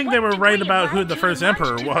exactly. I think they what were right degree about of who the latitude first and emperor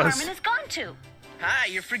longitude was. Carmen has gone to. Ah,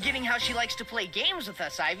 you're forgetting how she likes to play games with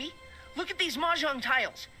us, Ivy. Look at these Mahjong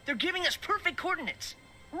tiles. They're giving us perfect coordinates.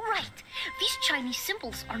 Right. These Chinese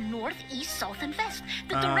symbols are north, east, south, and west.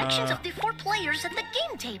 The directions of the 4 players at the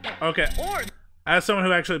game table. Okay. Or As someone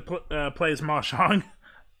who actually plays Mahjong,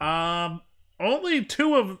 only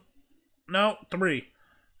 2 of... No, 3.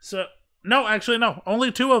 So... No, actually, no.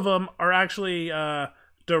 Only 2 of them are actually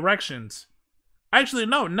directions. Actually,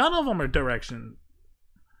 no. None of them are direction.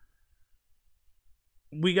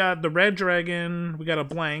 We got the red dragon. We got a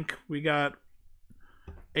blank. We got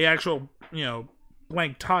a actual,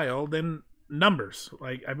 blank tile. Then numbers.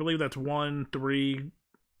 Like, I believe that's 1, 3...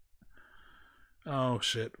 Oh,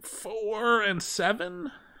 shit. 4 and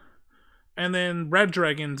 7? And then red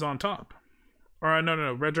dragons on top. Or,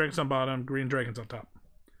 no. Red dragons on bottom, green dragons on top.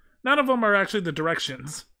 None of them are actually the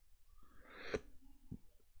directions.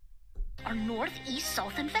 Are north, east,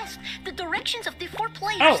 south, and west. The directions of the 4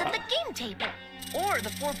 players at the game table. Or the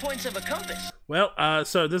 4 points of a compass. Well,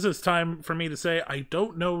 so this is time for me to say I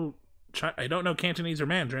don't know Cantonese or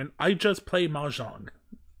Mandarin. I just play Mahjong.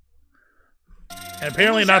 And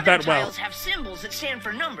apparently These not other that well. tiles have symbols that stand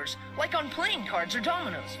for numbers, like on playing cards or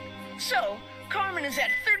dominoes. So, Carmen is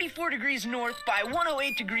at 34 degrees north by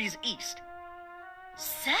 108 degrees east.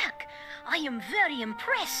 Zach, I am very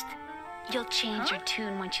impressed. You'll change your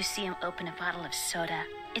tune once you see him open a bottle of soda.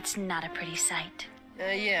 It's not a pretty sight.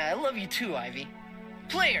 Yeah, I love you too, Ivy.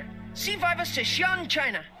 Player, C5 us to Xi'an,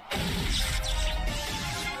 China.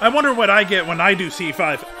 I wonder what I get when I do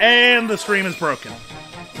C5 and the stream is broken.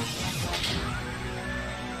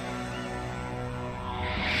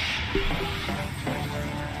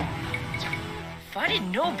 If I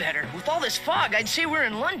didn't know better, with all this fog, I'd say we're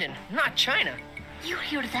in London, not China. You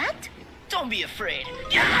hear that? Don't be afraid.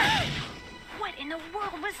 What in the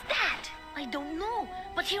world was that? I don't know,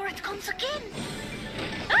 but here it comes again.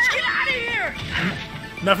 Let's get out of here!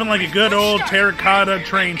 Nothing like a good old terracotta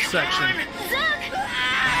train section.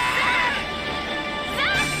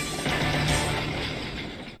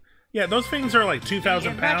 Yeah, those things are like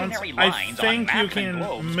 2,000 pounds. I think you can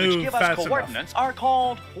move fast enough. Coordinates are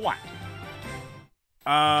called what?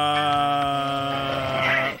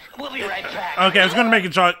 We'll be right back. Okay, I was going to make a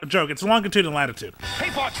joke. It's longitude and latitude. Hey,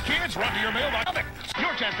 Fox kids, run to your mailbox.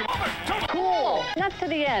 Your chance to open. Cool. Nuts to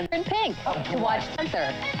the end. In pink. To watch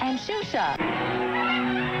Spencer. And Shusha.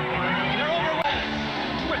 They're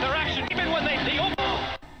overwhelmed with their action, even when they open.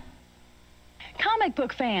 Comic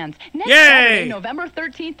book fans, next Yay! Saturday, November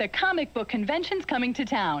 13th, the comic book convention's coming to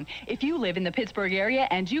town. If you live in the Pittsburgh area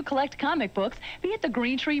and you collect comic books, be at the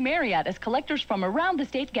Green Tree Marriott as collectors from around the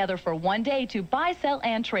state gather for one day to buy, sell,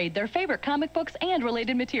 and trade their favorite comic books and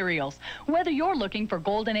related materials. Whether you're looking for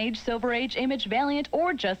Golden Age, Silver Age, Image, Valiant,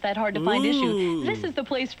 or just that hard-to-find issue, this is the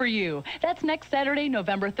place for you. That's next Saturday,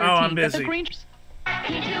 November 13th. Oh, I'm At busy. the Green on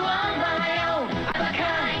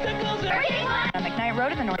McKnight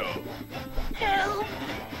Road in the North. Help!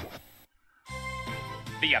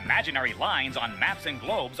 The imaginary lines on maps and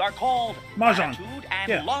globes are called Mahjong. latitude and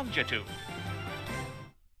Yeah. longitude.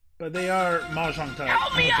 But they are Mahjong tiles.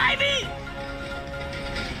 Help me, Ivy!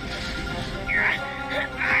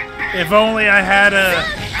 If only I had a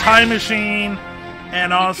time machine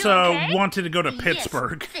and also wanted to go to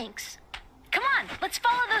Pittsburgh. Thanks. Come on, let's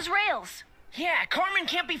follow those rails. Yeah, Carmen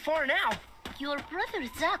can't be far now. Your brother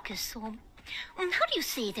Zach is so... how do you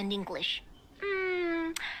say it in English?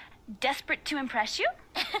 Desperate to impress you?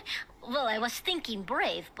 Well, I was thinking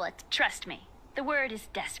brave, but... Trust me, the word is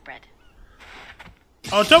desperate.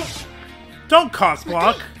 Oh, don't cock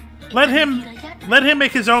block. Let him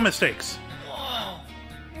make his own mistakes. Whoa.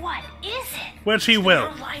 What is it? Which he It's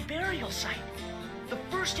will. the Erlai burial site. The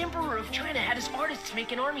first emperor of China had his artists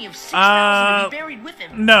make an army of 6,000 to be buried with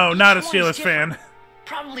him. No, not a Each one was Steelers fan. different.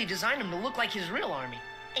 Probably designed him to look like his real army.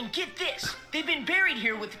 And get this, they've been buried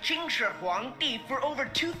here with Qing Shi Huangdi for over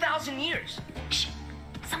 2,000 years. Shh,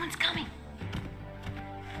 someone's coming.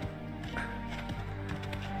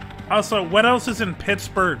 Also, what else is in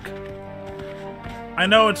Pittsburgh? I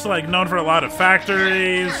know it's like known for a lot of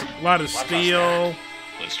factories, a lot of steel,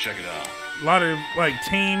 Let's check it out. a lot of like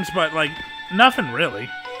teams, but like nothing really.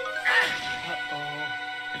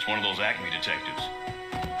 It's one of those Acme detectives.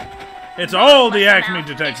 It's all the Let them Acme out.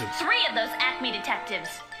 detectives. It's 3 of those Acme detectives.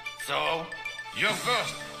 So, you're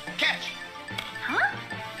first. Catch. Huh?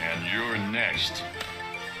 And you're next.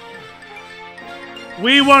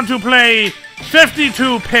 We want to play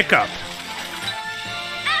 52 pickup.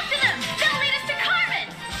 After them! They'll lead us to Carmen!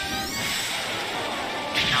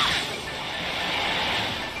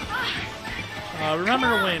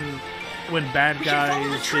 Remember when bad We can follow the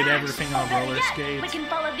guys did tracks. everything on Better roller yet, skates? We can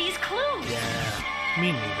follow these clues. Yeah,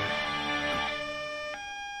 me neither.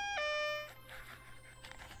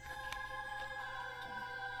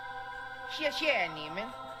 谢谢你们，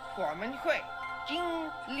我们会尽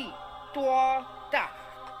力多大。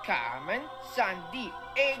卡门三第一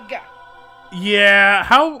个。 Yeah,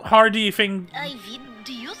 how hard do you think? Ivy,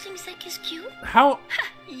 do you think Zack is cute? How?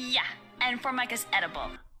 Yeah, and Formica's edible.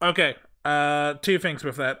 Okay, 2 things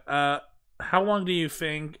with that. How long do you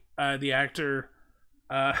think the actor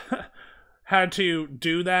had to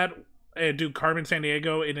do that? Do Carmen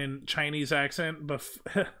Sandiego in a Chinese accent before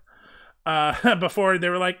they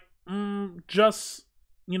were like, just,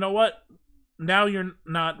 you know what? Now you're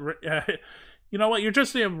not, you know what? You're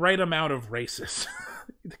just the right amount of racist.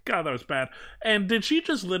 God, that was bad. And did she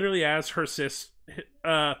just literally ask her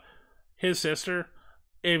his sister,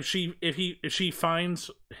 if she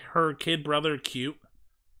finds her kid brother cute?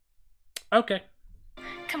 Okay.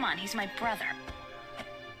 Come on, he's my brother.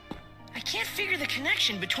 I can't figure the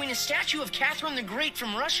connection between a statue of Catherine the Great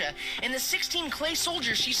from Russia and the 16 clay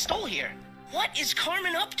soldiers she stole here. What is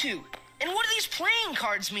Carmen up to? And what do these playing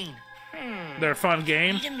cards mean? They're a fun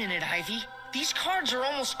game. Wait a minute, Ivy. These cards are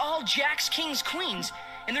almost all jacks, kings, queens,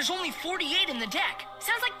 and there's only 48 in the deck.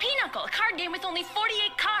 Sounds like Pinochle, a card game with only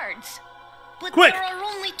 48 cards. But Quick! there are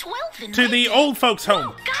only 12 in To my the deck. old folks'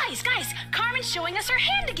 home. Guys, Carmen's showing us her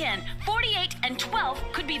hand again. 48 and 12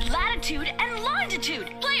 could be latitude and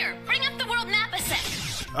longitude. Player, bring up the world map a sec.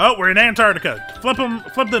 Oh, we're in Antarctica. Flip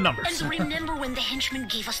the numbers. And remember when the henchman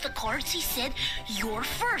gave us the cards, he said, "You're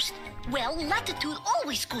first." Well, latitude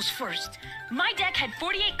always goes first. My deck had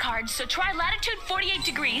 48 cards, so try latitude 48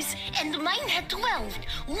 degrees. And mine had 12.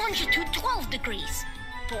 Longitude 12 degrees.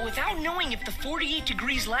 But without knowing if the 48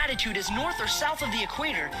 degrees latitude is north or south of the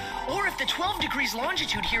equator, or if the 12 degrees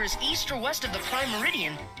longitude here is east or west of the prime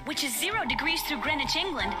meridian, which is 0 degrees through Greenwich,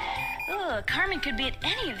 England. Ugh, Carmen could be at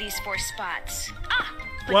any of these 4 spots.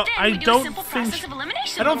 But Well, then I we do don't a simple think process of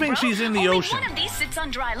elimination. I don't little think bro. she's in the Only ocean. one of these sits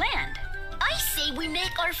on dry land. I say we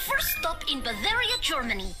make our first stop in Bavaria,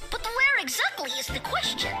 Germany. But where exactly is the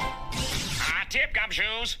question? Tip,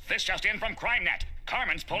 Gumshoes. This just in from CrimeNet.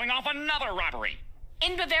 Carmen's pulling off another robbery.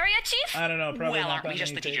 In Bavaria, Chief? I don't know, probably well, not aren't that we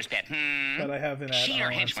just the many teacher's tapes. pet? But I have it She and her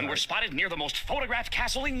on henchmen website. were spotted near the most photographed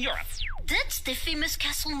castle in Europe. That's the famous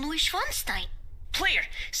Castle Neuschwanstein. Player,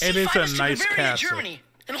 It is C5 a us to nice Bavaria, castle. Germany,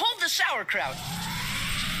 and hold the sauerkraut.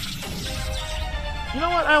 You know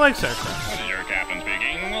what? I like sauerkraut. This is your captain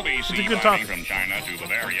speaking. We'll be a good sea-fighting topic. from China to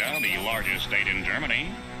Bavaria, the largest state in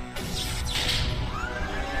Germany.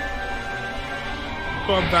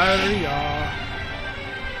 Bavaria.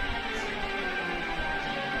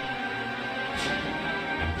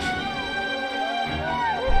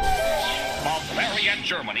 Bavaria,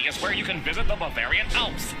 Germany is where you can visit the Bavarian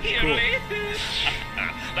Alps. Cool.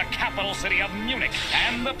 The capital city of Munich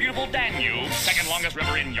and the beautiful Danube, second longest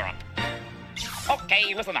river in Europe.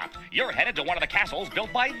 Okay, listen up. You're headed to one of the castles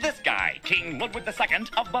built by this guy, King Ludwig II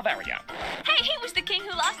of Bavaria. Hey, he was the king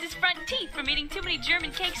who lost his front teeth from eating too many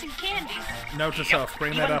German cakes and candies. Note to self,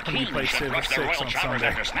 bring that Even up when you play kings should Civ brush their 6 royal on showers Sunday.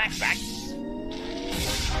 after snack sack.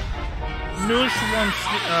 Newest one.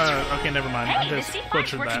 Okay, never mind. I Hey, the just C5's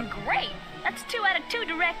butchered working that. great. That's 2 out of 2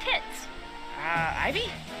 direct hits. Ivy,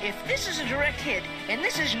 if this is a direct hit and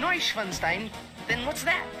this is Neuschwanstein, then what's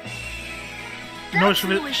that?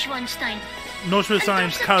 Neuschwanstein.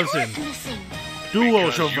 Neuschwanstein's cousin. Duo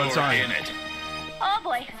Neuschwanstein. Oh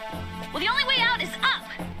boy. Well, the only way out is up.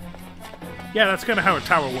 Yeah, that's kind of how a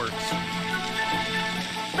tower works.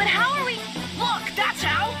 But how are we? Look, that's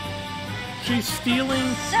how. She's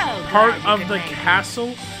stealing So part glad you of the could make it.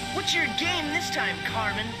 castle. What's your game this time,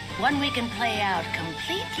 Carmen? One we can play out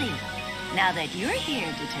completely. Now that you're here,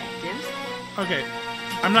 detectives. Okay,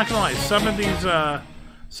 I'm not gonna lie. Some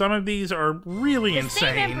of these are really The same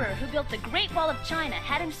insane. emperor who built the Great Wall of China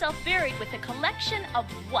had himself buried with a collection of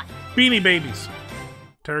what? Beanie Babies,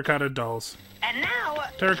 terracotta dolls, And now,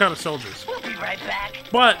 terracotta soldiers. we'll be right back.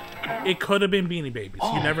 But it could have been Beanie Babies.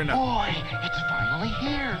 You never know. Boy, it's finally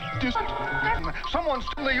here. Someone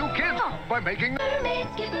stole you kids by making.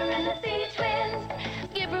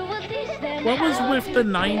 What was with the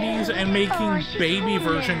 90s and making baby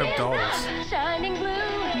version of dolls? Shining blue.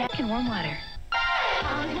 Napkin warm water.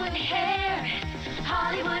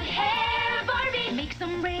 Hollywood hair, Barbie. Make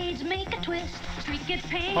some rage, make a twist. Street gets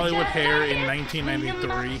paid. Hollywood Hair in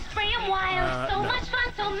 1993. Spray 'em wild. So No. much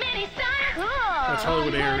fun, so many styles. That's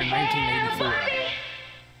Hollywood Hair in 1984.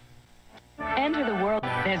 Enter the world.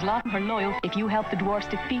 There's lot for loyal if you help the dwarfs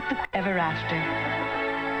defeat the ever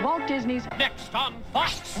after. Walt Disney's Next on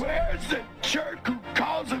Fox. Where's the jerk who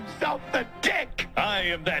calls himself the Dick? I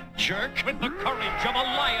am that jerk with the courage of a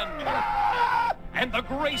lion and the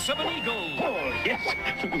grace of an eagle. Oh, yes,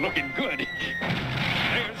 looking good.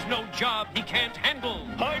 There's no job he can't handle.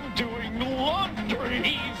 I'm doing laundry.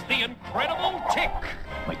 He's the Incredible Tick.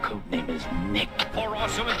 My code name is Nick. For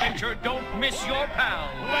awesome adventure, don't miss your pal.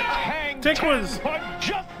 Let's hang Tick was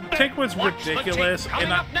just Tick was Watch the ridiculous, Tick coming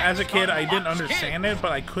and up next as a kid, on I didn't Fox understand Kids. it,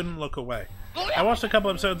 but I couldn't look away. I watched a couple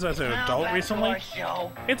episodes as an adult recently.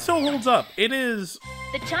 Show. It still holds up. It is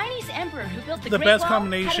The Chinese emperor who built the The Great best Wall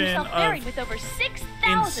combination had himself of buried with over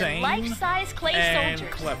 6,000 insane life-size clay and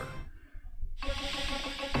soldiers. clever.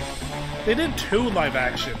 They did 2 live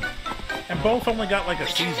action, and both only got like a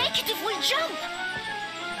season. Negatively jump.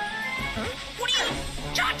 What are you,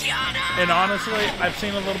 Tatiana? And honestly, I've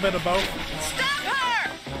seen a little bit of both. Stop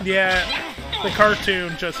her! Yeah, the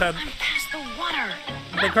cartoon just had Past the water.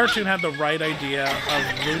 the cartoon had the right idea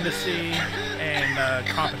of lunacy and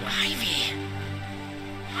competence. Ivy,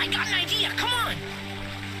 I got an idea. Come on.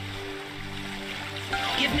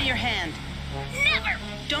 Give me your hand. Never.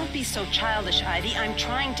 Don't be so childish, Ivy. I'm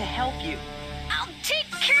trying to help you. I'll take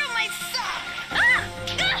care of myself.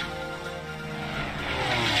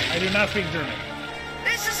 I do not speak German.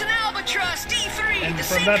 This is an Albatross D3. And the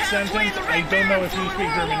from same that kind of plane sentence, the I Red don't know Baron if you flew speak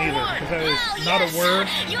in German World either, War I. because that is Oh, not a yes. word.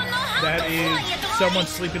 You know how That to is fly it, someone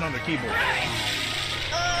Ivy. sleeping on the keyboard.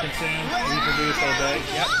 Consume, reproduce all day.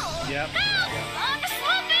 Yep. I'm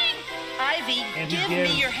slipping. Ivy, And he give me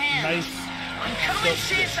gives your hand. nice. I'm coming,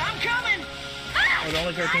 sis. I'm coming. Oh, the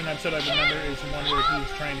only cartoon episode I remember is the one where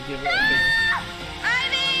he's trying to give it a thing.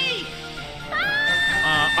 Ivy!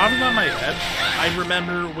 Off the top of my head, I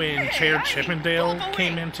remember when Chair Chippendale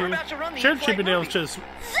came into. Chair Chippendale's just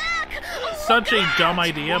such a dumb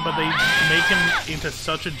idea, but they make him into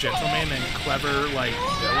such a gentleman and clever, like,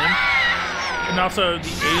 villain. And also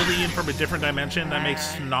the alien from a different dimension that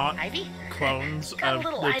makes snot Ivy? clones Got a of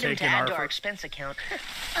little the item Tick to and add to our Arthur. expense account.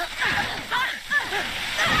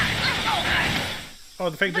 Oh,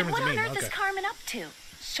 the fake But German's what on mean. earth Okay. is Carmen up to?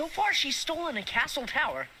 So far, she's stolen a castle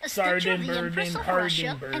tower. A statue of the Sardenberg Empress and of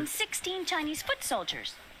Russia. Hardenberg. And 16 Chinese foot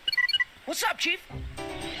soldiers. What's up, Chief?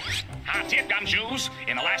 Hot it, gumshoes!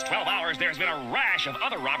 In the last 12 hours, there's been a rash of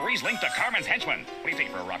other robberies linked to Carmen's henchmen. What do you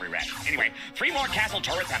think for a robbery rash? Anyway, 3 more castle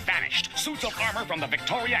turrets have vanished. Suits of armor from the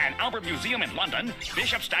Victoria and Albert Museum in London,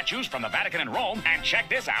 bishop statues from the Vatican in Rome, and check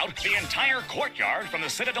this out, the entire courtyard from the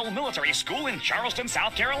Citadel Military School in Charleston,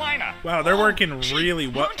 South Carolina. Wow, they're working really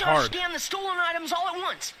Montage hard. scan the stolen items all at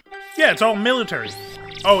once. Yeah, it's all military.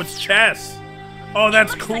 Oh, it's chess. Oh,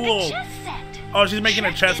 that's cool. Chess set. Oh, she's making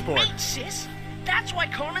a Check chessboard. it, mate, sis. That's why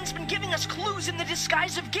Carmen's been giving us clues in the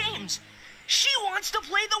disguise of games. She wants to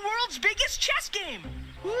play the world's biggest chess game.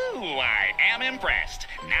 Ooh, I am impressed.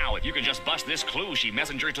 Now, if you can just bust this clue she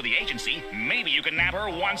messengered to the agency, maybe you can nab her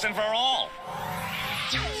once and for all.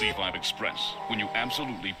 C5 Express, when you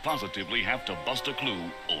absolutely positively have to bust a clue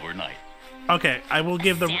overnight. Okay, I will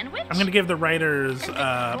give the. Sandwich? I'm gonna give the writers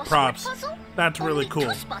props. Puzzle? That's really Only cool.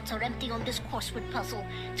 2 spots are empty on this crossword puzzle.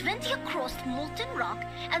 20 across molten rock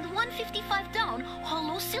and 155 down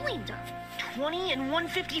hollow cylinder. 20 and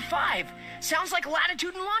 155. Sounds like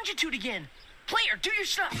latitude and longitude again. Player, do your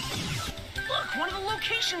stuff. Look, one of the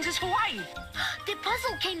locations is Hawaii. The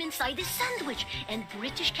puzzle came inside a sandwich, and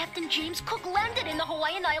British Captain James Cook landed in the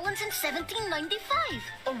Hawaiian Islands in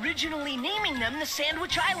 1795. Originally naming them the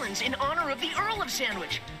Sandwich Islands in honor of the Earl of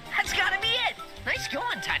Sandwich. That's gotta be it. Nice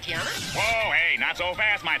going, Tatiana. Whoa, hey, not so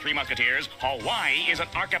fast, my three musketeers. Hawaii is an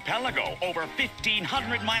archipelago over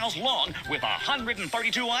 1,500 miles long with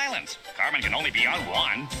 132 islands. Carmen can only be on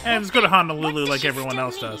one. And let's go to Honolulu like everyone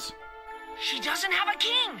else does. She doesn't have a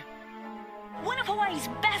king. One of Hawaii's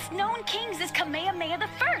best-known kings is Kamehameha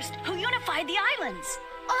I, who unified the islands.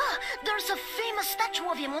 Ah, there's a famous statue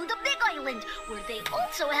of him on the Big Island, where they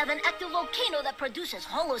also have an active volcano that produces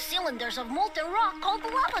hollow cylinders of molten rock called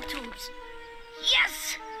lava tubes.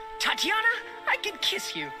 Yes! Tatiana, I can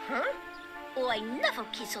kiss you, huh? Oh, I never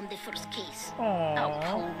kiss on the first kiss. Aww.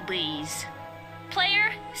 Oh, please.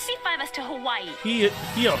 Player, C5 us to Hawaii. He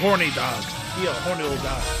a horny dog. He a horny little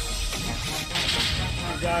dog.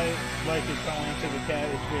 The guy like is calling to the cat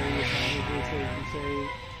is various languages so you can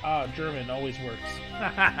say, German always works.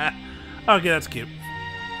 Okay, that's cute.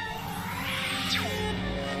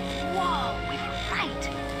 Whoa, we were right.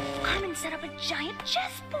 Carmen set up a giant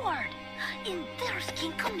chessboard. And there's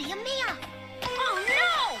King Kamehameha. Oh,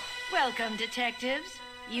 no! Welcome, detectives.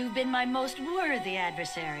 You've been my most worthy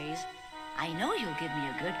adversaries. I know you'll give me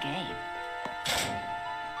a good game.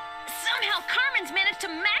 Somehow Carmen's managed to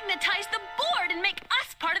magnetize the board and make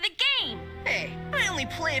us part of the game. Hey, I only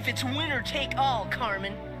play if it's winner take all,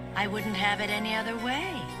 Carmen. I wouldn't have it any other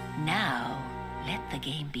way. Now, let the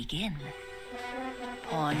game begin.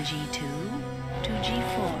 Pawn G2 to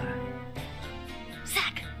G4.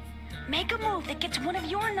 Zach, make a move that gets one of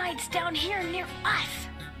your knights down here near us.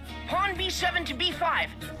 Pawn B7 to B5.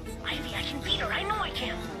 Ivy, I can beat her. I know I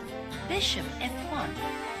can. Bishop F1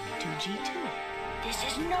 to G2. This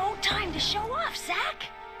is no time to show off, Zach.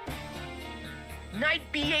 Knight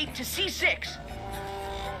B8 to C6.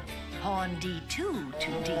 Pawn D2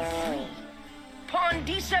 to D3. Pawn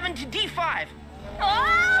D7 to D5.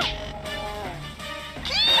 Oh!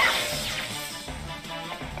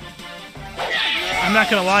 I'm not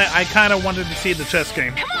gonna lie, I kind of wanted to see the chess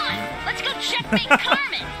game. Come on, let's go checkmate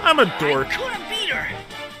Carmen. I'm a dork. I couldn't beat her.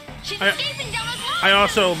 She's escaping down those mountains. I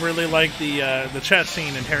also really like the chess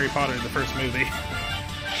scene in Harry Potter, the first movie.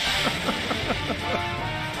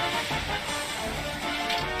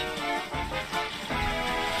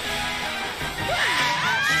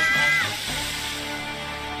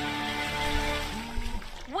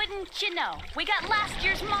 Wouldn't you know, we got last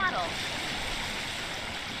year's model.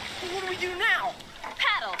 What do we do now?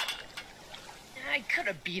 Paddle. I could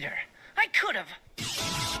have beat her. I could have.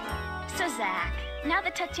 So, Zach, now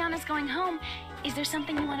that Tatiana's going home, is there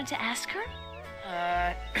something you wanted to ask her?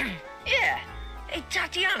 Yeah. Hey,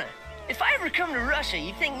 Tatiana, if I ever come to Russia,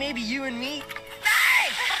 you think maybe you and me...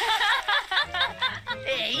 Hey!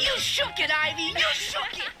 Hey, you shook it, Ivy! You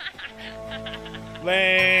shook it!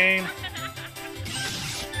 Lame.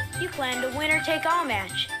 You planned a winner-take-all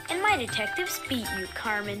match, and my detectives beat you,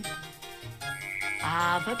 Carmen.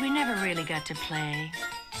 Ah, but we never really got to play.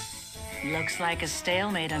 Looks like a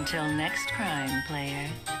stalemate until next crime, player.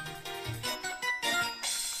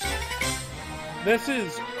 This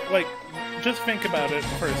is, like, just think about it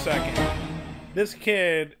for a second. This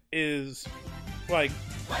kid is, like,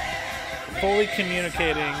 fully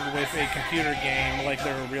communicating with a computer game like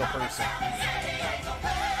they're a real person.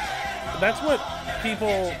 That's what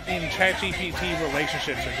people in ChatGPT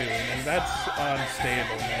relationships are doing, and that's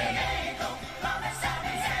unstable, man.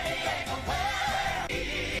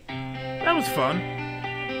 That was fun.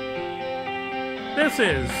 This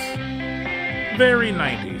is very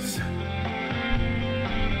 90s. He's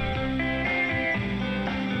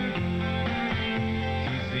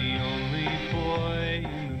the only boy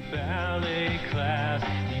in the ballet class.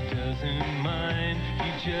 He doesn't mind,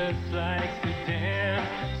 he just likes to dance.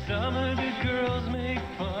 Some of the girls make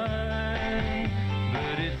fun,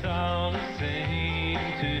 but it's all the same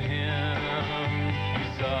to him.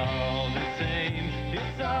 It's all the same,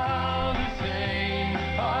 it's all the same.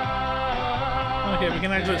 Oh. Okay, we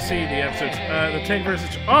can actually see the episodes. The Tank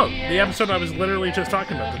versus... Oh, the episode I was literally just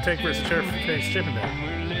talking about. The Tank versus Face Chippendale.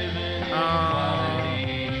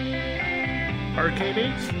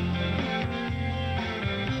 Arcades?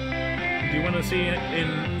 Do you want to see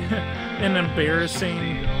an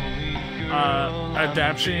embarrassing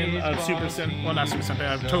adaptation of Super Sentai? Well, not Super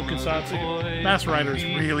Sentai, Tokusatsu. Masked Rider is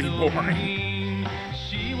really boring.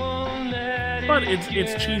 But it's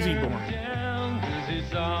cheesy boring.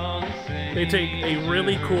 They take a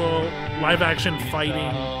really cool live-action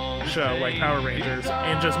fighting show like Power Rangers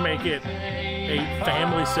and just make it a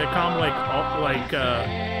family sitcom like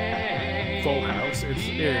Full House.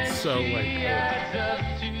 It's so like. Adds up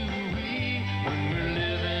to we when we're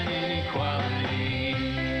living in equality.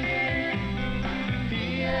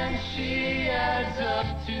 He and she adds up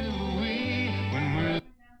to we when we're.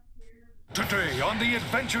 Today on the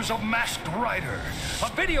Adventures of Masked Rider, a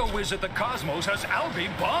video whiz at the Cosmos has Albie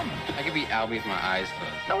bummed. I could beat Albie with my eyes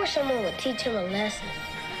closed. I wish someone would teach him a lesson.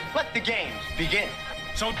 Let the games begin.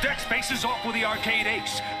 So Dex faces off with the Arcade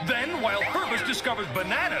Ace. Then, while Purvis discovers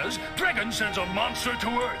bananas, Dragon sends a monster to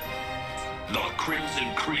Earth. The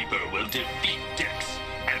Crimson Creeper will defeat Dex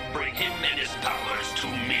and bring him and his powers to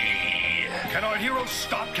me. Can our heroes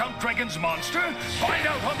stop Count Dragon's monster? Find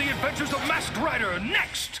out on the Adventures of Masked Rider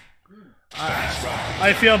next.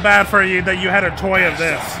 I feel bad for you that you had a toy of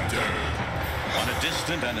this. On a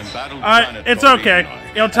distant and embattled planet, It's okay.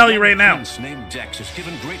 He'll tell you right now. Prince named Dex is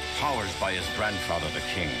given great powers by his grandfather, the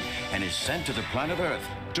king, and is sent to the planet Earth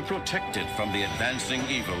to protect it from the advancing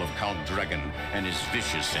evil of Count Dragon and his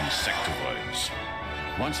vicious insectoids.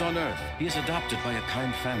 Once on Earth, he is adopted by a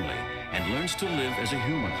kind family and learns to live as a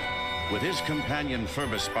human. With his companion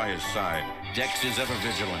Phoebus by his side, Dex is ever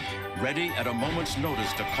vigilant, ready at a moment's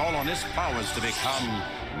notice to call on his powers to become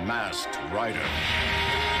Masked Rider.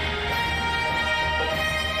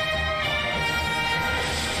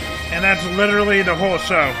 And that's literally the whole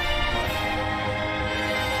show.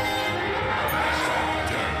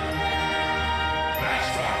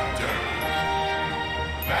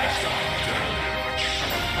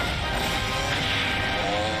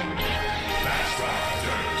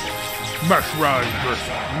 Masked Rider.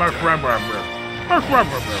 Masked Rider. Masked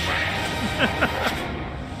Rider.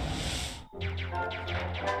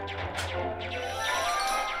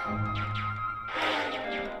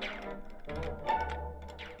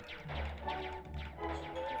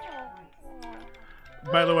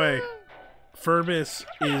 By the way, Phoebus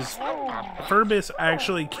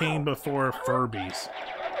actually came before Furbies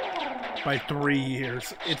by 3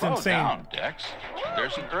 years. It's Slow insane. down, Dex.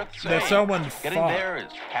 There's an Earth That saying, someone getting fought. there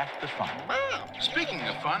is half the fun. Speaking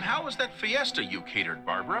of fun, how was that fiesta you catered,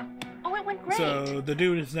 Barbara? Oh, it went great. So the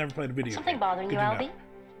dude has never played a video. Something game. bothering Good you, to know. Albie?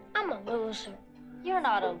 I'm a loser. You're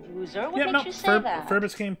not a loser. What Yeah, makes no. you say that?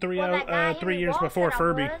 Phoebus came 3 Well, that guy years Henry before Wall said I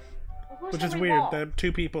Furby, was. Who's which is Henry weird Wall? that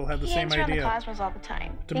two people had the He same hangs around the idea Cosmos all the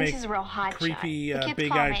time. to Thinks make he's a real hotshot. creepy The kids big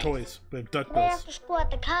call eyed me. toys with duck Today bills. after school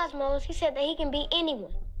at the Cosmos, he said that he can beat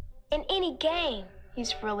anyone in any game.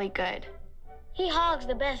 He's really good. He hogs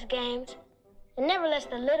the best games and never lets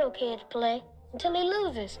the little kids play until he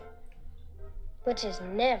loses, which is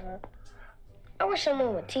never. I wish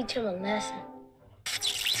someone would teach him a lesson.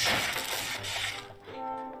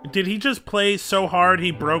 Did he just play so hard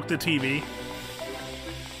he broke the TV?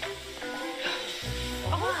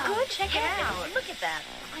 Oh, good. Check it out. Look at that.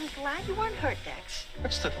 I'm glad you weren't hurt, Dex.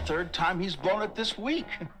 That's the third time he's blown it this week.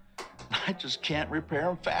 I just can't repair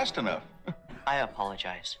him fast enough. I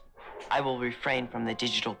apologize. I will refrain from the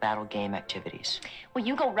digital battle game activities. Well,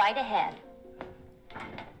 you go right ahead.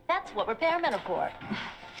 That's what repairmen are for.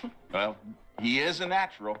 Well, he is a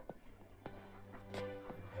natural.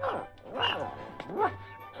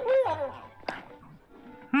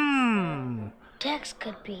 Dex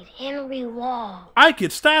could beat Henry Wall. I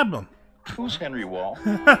could stab him. Who's Henry Wall?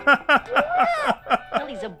 Well,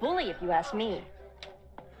 he's a bully if you ask me.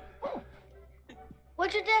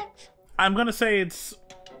 What's your Dex? I'm gonna say it's.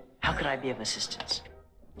 How could I be of assistance?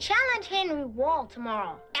 Challenge Henry Wall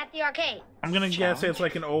tomorrow at the arcade. I'm gonna guess it's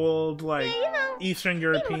like an old, like, Yeah, you know, Eastern he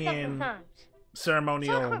look up European sometimes.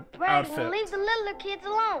 ceremonial Quit bragging and outfit. leave the littler kids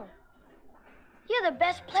alone. You're the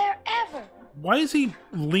best player ever. Why is he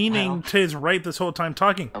leaning to his right this whole time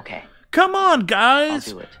talking? Okay. Come on, guys!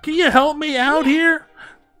 I'll do it. Can you help me out here?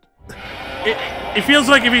 It feels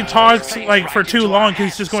like if he talks like for too long,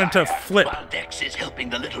 he's just going to flip. While Dex is helping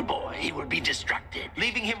the little boy, he will be distracted,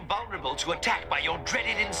 leaving him vulnerable to attack by your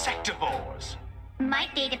dreaded insectivores. My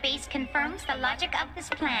database confirms the logic of this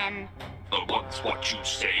plan. Once what you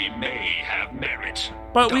say may have merit.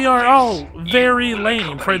 But we are all very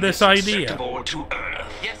lame for this idea. Insectivore to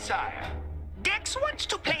Earth. Yes, sire. Dex wants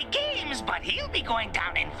to play games, but he'll be going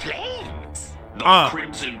down in flames. Ah,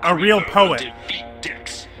 Crimson a real Creeper poet. will defeat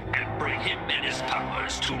Dex and bring him and his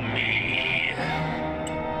powers to me.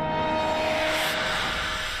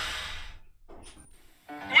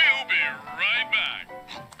 We'll be right back.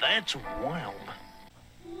 That's wild.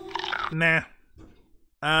 Nah.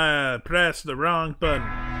 Press the wrong button.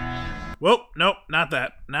 Whoa, nope, not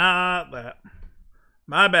that. Not that.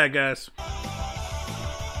 My bad, guys.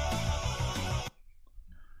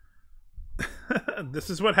 This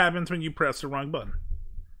is what happens when you press the wrong button.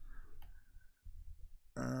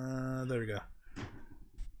 There we go.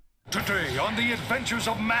 Today on the Adventures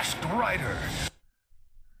of Masked Rider.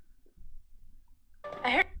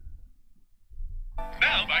 I heard.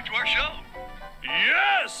 Now back to our show.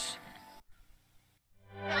 Yes!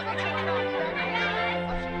 I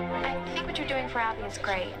think what you're doing for Albie is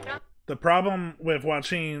great. The problem with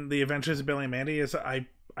watching The Adventures of Billy and Mandy is I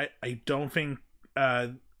don't think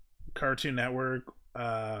Cartoon Network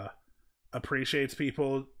appreciates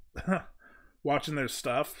people watching their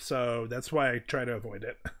stuff, so that's why I try to avoid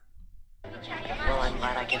it. Well, I'm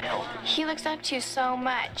glad I can help. He looks up to you so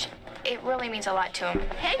much. It really means a lot to him.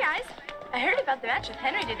 Hey guys, I heard about the match with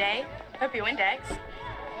Henry today. Hope you win, Dex.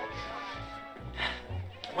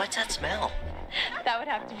 What's that smell? That would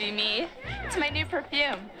have to be me. It's my new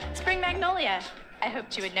perfume, Spring Magnolia. I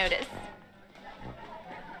hoped you would notice.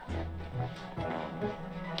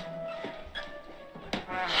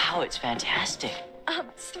 Wow, it's fantastic.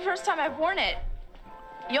 It's the first time I've worn it.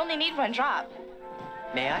 You only need one drop.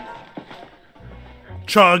 May I?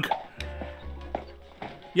 Chug.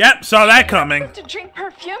 Yep, saw that coming. To drink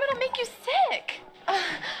perfume, it'll make you sick.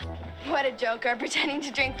 What a joker, pretending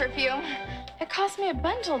to drink perfume. It cost me a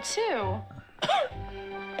bundle, too.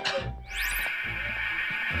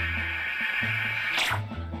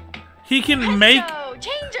 He can make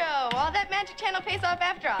Chango! All that magic channel pays off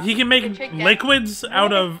after all. he can make liquids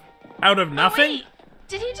out of nothing. Wait,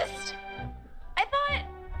 did he just? I thought.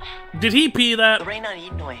 Did he pee that? The rain on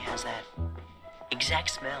Edenoi has that exact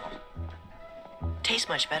smell. Tastes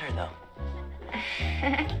much better though.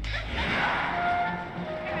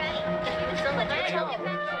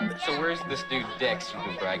 So where's this dude Dex you've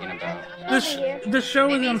been bragging about? This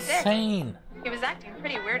show is insane. He was acting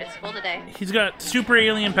pretty weird at school today. He's got super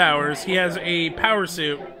alien powers. He has a power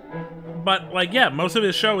suit. But, like, yeah, most of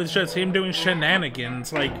his show is just him doing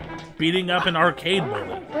shenanigans, like beating up an arcade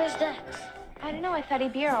bully. Where's Dex? I don't know, I thought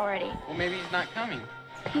he'd be here already. Well, maybe he's not coming.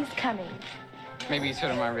 He's coming. Maybe he's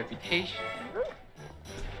heard of my reputation.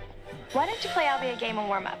 Why don't you play Albie a game and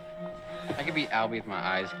warm up? I could beat Albie with my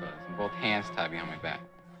eyes closed and both hands tied behind my back.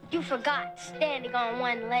 You forgot standing on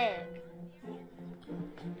one leg.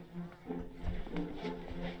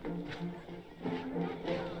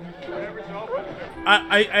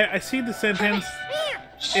 I see the sentence.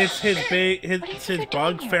 It's his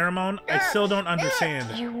bug pheromone. I still don't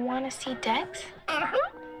understand. You want to see Dex?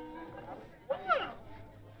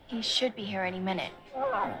 He should be here any minute.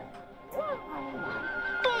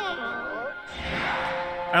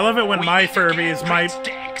 I love it when my Furby is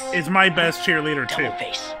my best cheerleader too.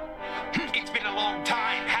 Face. It's been a long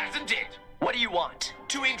time, hasn't it? What do you want?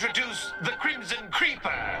 To introduce the Crimson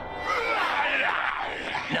Creeper.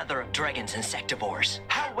 Another of Dragon's insectivores.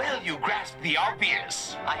 How well you grasp the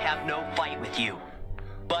obvious. I have no fight with you.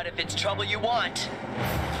 But if it's trouble you want,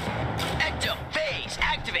 Ecto Phase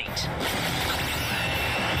activate.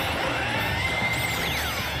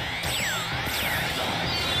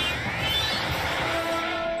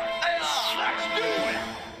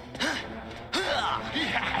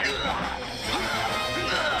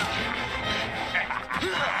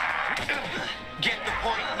 Get the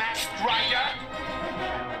point, Masked Rider?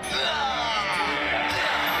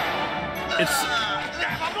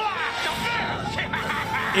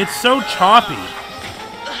 It's so choppy.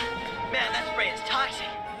 Man, that spray is toxic.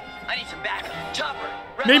 I need some backup. Chopper.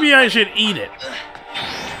 Maybe I should eat it.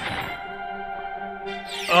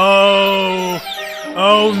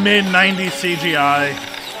 Oh, mid-90s CGI.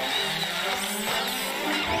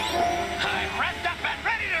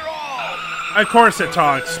 Of course it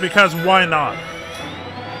talks, because why not?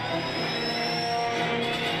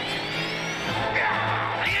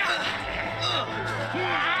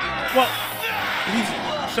 Well,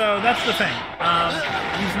 so that's the thing.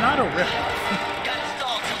 He's not a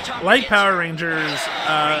ripoff. Like Power Rangers,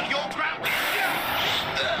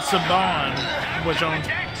 Saban, which owns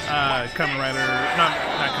Kamen Rider, not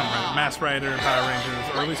Kamen Rider, Masked Rider, Power Rangers,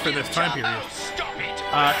 or at least for this time period.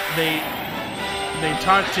 They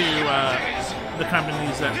talk to the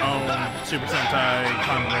companies that own Super Sentai,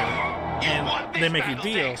 Kamen Rider, and they make a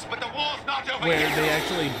deal where they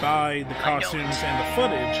actually buy the costumes and the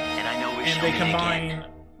footage, and they combine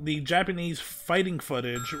the Japanese fighting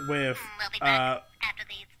footage with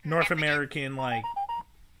North American like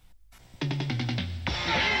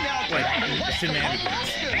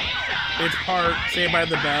shenanigans. It's part Saved by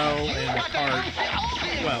the Bell and part,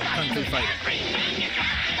 well, Kung Fu Fighting.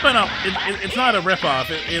 But no, it's not a ripoff.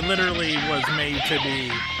 It literally was made to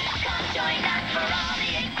be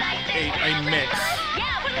a mix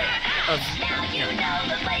of, you know.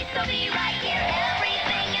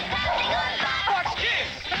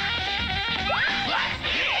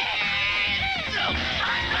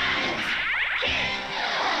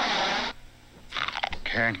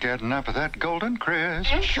 Can't get enough of that golden crisp.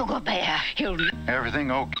 Sugar Bear. Everything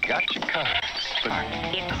got you covered.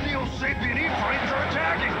 Neo Sapien E-frames are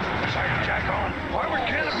attacking. Sergeant Jack on. Harvard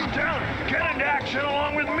Canopy down. Get into action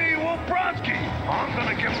along with me, Wolf Bronski. I'm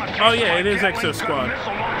gonna give him a Oh yeah, it is Exo Squad.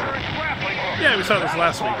 Yeah, we saw this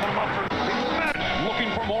last week.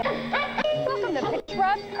 Looking for more. Welcome to Pitch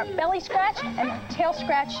Rub, our belly scratch, and tail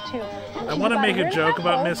scratch too. I want to make a joke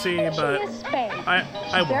about Missy, but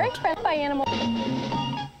I Very won't. friendly by animals.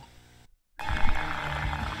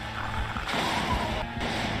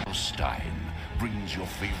 Stein brings your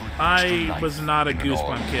favorite. I was not a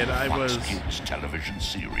Goosebump kid. I was. Television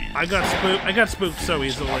series. I got spooked so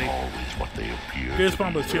easily. What they appear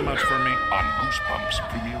Goosebump was too much for me. On Goosebumps,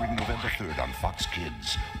 premiering November 3rd on Fox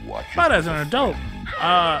Kids. Watch it. But as an adult,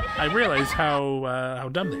 I realized how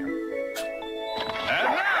dumb they are.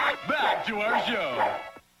 And now, back to our show.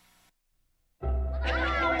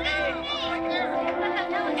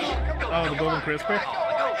 Oh, the Golden Crisper?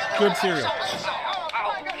 Good cereal.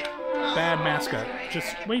 Bad mascot.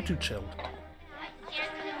 Just way too chilled.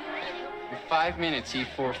 In 5 minutes, he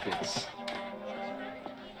forfeits.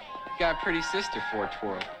 Got a pretty sister for a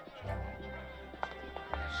twirl.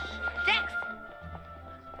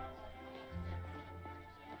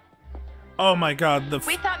 Oh my god,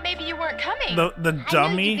 We thought maybe you weren't coming. the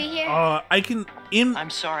dummy. I can I'm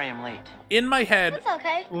sorry I'm late. in my head It's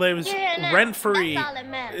okay. lives You're here now. rent free. That's all that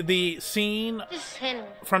matters. The scene Just Henry.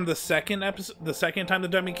 from the second episode, the second time the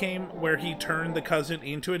dummy came, where he turned the cousin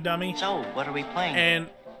into a dummy. So, what are we playing? And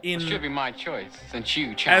in It should be my choice, since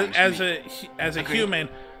you as, challenged as me. a Agreed. human,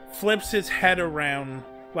 flips his head around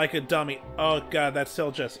like a dummy. Oh god, that still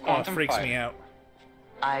just Quantum freaks Fight. me out.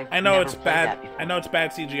 I've I know never it's played bad. that before. I know it's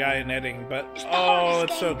bad CGI and editing, but oh,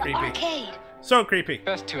 it's so creepy. Arcade. So creepy.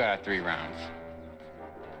 Best 2 out of 3 rounds.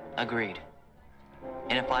 Agreed.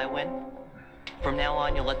 And if I win, from now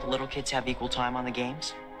on you'll let the little kids have equal time on the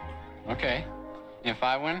games? Okay. And if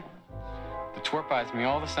I win, the twerp buys me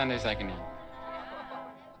all the Sundays I can eat.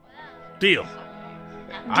 Deal.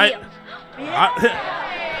 I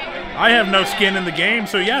have no skin in the game,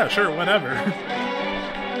 so yeah, sure, whatever.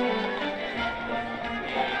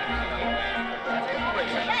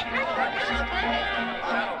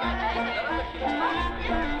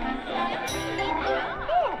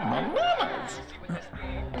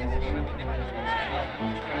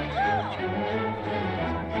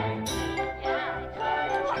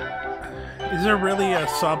 Is there really a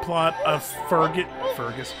subplot of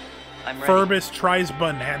Fergus? I'm ready. Furbus tries We need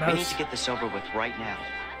bananas. to get this over with right now.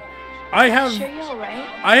 I have Sure you all right?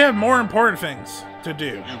 I have more important things to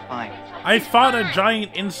do. I'm fine. I fought a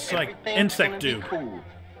giant insect Everything's gonna be dude. cool.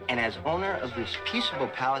 And as owner of this peaceable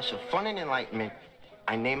palace of fun and enlightenment,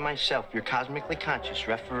 I name myself your cosmically conscious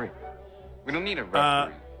referee. We don't need a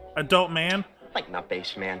referee. Adult man. Like not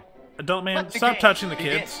base man. Adult man, Let the stop game touching the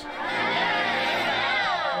begin. kids.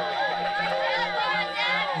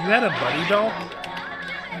 Is that a buddy doll?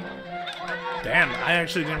 Damn, I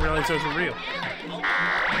actually didn't realize those were real.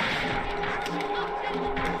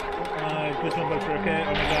 This one looks okay. Oh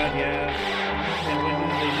my god, yeah. And when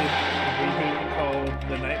did they do a reboot called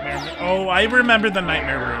The Nightmare? Oh, I remember The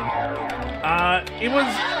Nightmare Room. It was...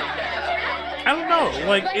 I don't know,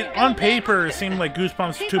 like, on paper it seemed like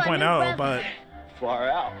Goosebumps 2.0, but... Far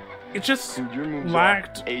out. It just Dude, your moves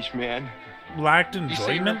lacked... are ace man. Lacked You say you've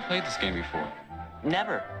enjoyment. never played this game before.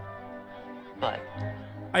 Never. But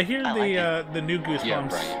I hear the new Goosebumps Yeah,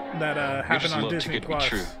 right. that You're happened just a on little Disney too good to be Plus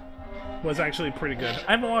true. was actually pretty good.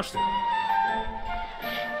 I haven't watched it.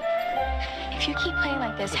 If you keep playing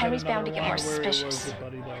like this, Henry's bound to get more suspicious.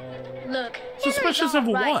 Look. Suspicious Henry's of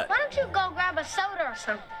all right. what? Why don't you go grab a soda or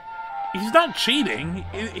something? He's not cheating.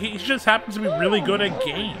 He just happens to be really good at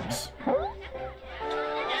games.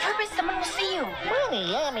 Purpose, someone will see you.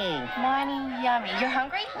 Money, yummy. Money, yummy. You're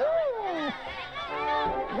hungry?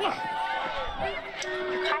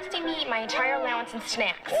 You're costing me my entire allowance in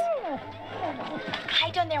snacks.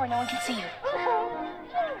 Hide down there where no one can see you.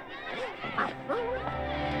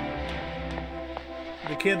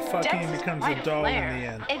 The kid fucking becomes a doll in the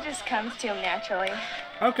end. It just comes to him naturally.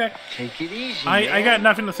 Okay. Take it easy. I got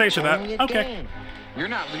nothing to say to Show that. me your Okay. game. You're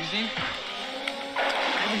not losing.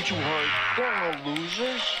 Haven't you heard? There are no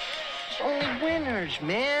losers. It's only winners,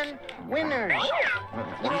 man. Winners.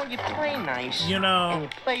 You know, you play nice. You know, And you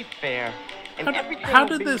play fair. And everything how will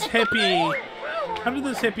did be- this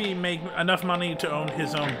hippie make enough money to own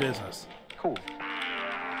his own business? Cool.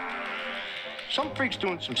 Some freak's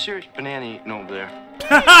doing some serious banana eating over there.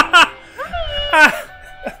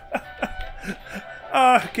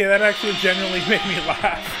 Okay, that actually genuinely made me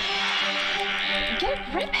laugh. Get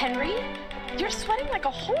a grip, Henry. You're sweating like a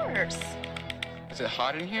horse. Is it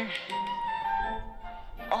hot in here?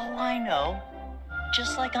 Oh, I know.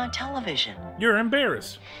 Just like on television. You're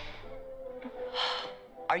embarrassed.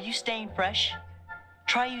 Are you staying fresh?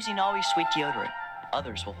 Try using Always Sweet deodorant.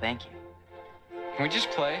 Others will thank you. Can we just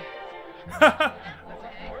play?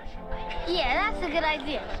 Yeah, that's a good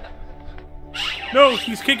idea. No,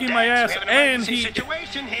 he's kicking my ass, and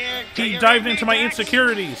he dived into my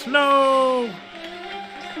insecurities. No!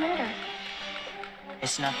 What's the matter?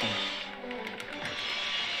 It's nothing.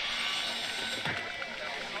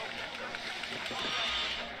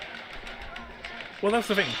 Well, that's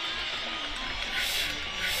the thing.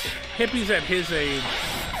 Hippies at his age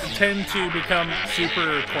tend to become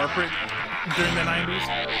super corporate during the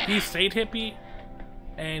 90s. He stayed hippie,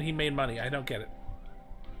 and he made money. I don't get it.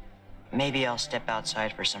 Maybe I'll step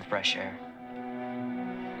outside for some fresh air.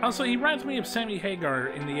 Also, he reminds me of Sammy Hagar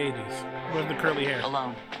in the 80s, with the curly hair.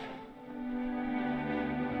 Alone.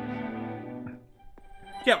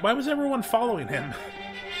 Yeah, why was everyone following him?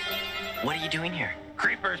 What are you doing here?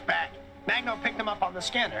 Creeper's back. Magno picked him up on the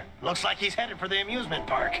scanner. Looks like he's headed for the amusement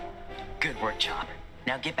park. Good work, Chop.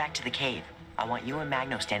 Now get back to the cave. I want you and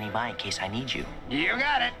Magno standing by in case I need you. You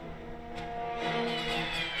got it.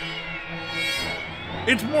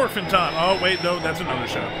 It's Morphin' Time. Oh, wait, no, that's another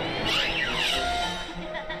show.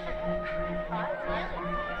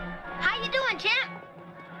 How you doing, champ?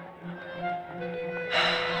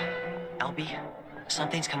 Albie,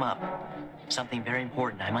 something's come up. Something very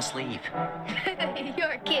important. I must leave.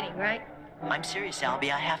 You're kidding, right? I'm serious,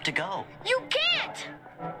 Albie. I have to go. You can't!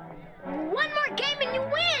 One more game and you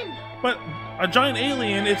win! But a giant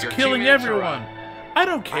alien is Your killing teammates are everyone. I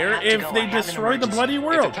don't care have to if go. they I have an destroy the emergency. bloody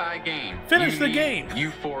world. It's a tie game. Finish You the leave, game. You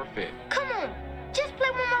forfeit. Come on, just play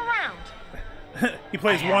one more round. He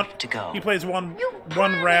plays I one. have to go. He plays one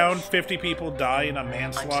promised. round. 50 people die in a I'm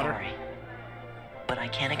manslaughter. sorry. But I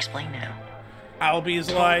can't explain now. Albie's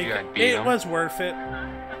like, you I'd beat it him." was worth it.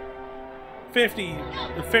 50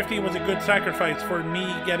 was a good sacrifice for me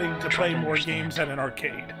getting to play more games at an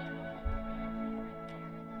arcade.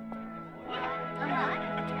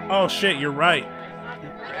 Oh shit, you're right.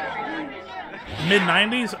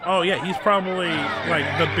 Mid-90s? Oh yeah, he's probably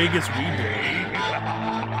like the biggest reboot.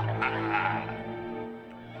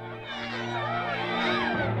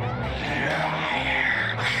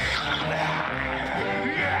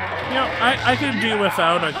 You know, I could do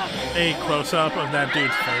without a close-up of that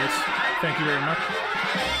dude's face. Thank you very much.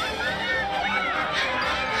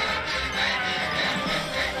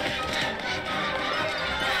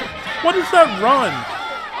 What is that run?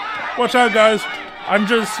 Watch out, guys. I'm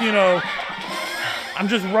just, you know, I'm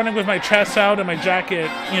just running with my chest out and my jacket,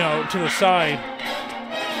 you know, to the side.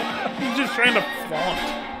 I'm just trying to flaunt.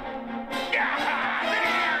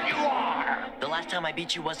 There you are. The last time I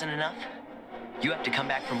beat you wasn't enough? You have to come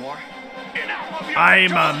back for more?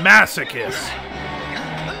 I'm a masochist.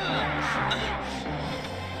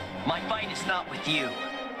 My fight is not with you.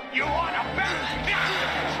 You want to bet?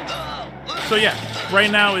 So yeah, right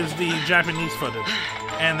now is the Japanese footage,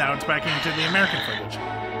 and now it's back into the American footage.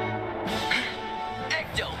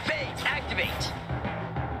 Ecto phase activate.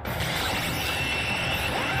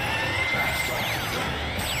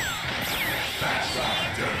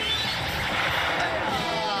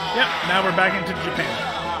 Yep, now we're back into Japan.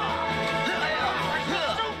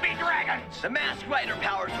 Soupy dragons. The Masked Rider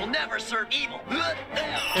powers will never serve evil.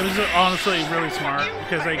 It was honestly really smart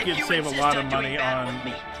because they could save a lot of money on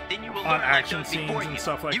action scenes and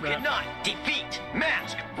stuff like you that. cannot defeat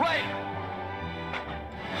Masked Rider.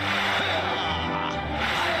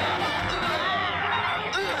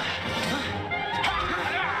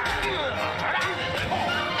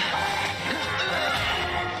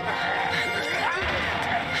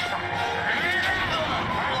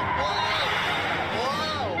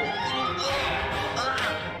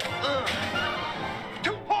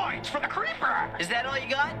 Is that all you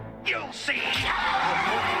got? You'll see. Okay,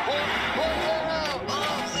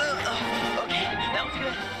 that was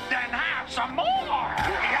good. Then have some more.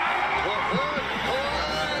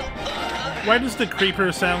 Why does the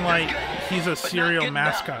creeper sound like he's a cereal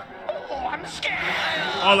mascot? Oh, I'm scared.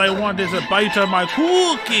 All I want is a bite of my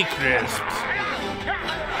Cookie Crisps.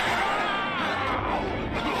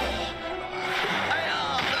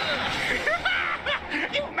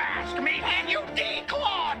 You masked me and you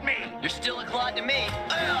declawed me. You're still a clod to me.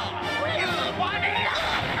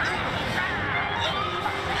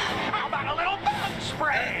 How about a little bug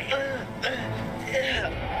spray?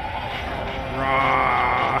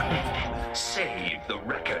 Save the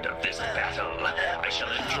record of this battle. I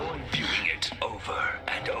shall enjoy viewing it over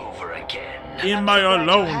and over again. In my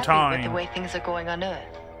alone With the time. way things are going on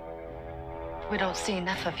Earth, we don't see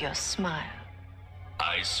enough of your smile.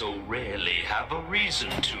 I so rarely have a reason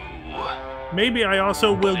to. Maybe I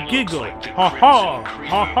also will giggle. Like the Ha ha! Crimson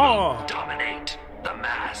Ha Creeper ha! will dominate the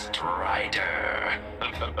Masked Rider.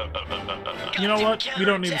 You know what? We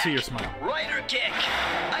don't need to see your smile. Rider kick.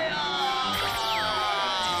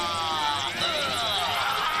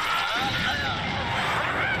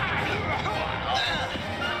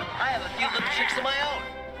 I have a few little tricks of my own.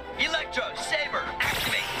 Electro, Saber,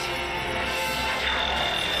 activate.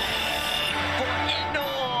 For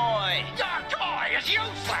Innoy. Your toy is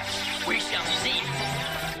useless. We shall see.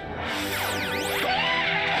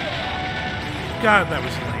 God, that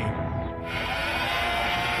was lame.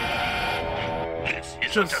 This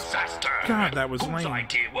is Just- a disaster. God, that was Whose lame.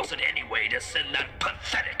 idea was it anyway to send that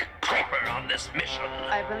pathetic creeper on this mission?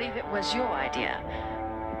 I believe it was your idea.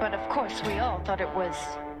 But of course, we all thought it was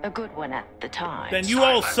a good one at the time. Then you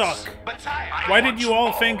all suck. Why did you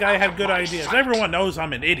all think I had good ideas? Everyone knows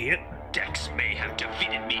I'm an idiot. Dex may have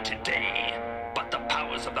defeated me today, but the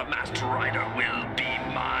powers of the Masked Rider will be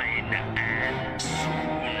mine, and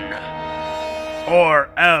soon. Or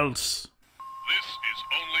else. This is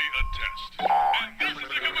only a test. And this is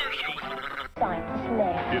a commercial.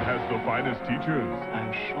 It has the finest teachers.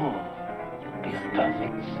 I'm sure. He's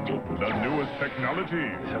perfect student. The newest technology.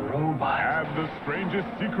 The robot. And the strangest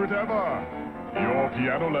secret ever. Your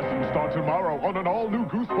piano lessons start tomorrow on an all-new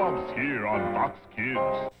Goosebumps here on Fox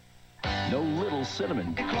Kids. No little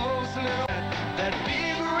cinnamon.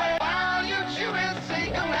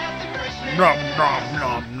 Nom nom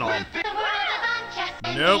nom nom.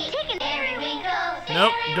 Nope.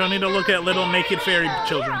 Nope. Don't need to look at little naked fairy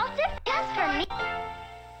children.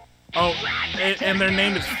 Oh, and their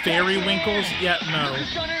name is Fairy Winkles? Yeah, no.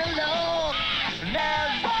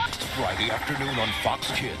 Friday afternoon on Fox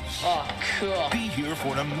Kids. Oh, cool. Be here for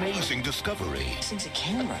an amazing discovery. This is a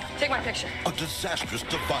camera. Take my picture. A disastrous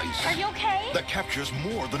device Are you okay? that captures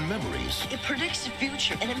more than memories. It predicts the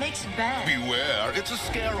future, and it makes it bad. Beware, it's a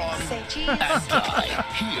scare on Say cheese. and die.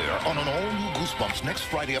 Here on an all-new Goosebumps next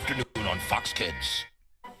Friday afternoon on Fox Kids.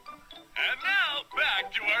 And now,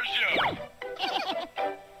 back to our show.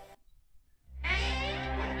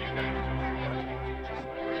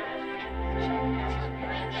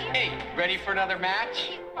 Hey, ready for another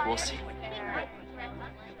match? We'll see.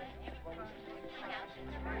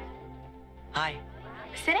 Hi.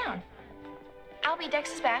 Sit down. Albie,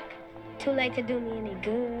 Dex is back. Too late to do me any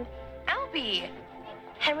good. Albie!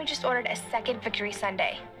 Henry just ordered a second Victory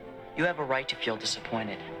Sundae. You have a right to feel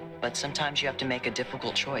disappointed, but sometimes you have to make a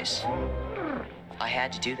difficult choice. I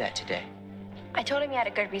had to do that today. I told him you had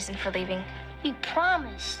a good reason for leaving. You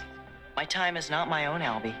promised. My time is not my own,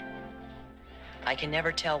 Albie. I can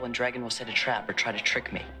never tell when Dragon will set a trap or try to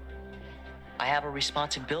trick me. I have a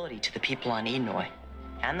responsibility to the people on Enoy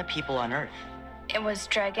and the people on Earth. It was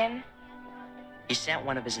Dragon. He sent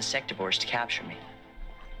one of his insectivores to capture me.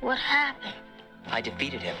 What happened? I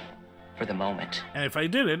defeated him for the moment. And if I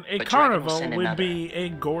didn't, a But Dragon will carnival send would another. be a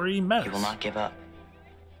gory mess. He will not give up.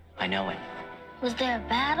 I know it. Was there a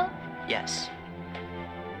battle? Yes.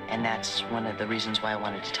 And that's one of the reasons why I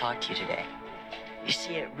wanted to talk to you today. You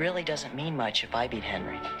see, it really doesn't mean much if I beat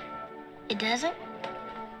Henry. It doesn't?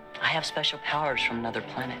 I have special powers from another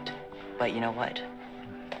planet. But you know what?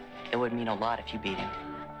 It would mean a lot if you beat him.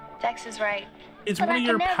 Dex is right. Is But one I of can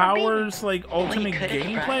your never beat powers like Well, you ultimate could if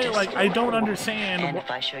you gameplay? practiced. Like, I don't understand. And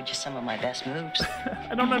if I showed you some of my best moves.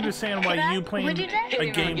 I don't understand why you playing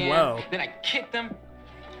a game well. Then I kicked them.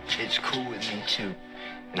 It's cool with me, too.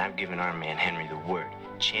 And I've given our man Henry the word.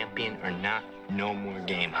 Champion or not, no more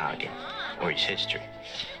game hogging. Or his history.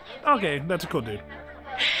 Okay, that's a cool dude.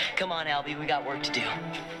 Come on, Albie, we got work to do.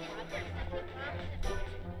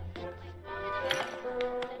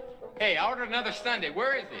 Hey, I ordered another Sunday.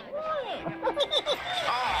 Where is it?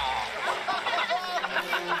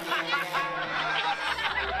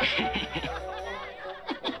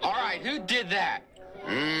 All right, who did that?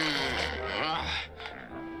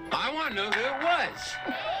 I want to know who it was.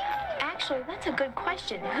 Actually, that's a good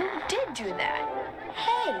question. Who did do that?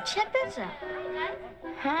 Hey, check this out.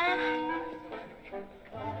 Huh?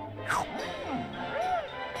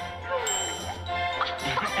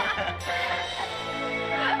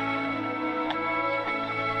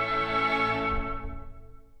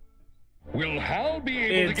 Will Hal be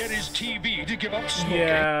able to get his TV to give up smoking?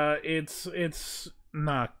 Yeah, it's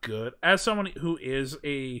not good. As someone who is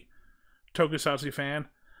a Tokusatsu fan,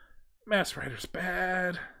 Masked Rider's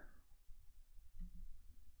bad.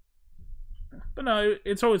 But no,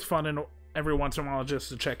 it's always fun and every once in a while just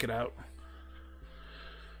to check it out.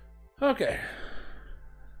 Okay.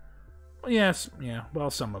 Yes, yeah, well,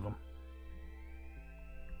 some of them.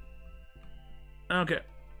 Okay,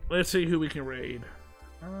 let's see who we can raid.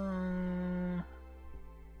 You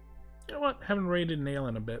know what? Haven't rated Nail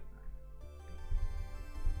in a bit.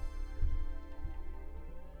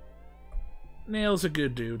 Nail's a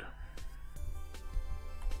good dude.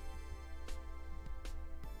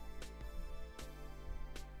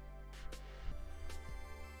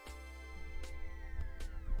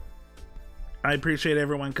 I appreciate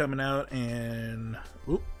everyone coming out and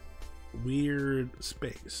weird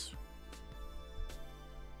space.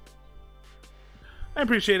 I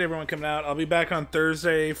appreciate everyone coming out. I'll be back on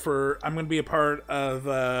Thursday for I'm going to be a part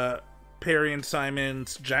of Perry and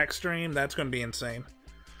Simon's Jack stream. That's going to be insane.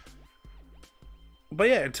 But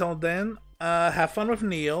yeah, until then, have fun with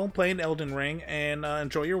Neil, playing Elden Ring, and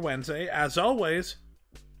enjoy your Wednesday. As always,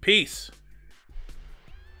 peace.